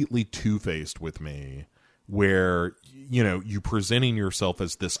completely two-faced with me, where, you know, you presenting yourself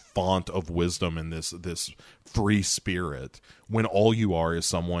as this font of wisdom and this free spirit, when all you are is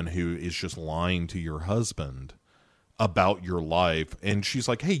someone who is just lying to your husband about your life. And she's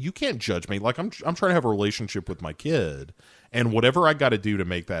like, hey, you can't judge me. Like, I'm trying to have a relationship with my kid, and whatever I got to do to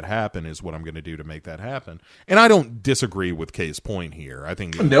make that happen is what I'm going to do to make that happen. And I don't disagree with Kay's point here. I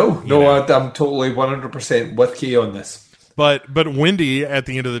think I'm totally 100% with Kay on this. But Wendy at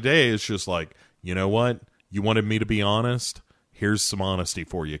the end of the day is just like, you know what? You wanted me to be honest? Here's some honesty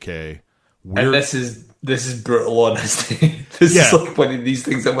for you, Kay. And this is brutal honesty. This is like one of these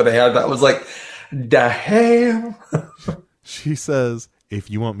things that when I heard that, I was like, the hell? She says, if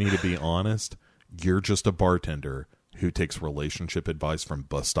you want me to be honest, you're just a bartender who takes relationship advice from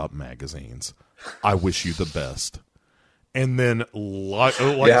bus stop magazines. I wish you the best. And then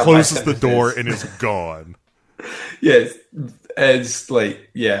closes the door and is gone. Yes, it's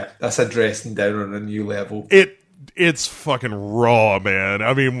like, that's a dressing down on a new level. It's fucking raw, man.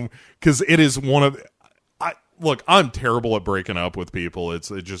 I mean, because it is one of... Look, I'm terrible at breaking up with people. It's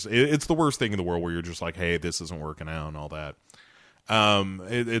the worst thing in the world, where you're just like, hey, this isn't working out and all that.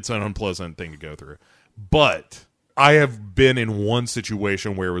 It's an unpleasant thing to go through. But I have been in one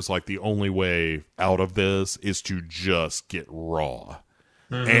situation where it was like the only way out of this is to just get raw.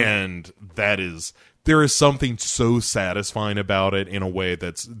 Mm-hmm. And there is something so satisfying about it in a way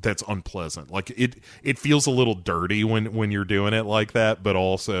that's unpleasant. Like it feels a little dirty when you're doing it like that, but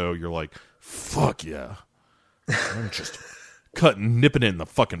also you're like, fuck yeah. I'm just nipping it in the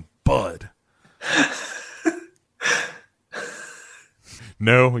fucking bud.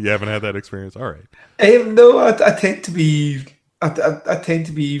 No, you haven't had that experience. All right. No, I tend to be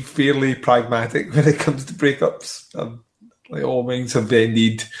fairly pragmatic when it comes to breakups. Like, all things have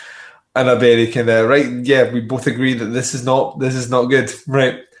ended, and a very kind of right. Yeah, we both agree that this is not good.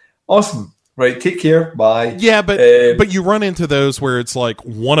 Right. Awesome. Right. Take care. Bye. Yeah, but you run into those where it's like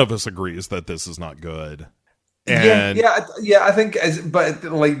one of us agrees that this is not good. And I think, but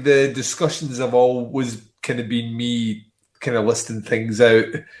like the discussions have always kind of been me kind of listing things out,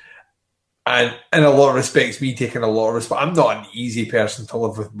 and in a lot of respects, me taking a lot of respect. I'm not an easy person to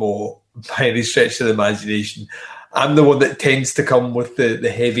live with, Bo, by any stretch of the imagination. I'm the one that tends to come with the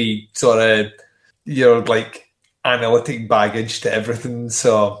heavy sort of, like analytic baggage to everything.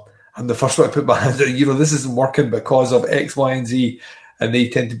 So I'm the first one to put my hands on, this isn't working because of X, Y, and Z, and they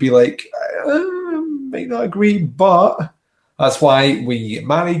tend to be like, might not agree, but that's why when you get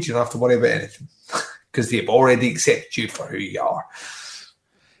married, you don't have to worry about anything, because they've already accepted you for who you are.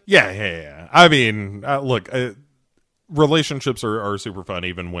 Yeah. I mean, look, relationships are super fun,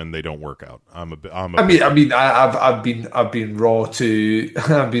 even when they don't work out. I've been raw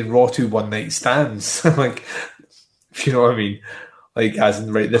to one night stands, like, if you know what I mean, like, as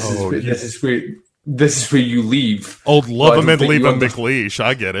in, right, this is where you leave. Old love him and leave him McLeish.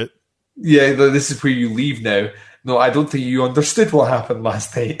 I get it. Yeah, this is where you leave now. No, I don't think you understood what happened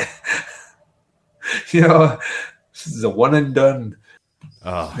last night. This is a one and done.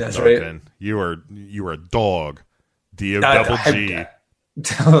 Oh, that's Duncan, right. You are a dog. D-O-double-G.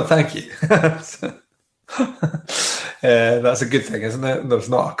 Thank you. That's a good thing, isn't it? There's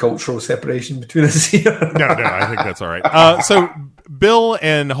not a cultural separation between us here. No, I think that's all right. So Bill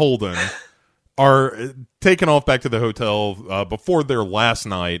and Holden are taken off back to the hotel before their last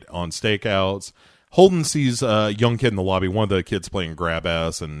night on stakeouts. Holden sees a young kid in the lobby, one of the kids playing grab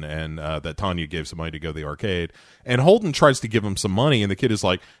ass, and that Tanya gave some money to go to the arcade. And Holden tries to give him some money, and the kid is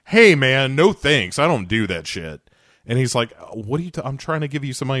like, hey, man, no thanks. I don't do that shit. And he's like, what are you I'm trying to give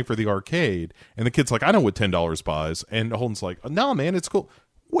you some money for the arcade. And the kid's like, I know what $10 buys. And Holden's like, no, man, it's cool.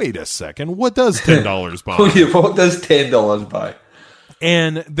 Wait a second. What does $10 buy? What does $10 buy?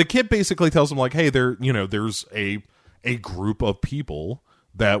 And the kid basically tells him, like, hey, there's a group of people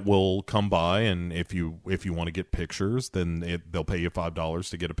that will come by, and if you want to get pictures, then they'll pay you $5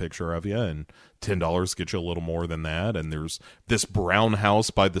 to get a picture of you, and $10 get you a little more than that. And there's this brown house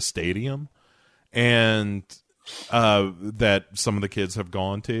by the stadium, and that some of the kids have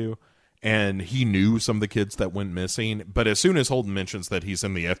gone to, and he knew some of the kids that went missing. But as soon as Holden mentions that he's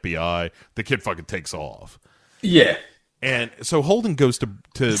in the FBI, the kid fucking takes off. Yeah. And so Holden goes to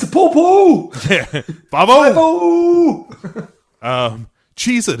It's a popo! 5-0!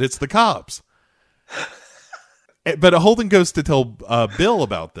 Cheese it, it's the cops. But Holden goes to tell Bill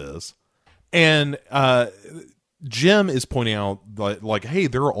about this, and Jim is pointing out like, hey,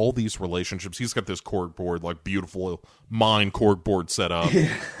 there are all these relationships. He's got this corkboard, like beautiful mine corkboard set up,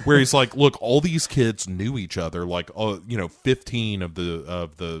 where he's like, look, all these kids knew each other. Like, 15 of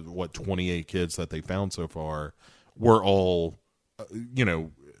the 28 kids that they found so far were all,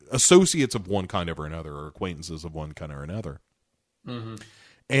 associates of one kind or another, or acquaintances of one kind or another. Mm-hmm.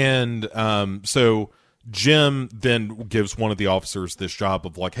 And so Jim then gives one of the officers this job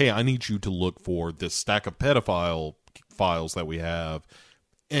of like, hey, I need you to look for this stack of pedophile files that we have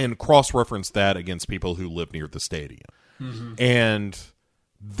and cross-reference that against people who live near the stadium. Mm-hmm. And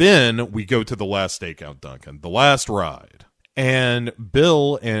then we go to the last stakeout, Duncan, the last ride. And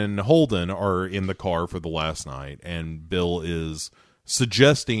Bill and Holden are in the car for the last night, and Bill is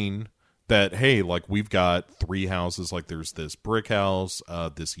suggesting that, hey, like, we've got 3 houses, like there's this brick house,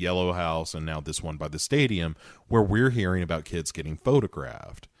 this yellow house, and now this one by the stadium, where we're hearing about kids getting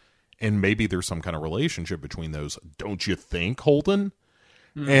photographed. And maybe there's some kind of relationship between those. Don't you think, Holden?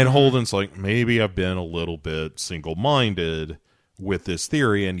 Mm-hmm. And Holden's like, maybe I've been a little bit single-minded with this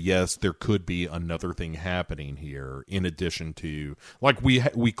theory, and yes, there could be another thing happening here in addition to, like, we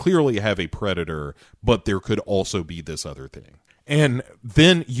clearly have a predator, but there could also be this other thing. And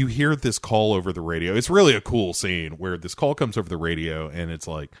then you hear this call over the radio. It's really a cool scene where this call comes over the radio, and it's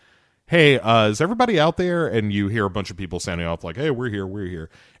like, hey, is everybody out there? And you hear a bunch of people sounding off like, hey, we're here.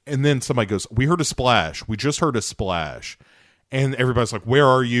 And then somebody goes, we heard a splash. We just heard a splash. And everybody's like, where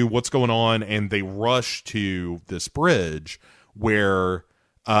are you? What's going on? And they rush to this bridge where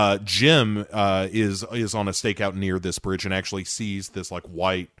Jim is on a stakeout near this bridge and actually sees this like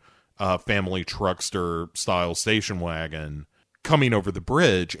white family truckster style station wagon coming over the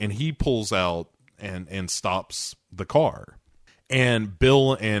bridge, and he pulls out and stops the car. And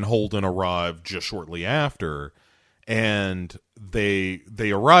Bill and Holden arrive just shortly after, and they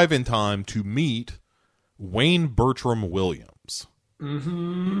arrive in time to meet Wayne Bertram Williams,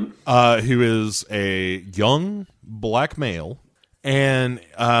 mm-hmm. Who is a young black male, and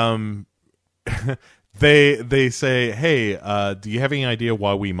they say, hey, do you have any idea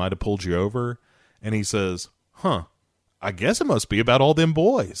why we might have pulled you over? And he says, I guess it must be about all them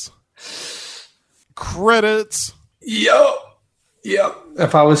boys. Credits. Yep.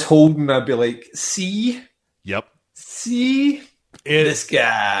 If I was Holden, I'd be like, see? Yep. See? This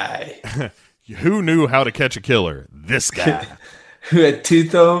guy. Who knew how to catch a killer? This guy. Who had 2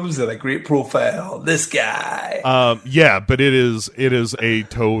 thumbs and a great profile? This guy. Yeah, but it is a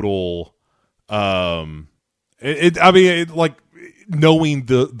total. Like, knowing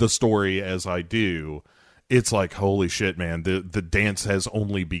the story as I do, it's like, holy shit, man! The dance has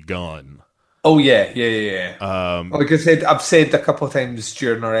only begun. Oh yeah. Like I said, I've said a couple of times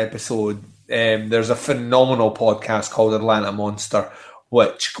during our episode, there's a phenomenal podcast called Atlanta Monster,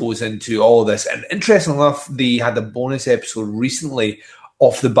 which goes into all this. And interesting enough, they had a bonus episode recently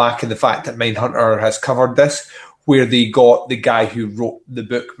off the back of the fact that Mindhunter has covered this, where they got the guy who wrote the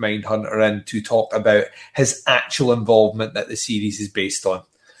book Mindhunter in to talk about his actual involvement that the series is based on,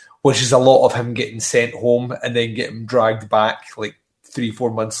 which is a lot of him getting sent home and then getting dragged back like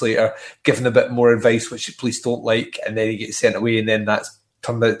 3-4 months later, given a bit more advice, which the police don't like, and then he gets sent away, and then that's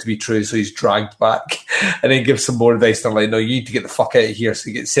turned out to be true, so he's dragged back and then gives some more advice. And they're like, no, you need to get the fuck out of here. So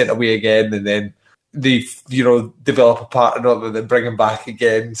he gets sent away again, and then they, develop a pattern of it and bring him back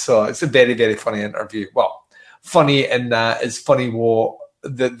again. So it's a very, very funny interview. Well, funny in that it's funny what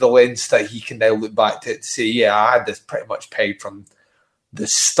the lens that he can now look back to say, yeah, I had this pretty much pegged from the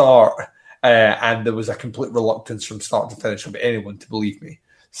start, and there was a complete reluctance from start to finish of anyone to believe me.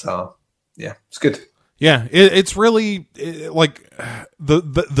 So yeah, it's good. Yeah, it's really like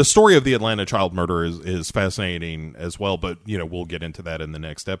the story of the Atlanta child murder is fascinating as well, but we'll get into that in the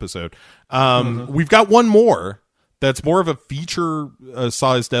next episode. We've got one more that's more of a feature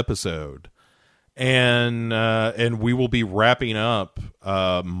sized episode, and we will be wrapping up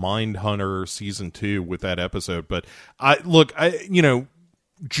Mindhunter season 2 with that episode. But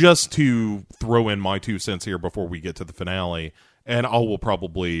just to throw in my 2 cents here before we get to the finale, and I will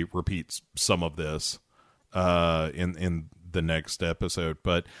probably repeat some of this in the next episode,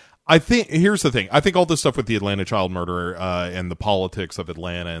 but I think here's the thing. I think all this stuff with the Atlanta child murder and the politics of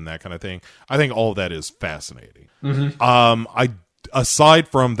Atlanta and that kind of thing, I think all of that is fascinating. Mm-hmm. Aside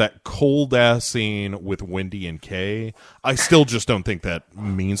from that cold ass scene with Wendy and Kay, I still just don't think that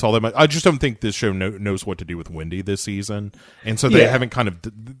means all that much. I just don't think this show knows what to do with Wendy this season, and so they haven't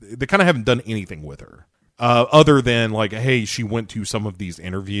haven't done anything with her. other than like, hey, she went to some of these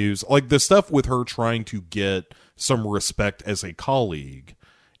interviews. Like the stuff with her trying to get some respect as a colleague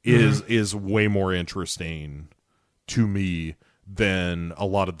is way more interesting to me than a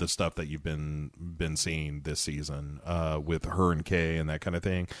lot of the stuff that you've been seeing this season with her and Kay and that kind of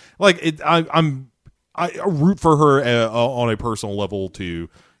thing. Like I root for her on a personal level to,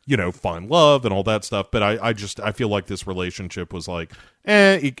 you know, find love and all that stuff. But I feel like this relationship was like,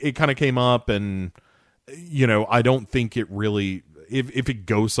 it kind of came up, and, you know, I don't think it really, if it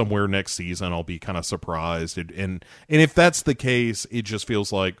goes somewhere next season, I'll be kind of surprised. And if that's the case, it just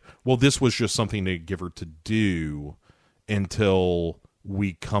feels like, well, this was just something to give her to do until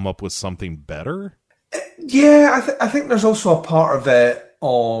we come up with something better. Yeah, I think there's also a part of it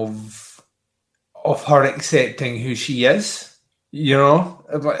of her accepting who she is, you know,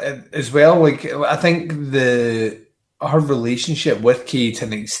 as well. Like, I think her relationship with Kay, to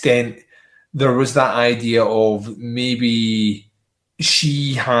an extent, there was that idea of maybe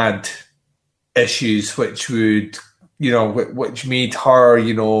she had issues which would, you know, which made her,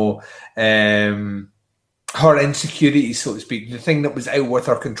 you know, her insecurities, so to speak, the thing that was out with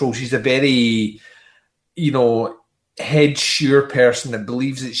her control. She's a very, you know, head sure person that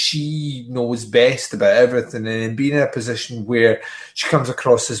believes that she knows best about everything, and being in a position where she comes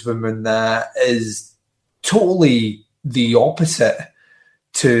across this woman that is totally the opposite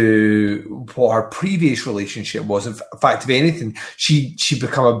to what her previous relationship was. In fact, if anything, she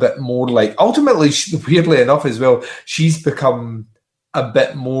become a bit more like, ultimately, weirdly enough as well, she's become a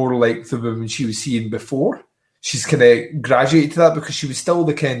bit more like the woman she was seeing before. She's kind of graduated to that, because she was still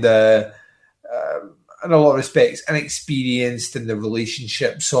the kind of, in a lot of respects, inexperienced in the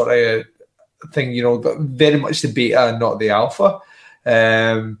relationship sort of thing, you know, but very much the beta and not the alpha.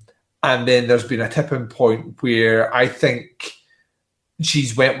 And then there's been a tipping point where I think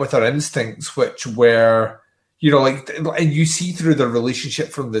she's went with her instincts, which were, you know, like, and you see through the relationship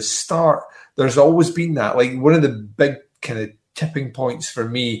from the start, there's always been that. Like, one of the big kind of tipping points for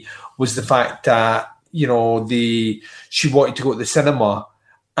me was the fact that, you know, she wanted to go to the cinema,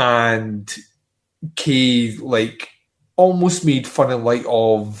 and Kay, like, almost made fun and light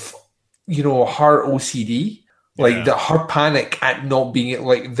of, you know, her OCD, like her panic at not being,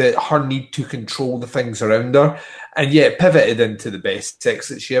 like, her need to control the things around her, and yet pivoted into the best sex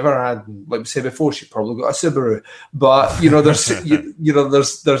that she ever had. And like we said before, she probably got a Subaru, but, you know, there's you know,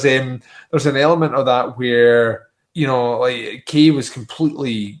 there's an element of that where, you know, like, Kay was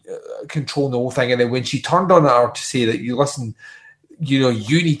completely controlling the whole thing, and then when she turned on her to say that, you listen, you know,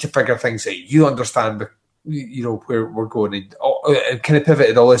 you need to figure things out, you understand, you know, where we're going, and kind of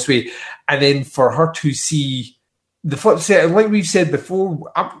pivoted all this way. And then for her to see the flip side, like we've said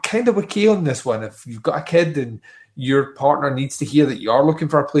before, I'm kind of with Kay on this one. If you've got a kid and your partner needs to hear that you are looking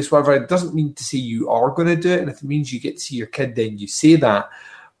for a place, whatever, it doesn't mean to say you are going to do it. And if it means you get to see your kid, then you say that.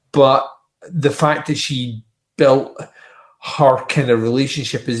 But the fact that she built her kind of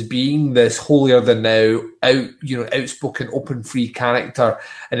relationship as being this holier than thou, outspoken, open, free character,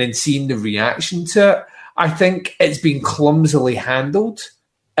 and then seeing the reaction to it, I think it's been clumsily handled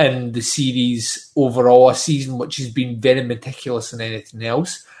in the series overall, a season which has been very meticulous in anything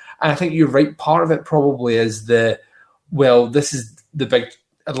else. And I think you're right, part of it probably is this is the big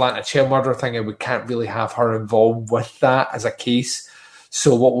Atlanta child murder thing, and we can't really have her involved with that as a case.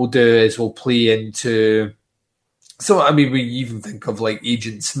 So what we'll do is we'll play into... So, I mean, we even think of, like,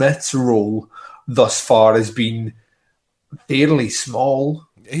 Agent Smith's role thus far as being fairly small.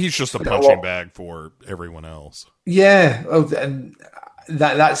 He's just a punching bag for everyone else. Yeah, and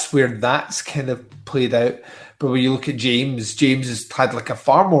that's where that's kind of played out. But when you look at James has had, like, a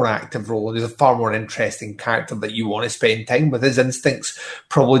far more active role, and he's a far more interesting character that you want to spend time with. His instincts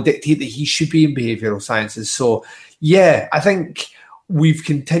probably dictate that he should be in behavioural sciences. So, yeah, I think we've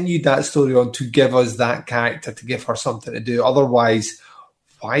continued that story on to give us that character, to give her something to do. Otherwise,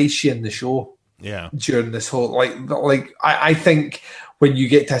 why is she in the show? Yeah. During this whole, like I think when you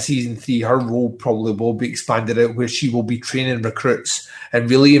get to season 3, her role probably will be expanded out, where she will be training recruits and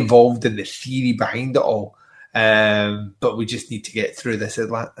really involved in the theory behind it all. But we just need to get through this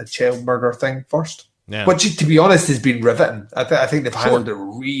Atlanta child murder thing first. Yeah. Which, to be honest, has been riveting. I think they've handled it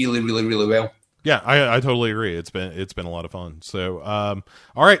really, really, really well. Yeah, I totally agree. It's been a lot of fun. So, all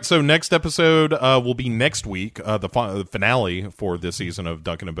right. So next episode will be next week, the finale for this season of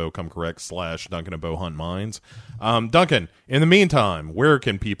Duncan and Bo Come Correct / Duncan and Bo Hunt Minds. Duncan, in the meantime, where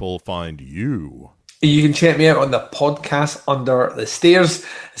can people find you? You can check me out on the podcast Under the Stairs.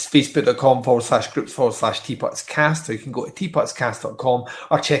 It's facebook.com/groups/teapotscast, or you can go to teapotscast.com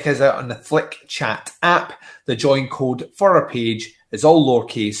or check us out on the Flick Chat app. The join code for our page is all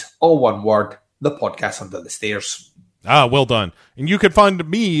lowercase, all one word, the podcast Under the Stairs. Ah, well done. And you can find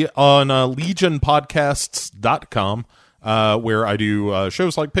me on legionpodcasts.com, where I do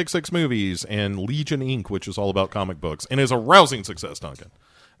shows like Pick Six Movies and Legion Inc., which is all about comic books, and is a rousing success, Duncan.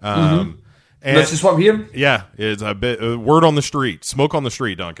 And This is what we're hearing. yeah, it's a bit word on the street, smoke on the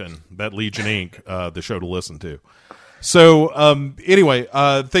street, Duncan. That Legion Inc., the show to listen to. So anyway,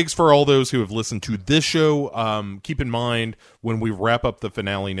 thanks for all those who have listened to this show. Keep in mind, when we wrap up the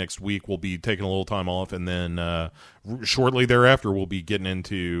finale next week, we'll be taking a little time off, and then shortly thereafter, we'll be getting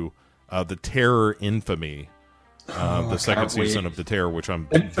into the Terror Infamy, the second season of the Terror, which I'm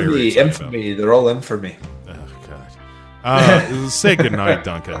very excited Infamy. They're all infamy. about. Oh God! Say goodnight,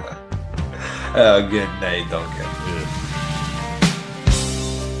 Duncan. Good night, Duncan. Yeah.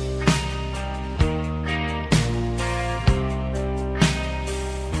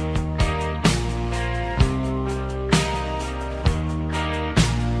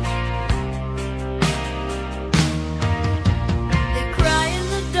 They cry in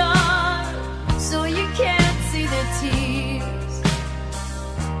the dark, so you can't see their tears.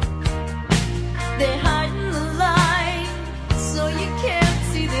 They hide in the light, so you can't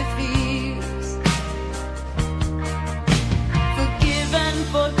see their fears. Forgive and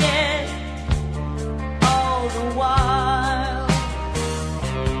forget all the while.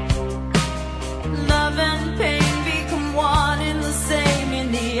 Love and pain become one and the same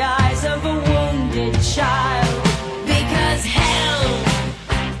in the eyes of a wounded child. Because hell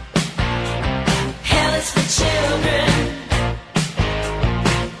is for children.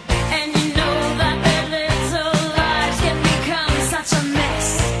 And you know that their little lives can become such a mess.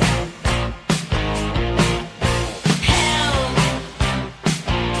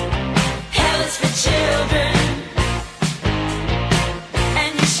 Hell is for children.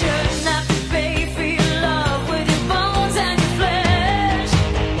 And you shouldn't have to pay for your love with your bones and your flesh.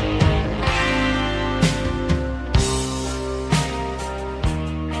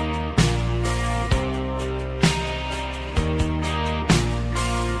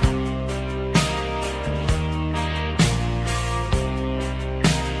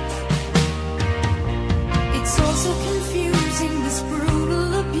 It's also confusing, this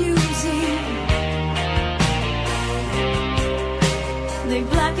brutal abusing. They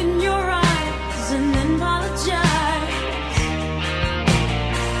blacken your eyes and then apologize.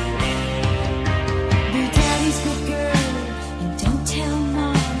 Be daddy's good girl and don't tell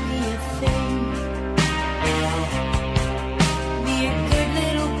mommy a thing. Be a good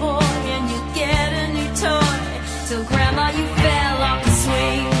little boy and you get a new toy. So grandma, you fell off the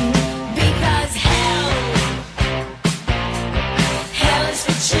swing. Because hell is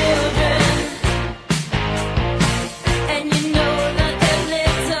for children. And you know that their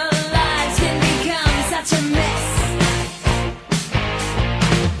little lives can become such a mess.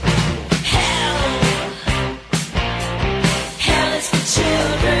 Hell is for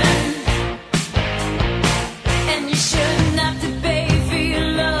children. And you shouldn't have to pay for your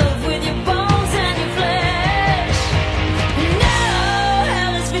love with your bones and your flesh. No,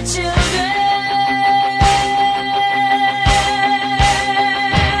 hell is for children.